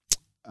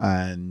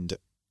 And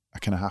I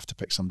kind of have to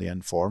pick somebody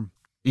in form.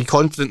 Are you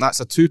confident that's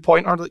a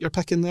 2-pointer that you're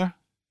picking there?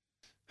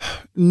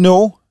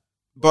 No,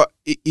 but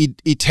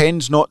he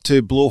tends not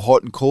to blow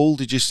hot and cold.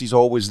 He's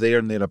always there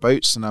and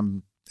thereabouts, and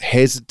I'm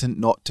hesitant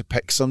not to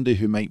pick somebody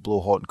who might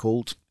blow hot and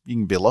cold. You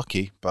can be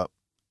lucky, but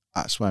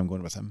that's why I'm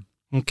going with him.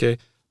 Okay.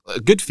 A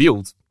good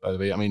field, by the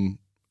way. I mean,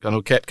 I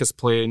know Koepka's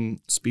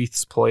playing,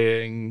 Spieth's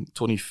playing,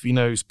 Tony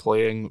Finau's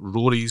playing,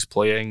 Rory's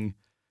playing.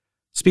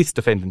 Spieth's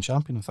defending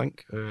champion, I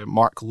think.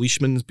 Mark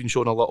Leishman's been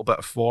showing a little bit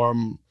of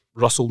form.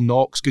 Russell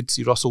Knox, good to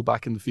see Russell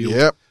back in the field.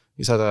 Yep.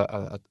 He's had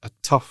a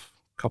tough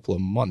couple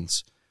of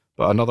months,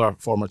 but another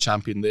former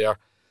champion there.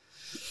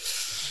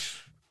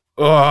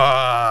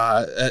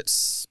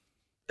 It's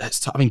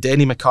I mean,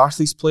 Denny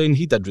McCarthy's playing.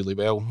 He did really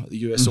well at the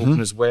US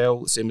Open as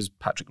well, same as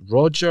Patrick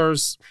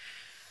Rodgers.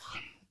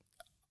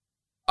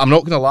 I'm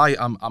not going to lie,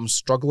 I'm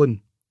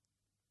struggling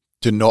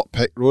to not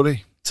pick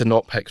Rory.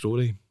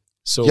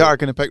 So you are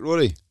going to pick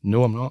Rory?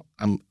 No, I'm not.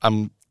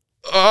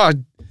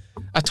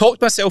 I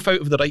talked myself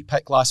out of the right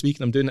pick last week,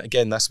 and I'm doing it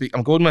again this week.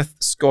 I'm going with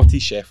Scottie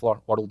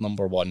Scheffler, world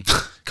number 1,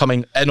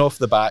 coming in off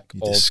the back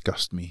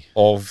disgust me.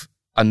 Of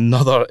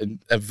another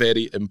a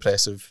very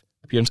impressive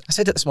appearance. I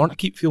said it this morning, I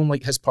keep feeling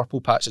like his purple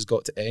patch has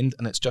got to end,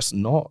 and it's just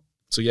not.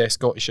 So yeah,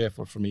 Scottie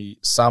Scheffler for me,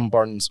 Sam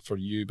Burns for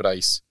you,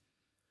 Bryce.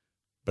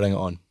 Bring it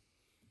on.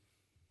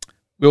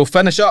 We'll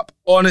finish up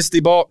Honesty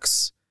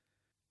Box.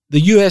 The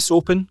US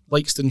Open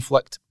likes to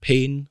inflict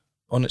pain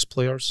on its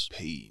players.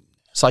 Pain.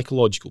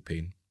 Psychological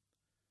pain.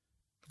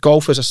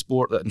 Golf is a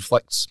sport that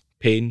inflicts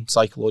pain,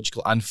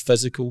 psychological and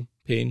physical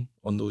pain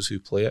on those who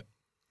play it.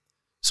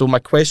 So my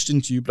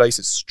question to you, Bryce,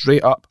 is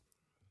straight up.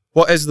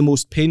 What is the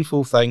most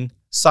painful thing,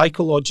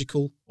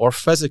 psychological or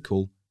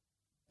physical,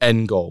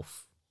 in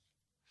golf?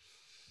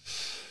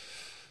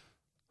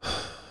 Do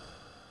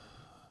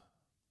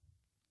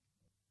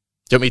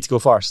you want me to go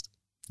first?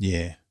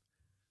 Yeah.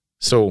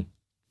 So,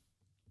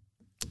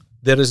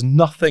 there is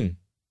nothing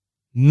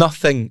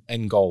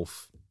in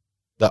golf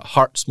that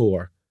hurts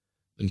more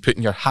than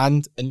putting your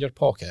hand in your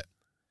pocket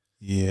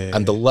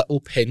and the little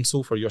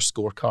pencil for your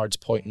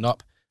scorecards pointing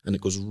up and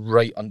it goes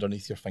right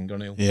underneath your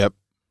fingernail. Yep.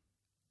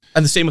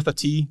 And the same with a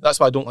tee. That's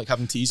why I don't like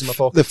having tees in my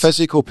pocket. The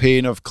physical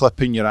pain of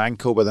clipping your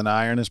ankle with an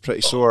iron is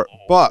pretty sore.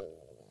 But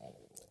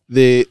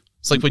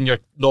It's like when you're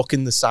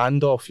knocking the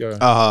sand off your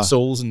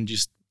soles and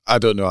just... I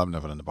don't know, I'm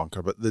never in the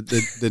bunker, but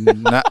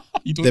the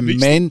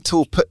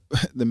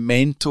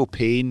mental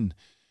pain,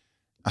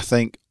 I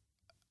think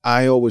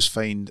I always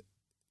find it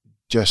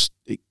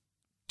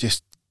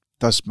just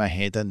does my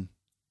head in,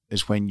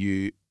 is when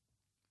you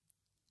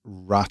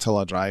rattle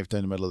a drive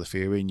down the middle of the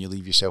fairway and you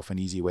leave yourself an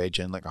easy wedge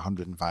in, like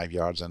 105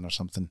 yards in or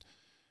something,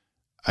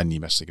 and you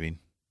miss the green.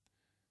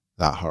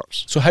 That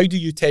hurts. So how do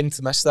you tend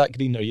to miss that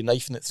green? Are you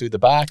knifing it through the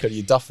back? Are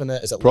you duffing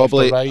it? Is it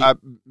probably left or right?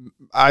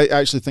 I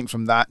actually think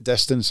from that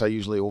distance I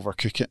usually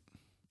overcook it,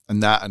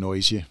 and that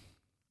annoys you.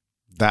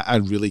 That I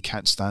really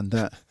can't stand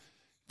that.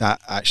 That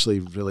actually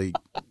really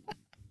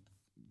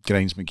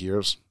grinds my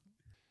gears.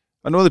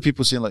 I know the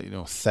people saying,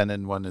 like,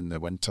 thinning one in the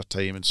winter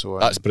time and so on.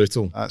 That's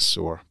brutal. That's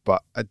sore.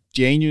 But I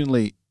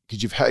genuinely,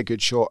 because you've hit a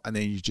good shot and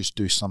then you just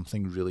do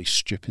something really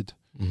stupid,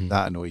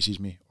 that annoys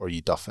me. Or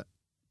you duff it.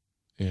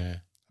 Yeah.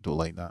 I don't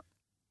like that.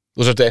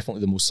 Those are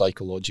definitely the most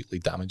psychologically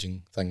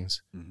damaging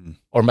things. Mm-hmm.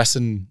 Or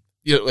missing,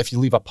 if you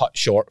leave a putt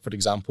short, for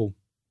example,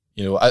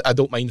 I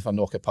don't mind if I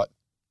knock a putt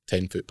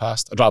 10 foot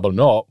past. I'd rather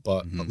not,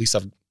 but at least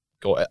I've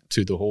got it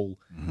to the hole.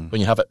 Mm-hmm.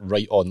 When you have it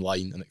right on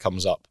line and it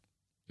comes up,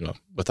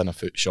 within a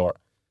foot short,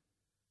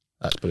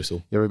 that's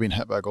brutal. You ever been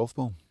hit by a golf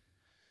ball?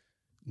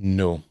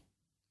 No.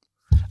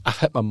 I've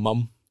hit my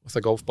mum with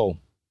a golf ball.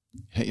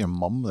 Hit your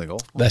mum with a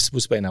golf ball? This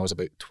was when I was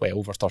about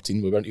 12 or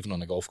 13. We weren't even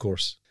on a golf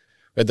course.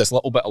 We had this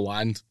little bit of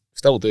land,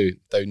 still do,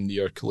 down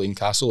near Culzean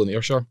Castle in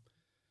Ayrshire.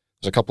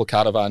 There's a couple of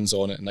caravans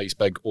on it, a nice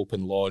big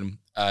open lawn,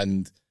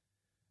 and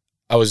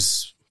I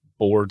was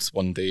bored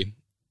one day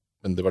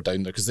when they were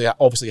down there, because they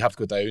obviously have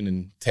to go down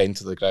and tend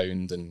to the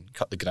ground and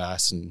cut the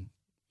grass and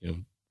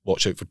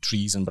watch out for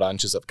trees and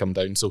branches that have come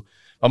down. So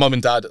my mum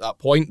and dad at that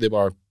point, they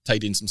were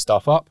tidying some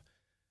stuff up.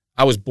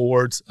 I was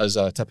bored, as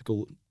a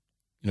typical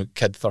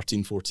kid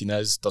 13, 14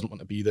 is, doesn't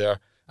want to be there.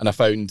 And I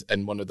found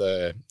in one of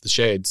the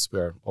sheds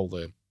where all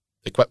the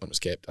equipment was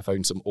kept, I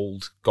found some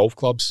old golf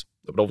clubs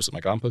that were obviously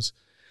my grandpa's.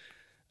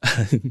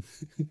 I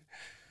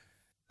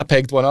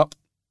pegged one up,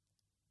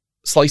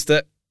 sliced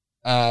it,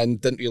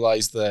 and didn't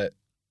realise that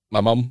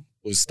my mum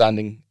was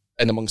standing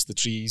in amongst the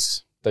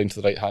trees down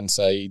to the right-hand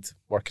side,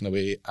 working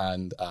away,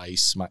 and I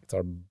smacked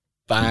her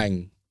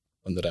bang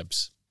on the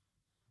ribs.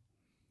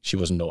 She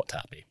was not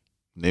happy.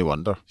 No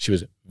wonder. She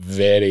was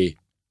very,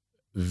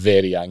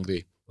 very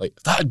angry. Like,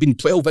 if that had been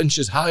 12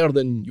 inches higher,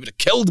 then you would have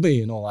killed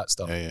me and all that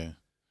stuff. Yeah.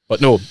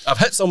 But no, I've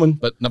hit someone,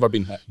 but never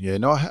been hit. Yeah,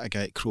 no, I hit a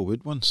guy at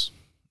Crowwood once.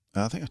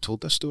 I think I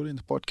told this story in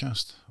the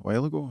podcast a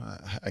while ago.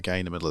 I hit a guy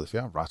in the middle of the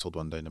fairway, rattled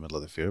one down the middle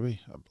of the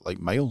fairway, like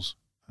miles,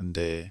 and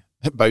it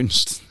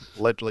bounced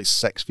literally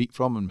 6 feet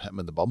from him and hit him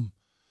in the bum.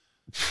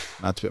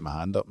 I had to put my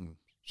hand up and,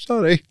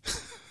 sorry.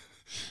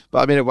 But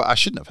I mean, I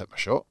shouldn't have hit my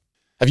shot.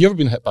 Have you ever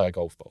been hit by a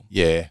golf ball?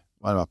 Yeah,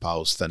 one of my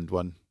pals thinned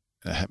one,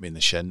 and it hit me in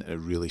the shin, and it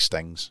really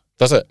stings.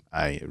 Does it?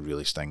 Aye, it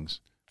really stings.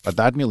 My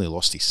dad nearly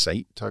lost his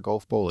sight to a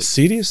golf ball. Like,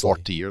 seriously?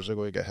 40 years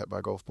ago, he got hit by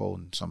a golf ball,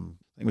 and I think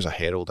it was a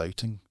Herald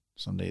outing.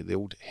 Sunday,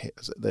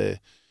 is it the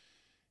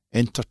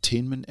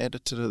entertainment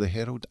editor of the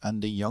Herald,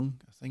 Andy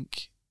Young, I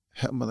think,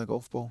 hit him with a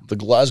golf ball. The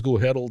Glasgow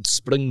Herald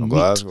Spring Meet.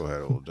 Glasgow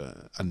Herald.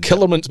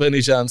 Killermans by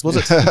any chance, was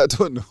it? I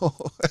don't know.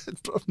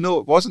 No,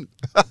 it wasn't.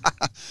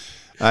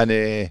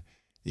 And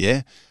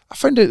yeah, I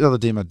found out the other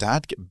day my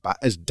dad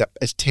is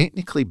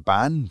technically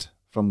banned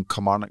from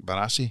Kilmarnock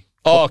Barassi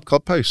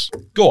Clubhouse.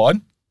 Go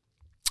on.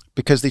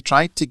 Because they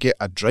tried to get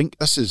a drink.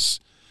 I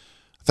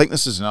think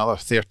this is another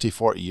 30,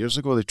 40 years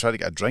ago. They tried to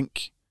get a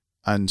drink,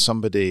 and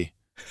the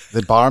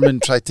barman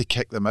tried to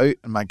kick them out,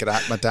 and my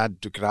dad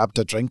grabbed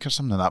a drink or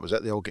something, and that was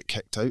it. They all get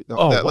kicked out.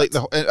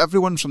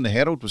 Everyone from the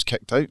Herald was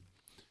kicked out.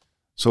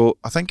 So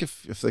I think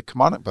if the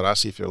Kilmarnock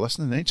Barassi, if you're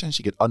listening, any chance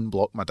you could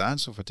unblock my dad,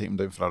 so if I take him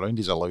down for a round,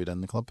 he's allowed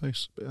in the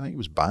clubhouse. But I think he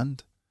was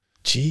banned.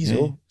 Jeez,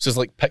 yeah. So it's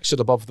like pictured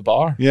above the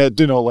bar. Yeah,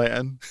 do not let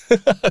in.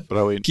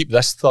 Brilliant. Keep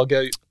this thug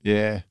out.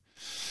 Yeah.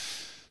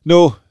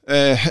 No,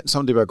 hitting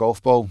somebody with a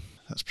golf ball,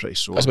 that's pretty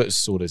sore. That's about as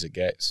sore as it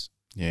gets.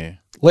 Yeah.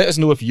 Let us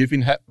know if you've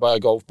been hit by a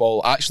golf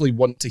ball. I actually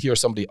want to hear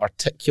somebody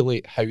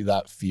articulate how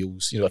that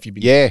feels. If you've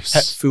been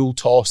hit full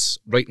toss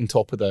right on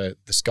top of the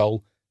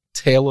skull,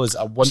 tell us.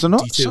 I want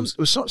details.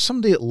 Was not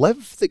somebody at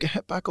Liv that got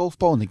hit by a golf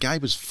ball and the guy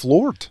was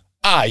floored?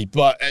 Aye,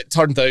 but it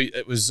turned out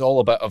it was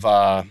all a bit of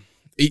a...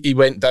 He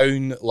went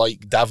down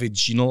like David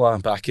Ginola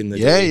back in the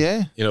day.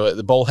 Yeah.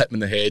 The ball hit him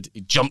in the head.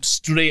 He jumped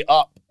straight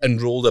up and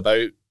rolled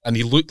about. And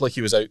he looked like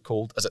he was out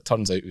cold. As it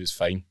turns out, he was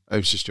fine. I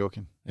was just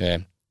joking. Yeah.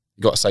 He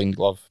got a signed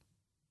glove.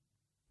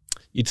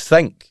 You'd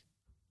think,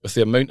 with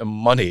the amount of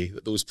money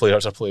that those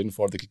players are playing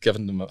for, they could give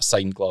them a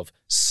signed glove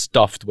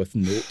stuffed with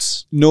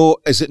notes. No,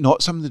 is it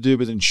not something to do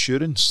with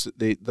insurance?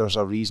 There's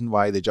a reason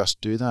why they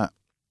just do that.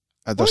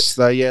 There's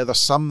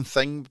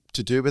something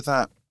to do with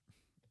that.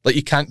 Like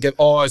you can't give...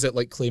 is it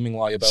like claiming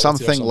liability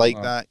something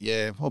like that,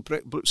 yeah. Well,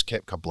 Brooks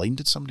Koepka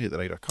blinded somebody at the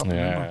Ryder Cup,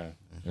 remember? Yeah.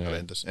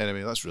 Horrendous.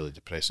 Anyway, that's really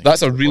depressing.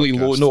 That's a really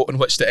low note on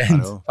which to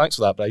end. Thanks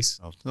for that,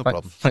 Bryce. No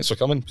problem. Thanks for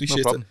coming.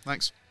 Appreciate it.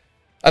 Thanks.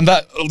 And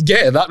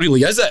that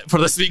really is it for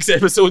this week's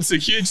episode. So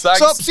huge thanks.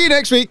 What's up? See you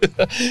next week.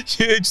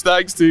 Huge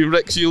thanks to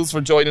Rick Shields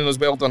for joining us.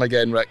 Well done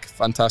again, Rick.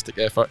 Fantastic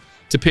effort.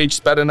 To Paige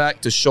Spiranac,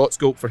 to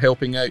ShotScope for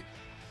helping out.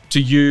 To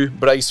you,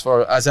 Bryce,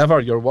 for, as ever,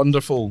 your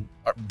wonderful,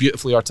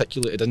 beautifully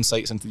articulated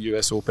insights into the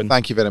US Open.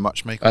 Thank you very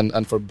much, Michael.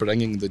 And for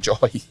bringing the joy.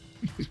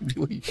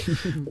 really,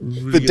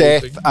 the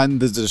death and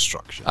the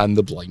destruction. And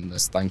the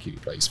blindness. Thank you,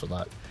 Bryce, for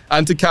that.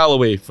 And to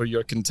Callaway for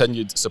your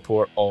continued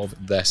support of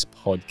this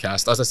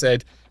podcast. As I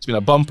said, it's been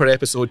a bumper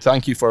episode.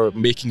 Thank you for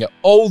making it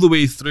all the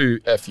way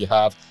through if you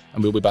have.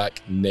 And we'll be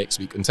back next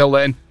week. Until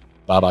then,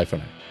 bye-bye for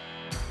now.